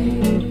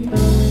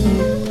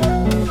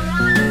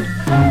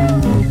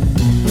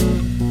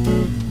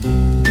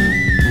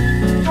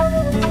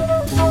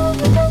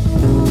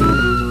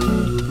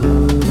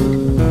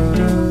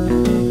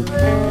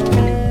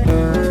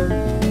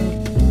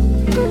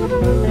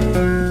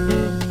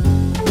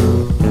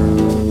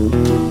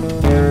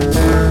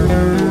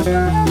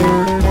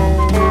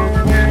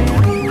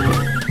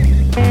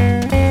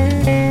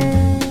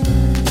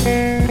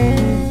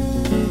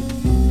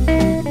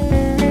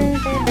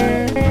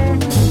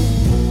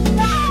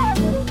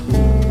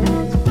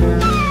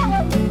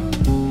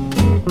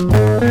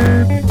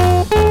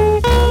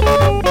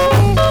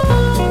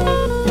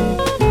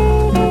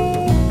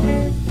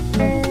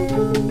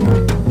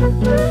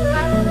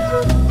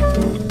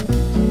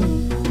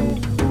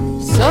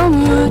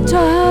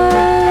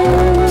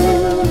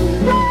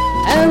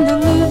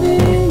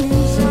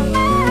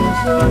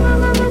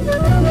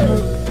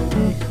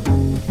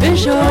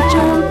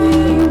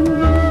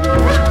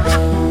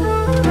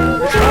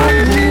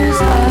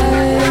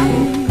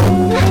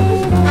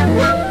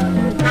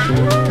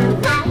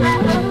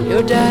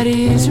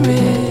 Daddy's rich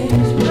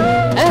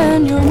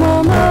and your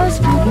mama's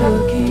good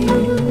looking.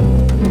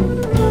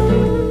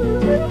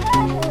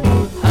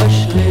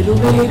 Hush, little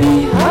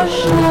baby,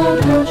 hush, now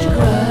don't you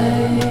cry.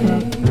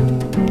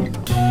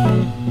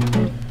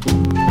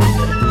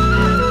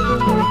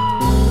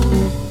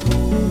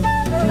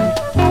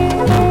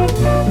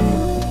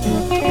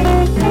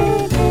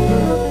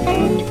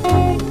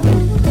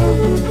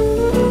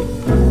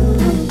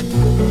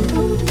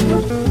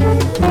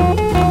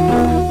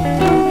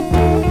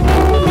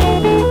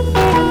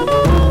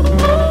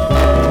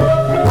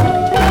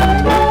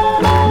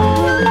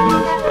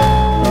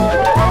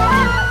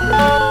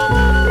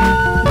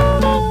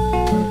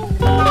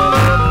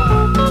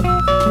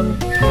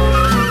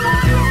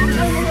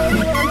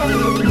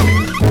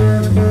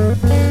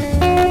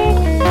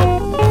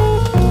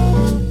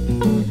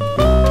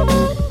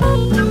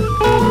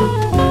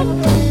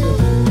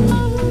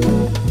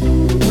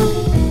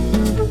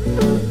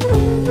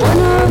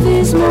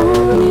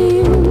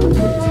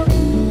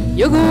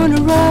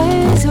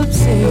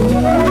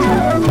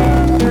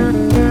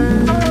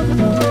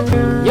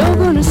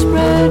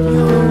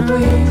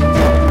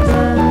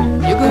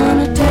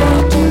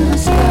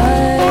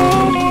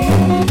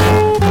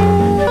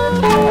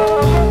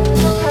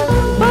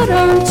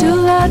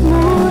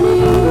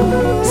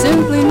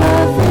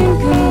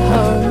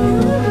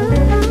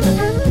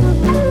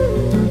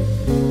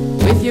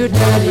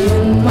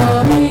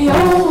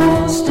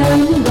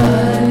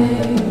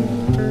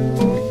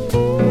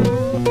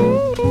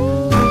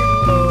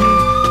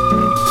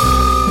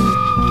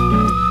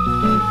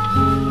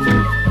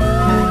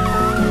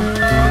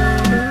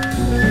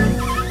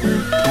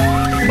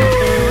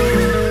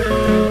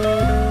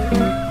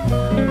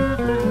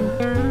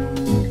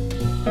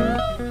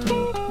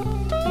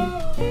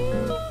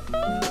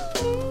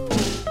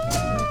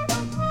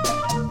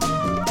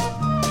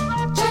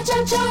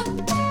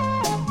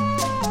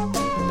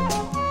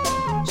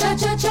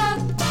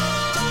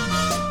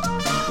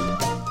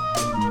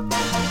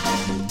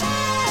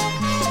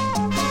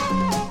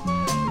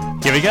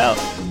 Here we go.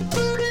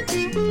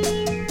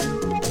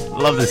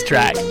 Love this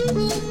track. Tune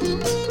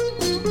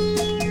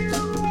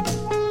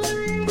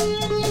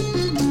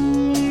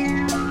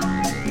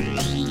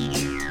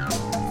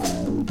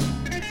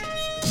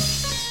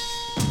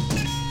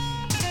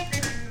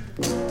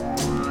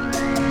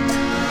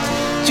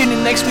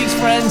in next week's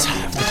friends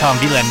for the Tom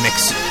Wieland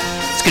mix.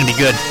 It's gonna be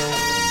good.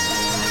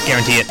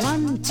 Guarantee it.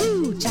 1,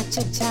 2,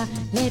 cha-cha-cha,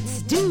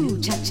 let's do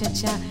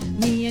cha-cha-cha.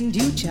 Me and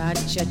you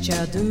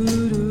cha-cha-cha,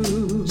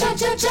 doo-doo.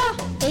 Cha-cha-cha,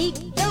 1,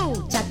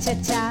 2,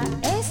 cha-cha-cha,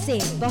 ऐसे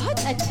बहुत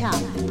अच्छा.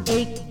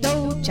 1,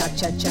 2,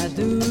 cha-cha-cha,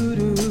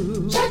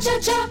 doo-doo.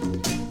 Cha-cha-cha,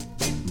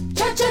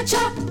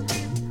 cha-cha-cha,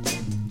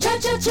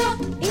 cha-cha-cha.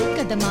 एक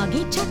कदम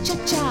आगे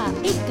cha-cha-cha,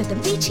 एक कदम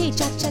पीछे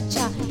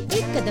cha-cha-cha.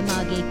 एक कदम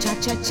आगे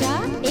cha-cha-cha,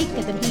 एक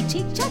कदम पीछे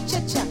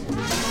cha-cha-cha.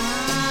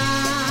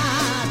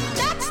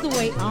 That's the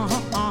way,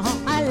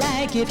 I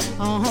like it,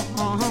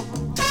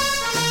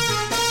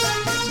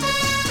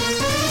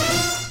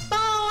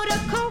 पाँव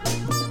रखो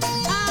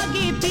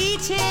आगे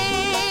पीछे,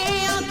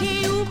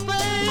 आंखें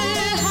ऊपर,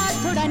 हाथ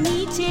थोड़ा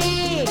नीचे.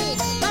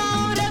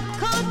 पाँव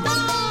रखो तो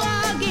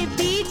आगे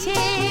पीछे,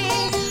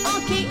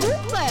 आंखें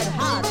ऊपर,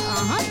 हाथ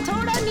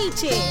थोड़ा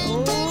नीचे.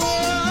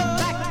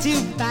 Back to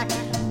back,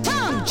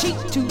 turn cheek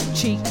to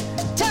cheek,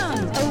 turn,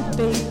 oh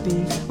baby,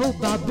 oh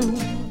babu.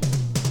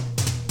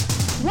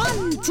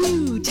 1,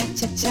 2,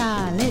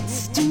 cha-cha-cha,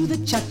 let's do the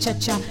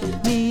cha-cha-cha.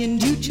 Me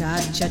and you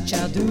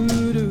cha-cha-cha,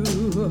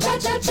 doo-doo.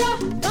 Cha-cha-cha,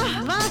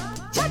 wah,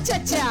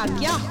 cha-cha-cha,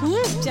 kya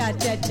khoob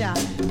cha-cha-cha.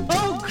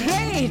 Oh,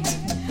 great,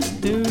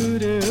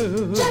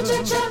 doo-doo.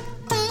 Cha-cha-cha.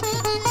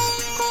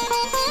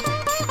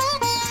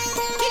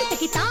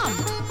 Kiriti-ki-tam,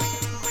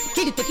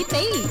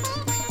 kiriti-ki-tay.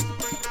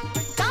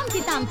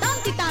 Tam-ti-tam,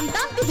 tam-ti-tam,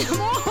 tam-ti-tam.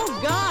 Oh,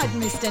 God,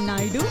 Mr.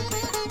 Naidu.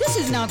 This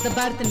is not the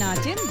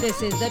Bharatanatyam,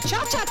 this is the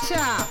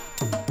cha-cha-cha.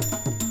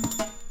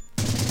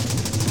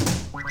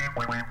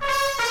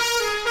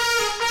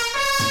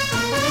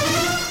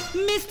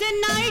 Mr.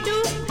 Naidu,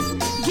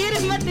 गिर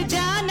मत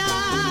जाना,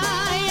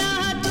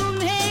 यहाँ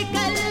तुम्हें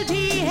कल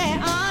भी है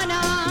आना.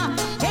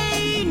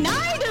 Hey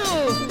Naidu,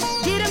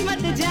 गिर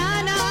मत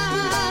जाना,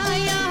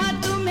 यहाँ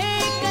तुम्हें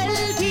कल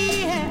भी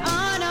है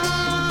आना.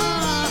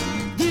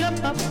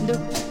 दिरपपदो,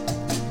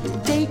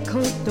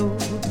 देखो तो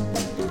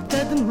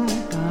कदमों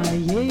का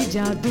ये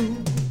जादू.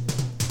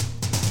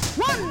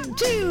 1,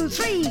 2,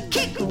 3,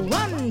 kick.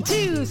 1,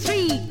 2,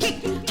 3, kick.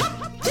 Hop,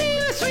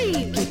 2, 3,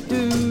 kick.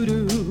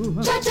 Doo-doo.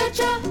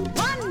 Cha-cha-cha.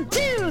 1,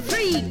 2,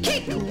 3,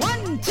 kick.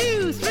 1,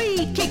 2, 3,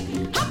 kick.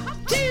 Hop,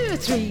 2,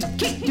 3,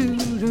 kick.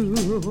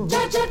 Doo-doo.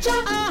 Cha-cha-cha.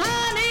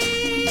 Honey,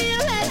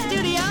 let's do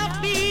the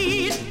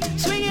offbeat.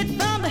 Swing it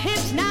from the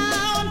hips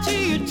now to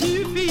your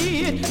 2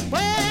 feet.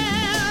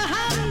 Well,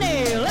 honey,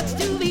 let's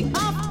do the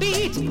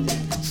offbeat.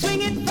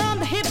 Swing it from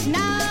the hips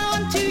now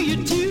to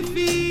your 2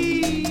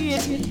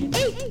 feet. 1,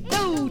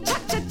 2,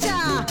 cha-cha-cha.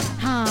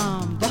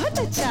 बहुत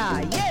अच्छा.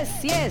 Yes,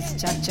 yes,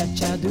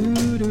 cha-cha-cha,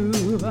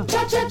 doo-doo.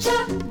 Cha-cha-cha,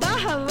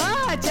 वाह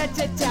वाह,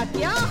 cha-cha-cha,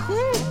 क्या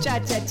खूब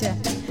cha-cha-cha.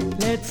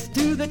 Let's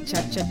do the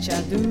cha-cha-cha,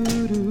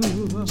 doo-doo.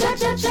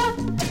 Cha-cha-cha,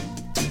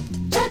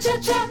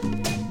 cha-cha-cha,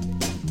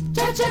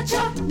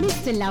 cha-cha-cha.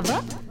 Mr. Lover,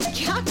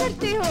 क्या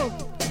करते हो?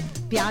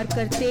 प्यार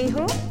करते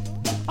हो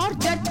और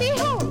डरते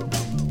हो?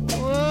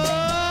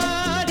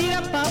 Oh,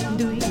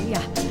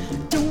 dee-da-pop-doo-ya.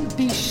 Don't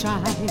be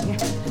shy.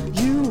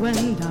 You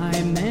and I,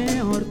 मैं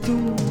और तू.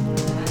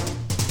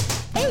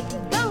 1,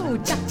 2,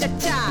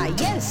 cha-cha-cha,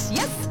 yes,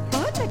 yes,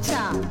 बहुत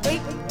अच्छा.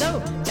 1, 2,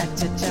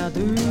 cha-cha-cha,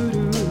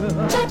 doo-doo.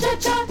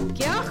 Cha-cha-cha,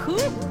 क्या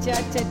खूब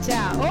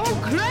cha-cha-cha. Oh,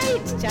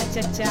 great,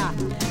 cha-cha-cha.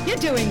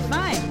 You're doing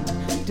fine.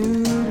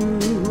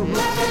 Doo-doo.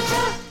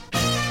 Cha-cha-cha.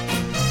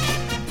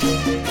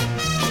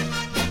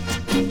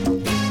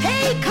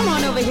 Hey, come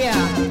on over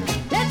here.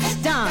 Let's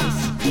dance.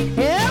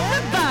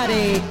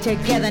 Everybody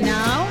together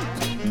now.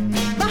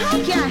 वहाँ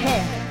क्या है?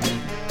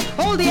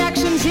 All the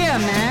action's here,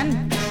 man.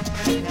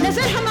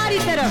 नजर हमारी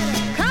तरफ.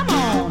 Come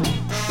on.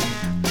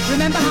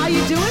 Remember how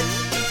you do it?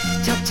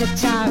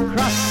 Cha-cha-cha,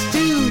 cross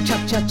to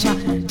cha-cha-cha,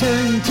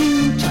 turn to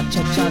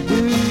cha-cha-cha,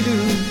 doo-doo.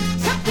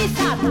 सबके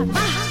साथ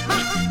वाह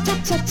वाह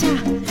cha-cha-cha,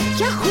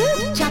 क्या खूब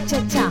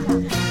cha-cha-cha,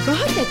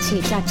 बहुत अच्छे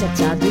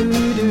cha-cha-cha,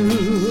 doo-doo.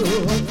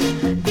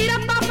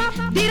 Dee-da-pa-pa,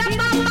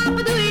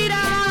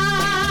 dee-da-pa-pa-pa-doo-da.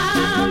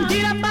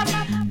 Dee-da-pa-pa,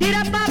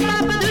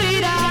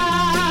 dee-da-pa-pa-pa-doo-da.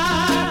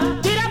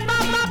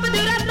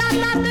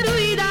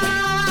 Dee-da-pa-pa-pa-doo-da-da-da-da-doo-da.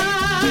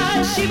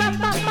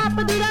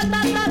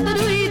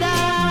 Shiba-pa-pa-pa-doo-da-da-da-da-doo-da.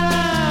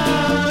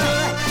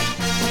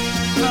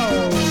 Oh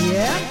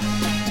yeah,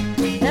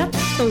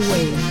 that's the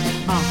way.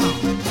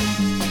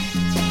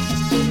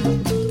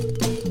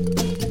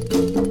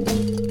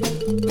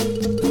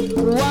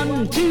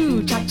 One, two,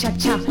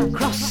 cha-cha-cha,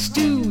 cross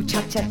to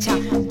cha-cha-cha,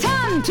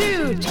 turn to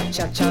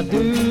cha-cha-cha,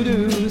 doo-doo.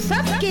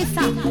 सबके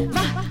साथ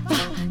वाह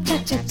वाह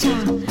cha-cha-cha,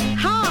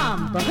 हाँ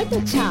बहुत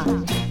अच्छा.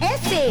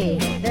 ऐसे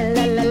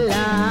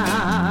la-la-la-la.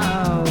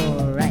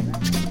 All right.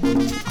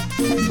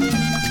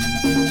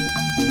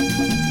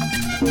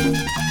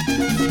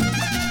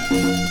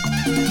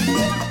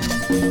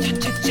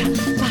 Cha-cha-cha,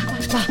 wah,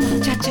 wah,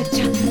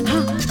 cha-cha-cha, ha,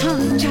 ha,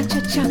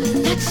 cha-cha-cha,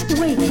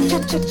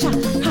 cha cha,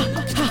 ha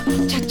ha,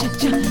 cha cha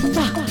cha,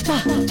 fa fa,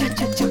 cha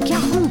cha cha,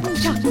 yahoo,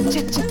 cha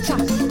cha cha cha.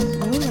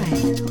 All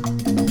right.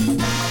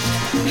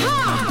 Ha!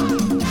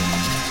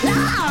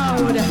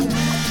 Loud!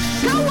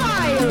 Go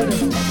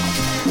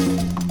wild!